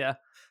 Yeah.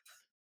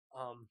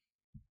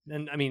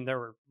 And I mean, there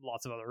were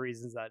lots of other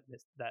reasons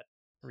that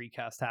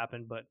recast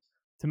happened, but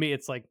to me,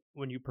 it's like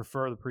when you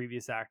prefer the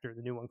previous actor,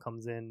 the new one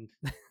comes in.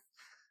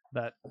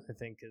 That I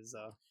think is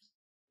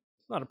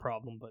not a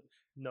problem, but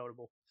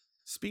notable.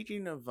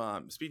 Speaking of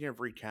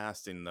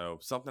recasting, though,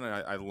 something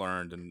I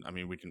learned, and I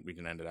mean we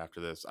can end it after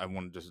this. I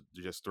wanted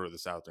to just throw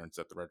this out there and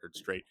set the record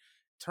straight.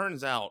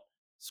 Turns out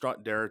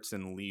Scott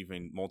Derrickson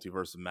leaving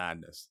Multiverse of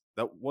Madness,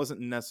 that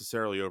wasn't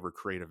necessarily over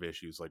creative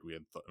issues like we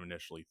had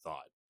initially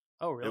thought.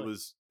 Oh, really? It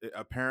was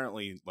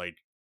apparently like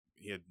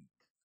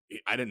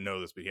I didn't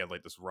know this, but he had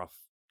like this rough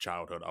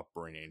childhood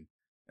upbringing,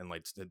 and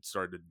like had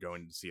started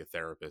going to see a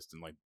therapist,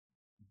 and like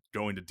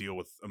going to deal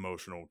with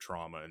emotional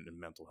trauma and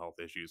mental health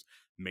issues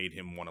made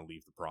him want to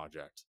leave the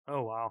project.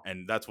 Oh, wow.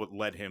 And that's what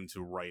led him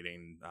to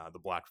writing The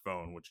Black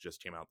Phone, which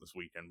just came out this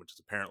weekend, which is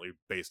apparently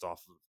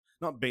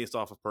not based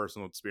off of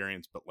personal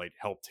experience, but like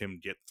helped him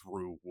get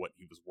through what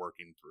he was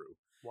working through.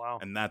 Wow.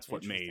 And that's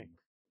what made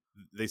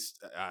this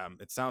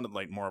it sounded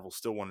like Marvel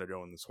still wanted to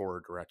go in this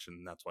horror direction,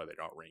 and that's why they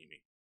got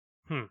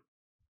Raimi.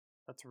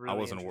 That's really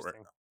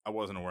interesting. I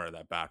wasn't aware of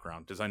that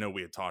background, because I know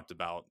we had talked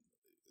about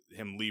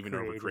him leaving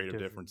over creative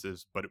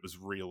differences, but it was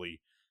really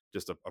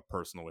just a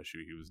personal issue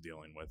he was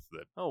dealing with.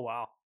 That. Oh,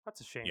 wow, that's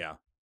a shame. Yeah.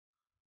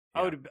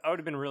 I would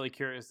have been really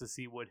curious to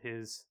see what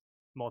his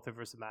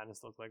Multiverse of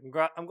Madness looked like.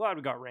 I'm glad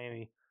we got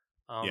Raimi.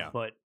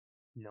 But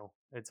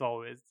it's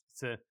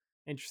an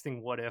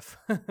interesting what if.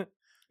 It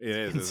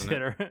is, isn't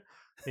it?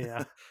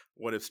 Yeah.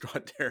 What if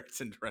Scott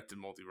Derrickson directed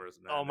Multiverse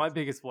of Madness? Oh, my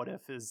biggest what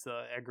if is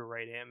Edgar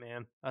Wright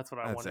Ant-Man. That's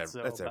what I wanted.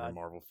 That's every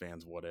Marvel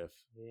fan's what if.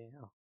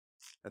 Yeah.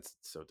 That's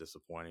so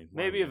disappointing.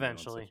 Maybe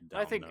eventually.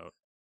 I think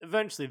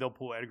eventually they'll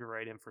pull Edgar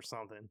Wright in for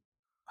something.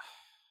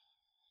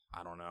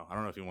 I don't know. I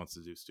don't know if he wants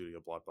to do studio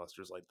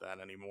blockbusters like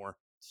that anymore.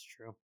 It's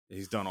true.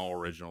 He's done all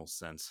originals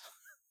since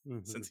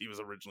he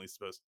was originally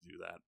supposed to do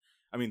that.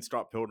 I mean,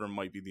 Scott Pilgrim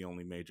might be the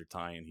only major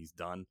tie-in he's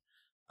done.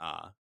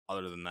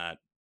 Other than that,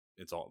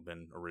 it's all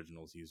been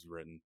originals he's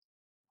written.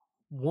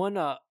 One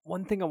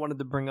thing I wanted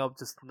to bring up,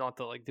 just not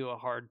to like do a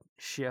hard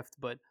shift,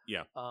 but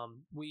yeah,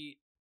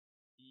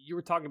 you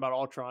were talking about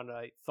Ultron. And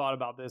I thought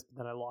about this, but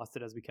then I lost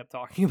it as we kept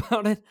talking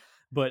about it.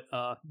 But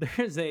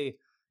there's a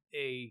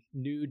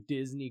new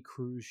Disney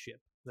cruise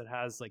ship that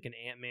has like an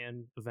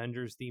Ant-Man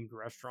Avengers themed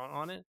restaurant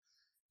on it,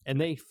 and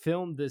they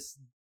filmed this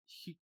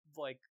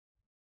like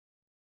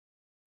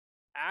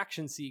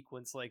action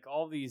sequence, like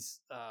all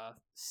these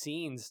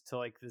scenes to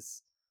like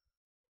this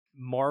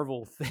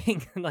Marvel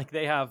thing. Like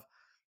they have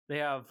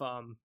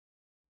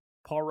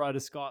Paul Rudd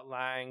as Scott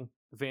Lang,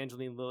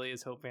 Evangeline Lilly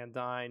as Hope Van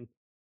Dyne,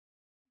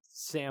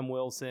 Sam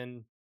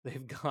Wilson.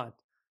 They've got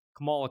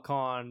Kamala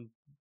Khan,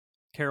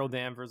 Carol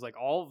Danvers, like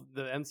all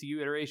the MCU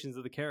iterations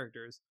of the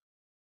characters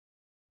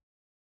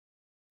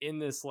in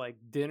this like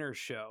dinner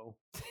show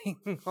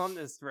thing on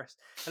this rest.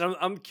 And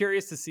I'm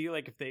curious to see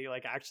like if they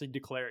like actually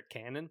declare it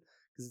canon,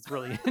 because it's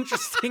really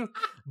interesting.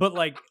 But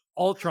like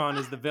Ultron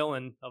is the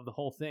villain of the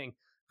whole thing.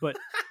 But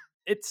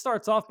it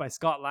starts off by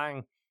Scott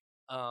Lang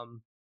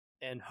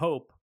and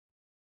Hope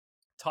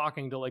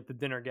talking to like the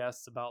dinner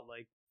guests about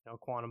like,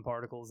 quantum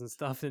particles and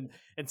stuff, and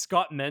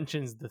Scott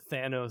mentions the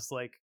Thanos,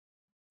 like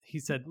he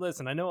said,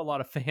 listen, I know a lot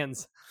of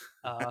fans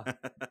a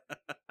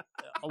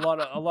lot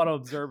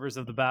of observers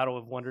of the battle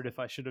have wondered if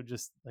I should have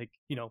just like,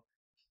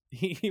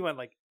 he went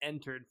like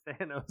entered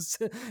Thanos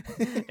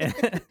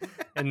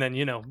and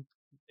then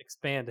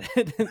expanded.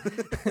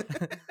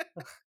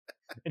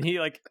 And he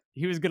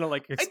was gonna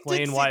like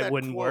explain why it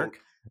wouldn't work.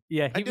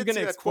 Yeah, he was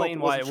gonna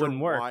explain why it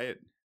wouldn't work.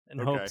 And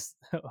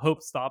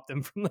Hope stopped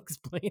him from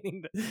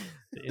explaining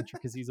the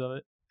intricacies of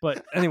it.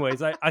 But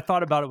anyways, I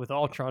thought about it with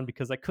Ultron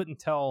because I couldn't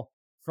tell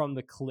from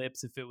the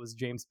clips if it was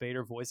James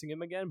Spader voicing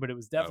him again, but it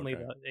was definitely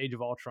the Age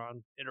of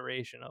Ultron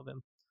iteration of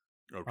him.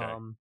 Okay.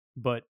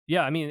 But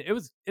yeah, I mean,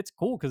 it's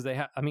cool because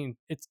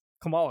it's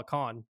Kamala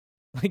Khan,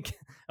 like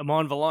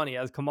Iman Vellani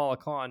as Kamala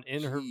Khan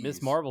in her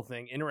Miss Marvel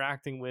thing,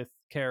 interacting with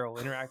Carol,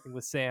 interacting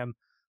with Sam.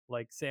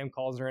 Like Sam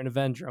calls her an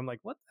Avenger. I'm like,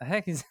 what the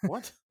heck is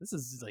what? This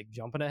is like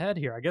jumping ahead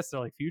here. I guess they're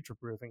like future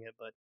proofing it,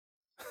 but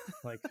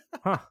like,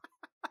 huh?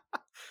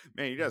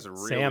 Man, you guys are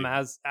really Sam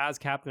as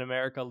Captain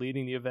America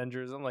leading the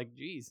Avengers. I'm like,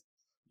 geez,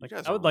 like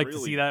I would like to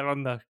see that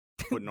on the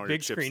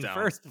big screen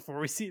first before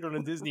we see it on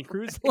a Disney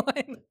Cruise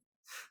Line.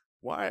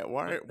 Why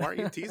are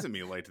you teasing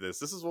me like this?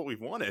 This is what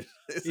we've wanted.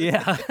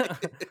 Yeah.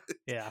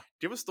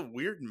 Give us the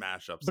weird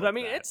mashups. But I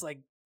mean, it's like.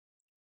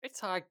 It's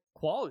high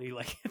quality,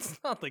 like it's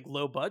not like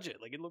low budget.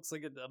 Like it looks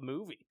like a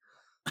movie.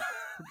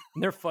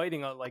 And they're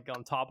fighting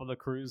on top of the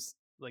cruise,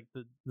 like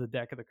the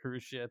deck of the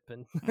cruise ship,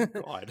 and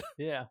God,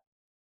 yeah,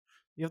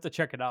 you have to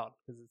check it out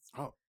because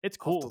it's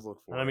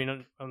cool. I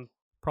mean, I'm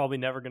probably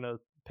never gonna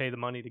pay the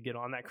money to get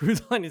on that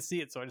cruise line to see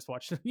it, so I just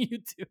watched it on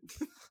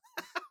YouTube.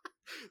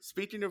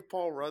 Speaking of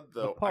Paul Rudd,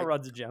 though, Paul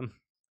Rudd's a gem.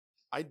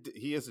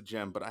 he is a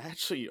gem, but I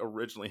actually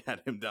originally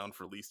had him down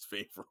for least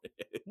favorite.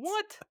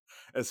 What?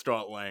 As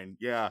Scott Lang.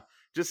 Yeah.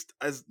 Just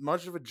as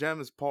much of a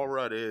gem as Paul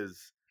Rudd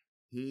is,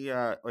 he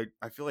like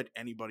I feel like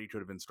anybody could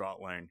have been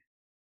Scott Lang.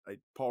 Like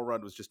Paul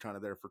Rudd was just kind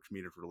of there for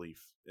comedic relief,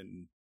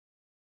 and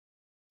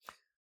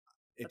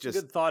That's a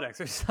good thought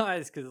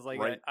exercise, because like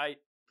right? I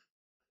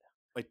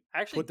like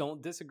actually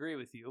don't disagree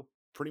with you.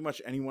 Pretty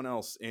much anyone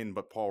else in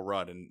but Paul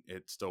Rudd, and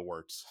it still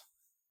works.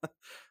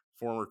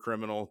 Former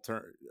criminal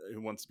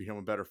who wants to become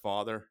a better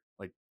father.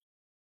 Like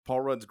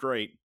Paul Rudd's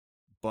great,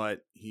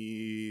 but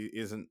he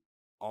isn't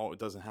all. It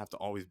doesn't have to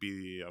always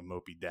be a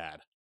mopey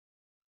dad.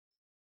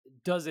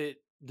 Does it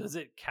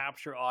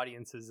capture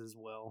audiences as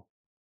well?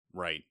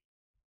 Right.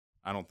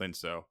 I don't think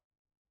so.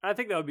 I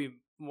think that would be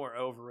more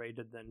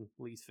overrated than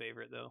least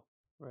favorite, though.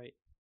 Right.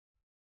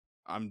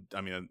 I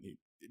mean,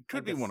 it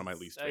could be one of my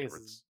least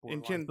favorites,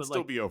 and can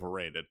still be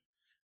overrated.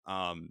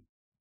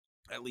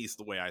 At least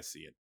the way I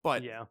see it.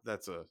 But yeah,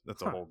 that's a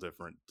whole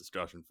different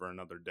discussion for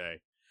another day.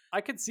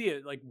 I could see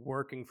it like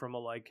working from a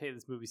like, hey,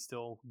 this movie's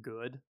still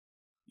good.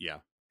 Yeah.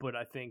 But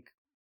I think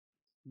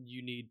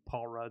you need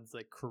Paul Rudd's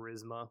like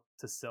charisma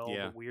to sell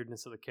the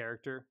weirdness of the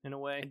character in a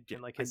way,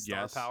 and like his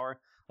star power.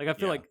 Like I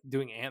feel like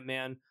doing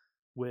Ant-Man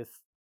with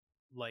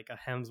like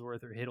a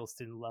Hemsworth or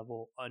Hiddleston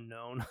level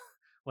unknown,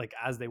 like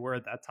as they were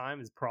at that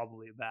time, is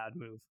probably a bad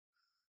move.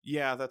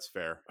 Yeah, that's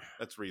fair.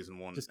 That's reason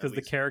one. Just because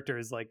the character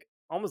is like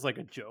almost like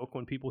a joke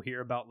when people hear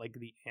about like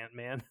the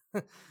Ant-Man.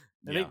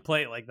 And they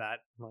play it like that.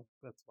 Like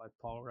that's why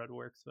Paul Rudd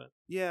works. But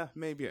yeah,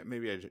 maybe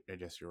I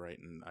guess you're right,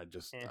 and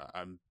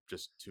I'm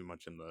just too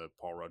much in the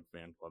Paul Rudd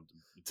fan club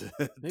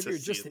to maybe you're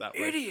just an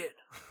idiot,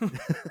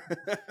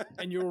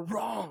 and you're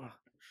wrong.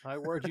 I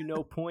award you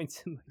no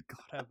points. And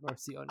God have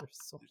mercy on your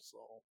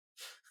soul.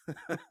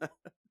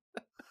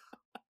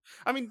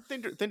 I mean,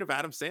 think of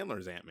Adam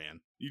Sandler's Ant-Man.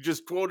 You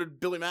just quoted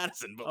Billy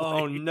Madison,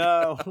 but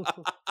no.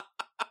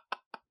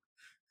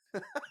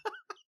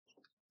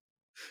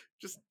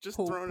 Just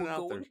throwing it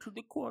out there. To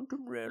the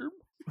quantum realm.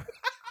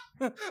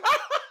 I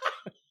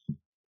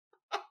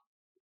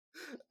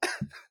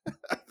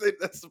think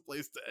that's the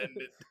place to end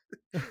it.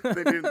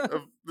 Thinking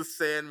of the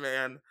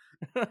Sandman.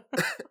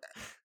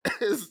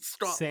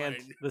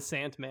 The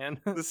Sandman.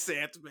 The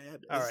Sandman.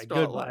 All right,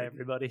 goodbye,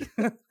 everybody.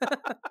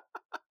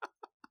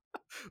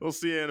 We'll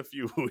see you in a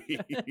few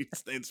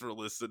weeks. Thanks for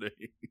listening.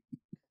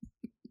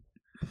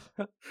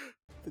 The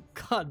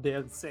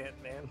goddamn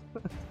Sandman.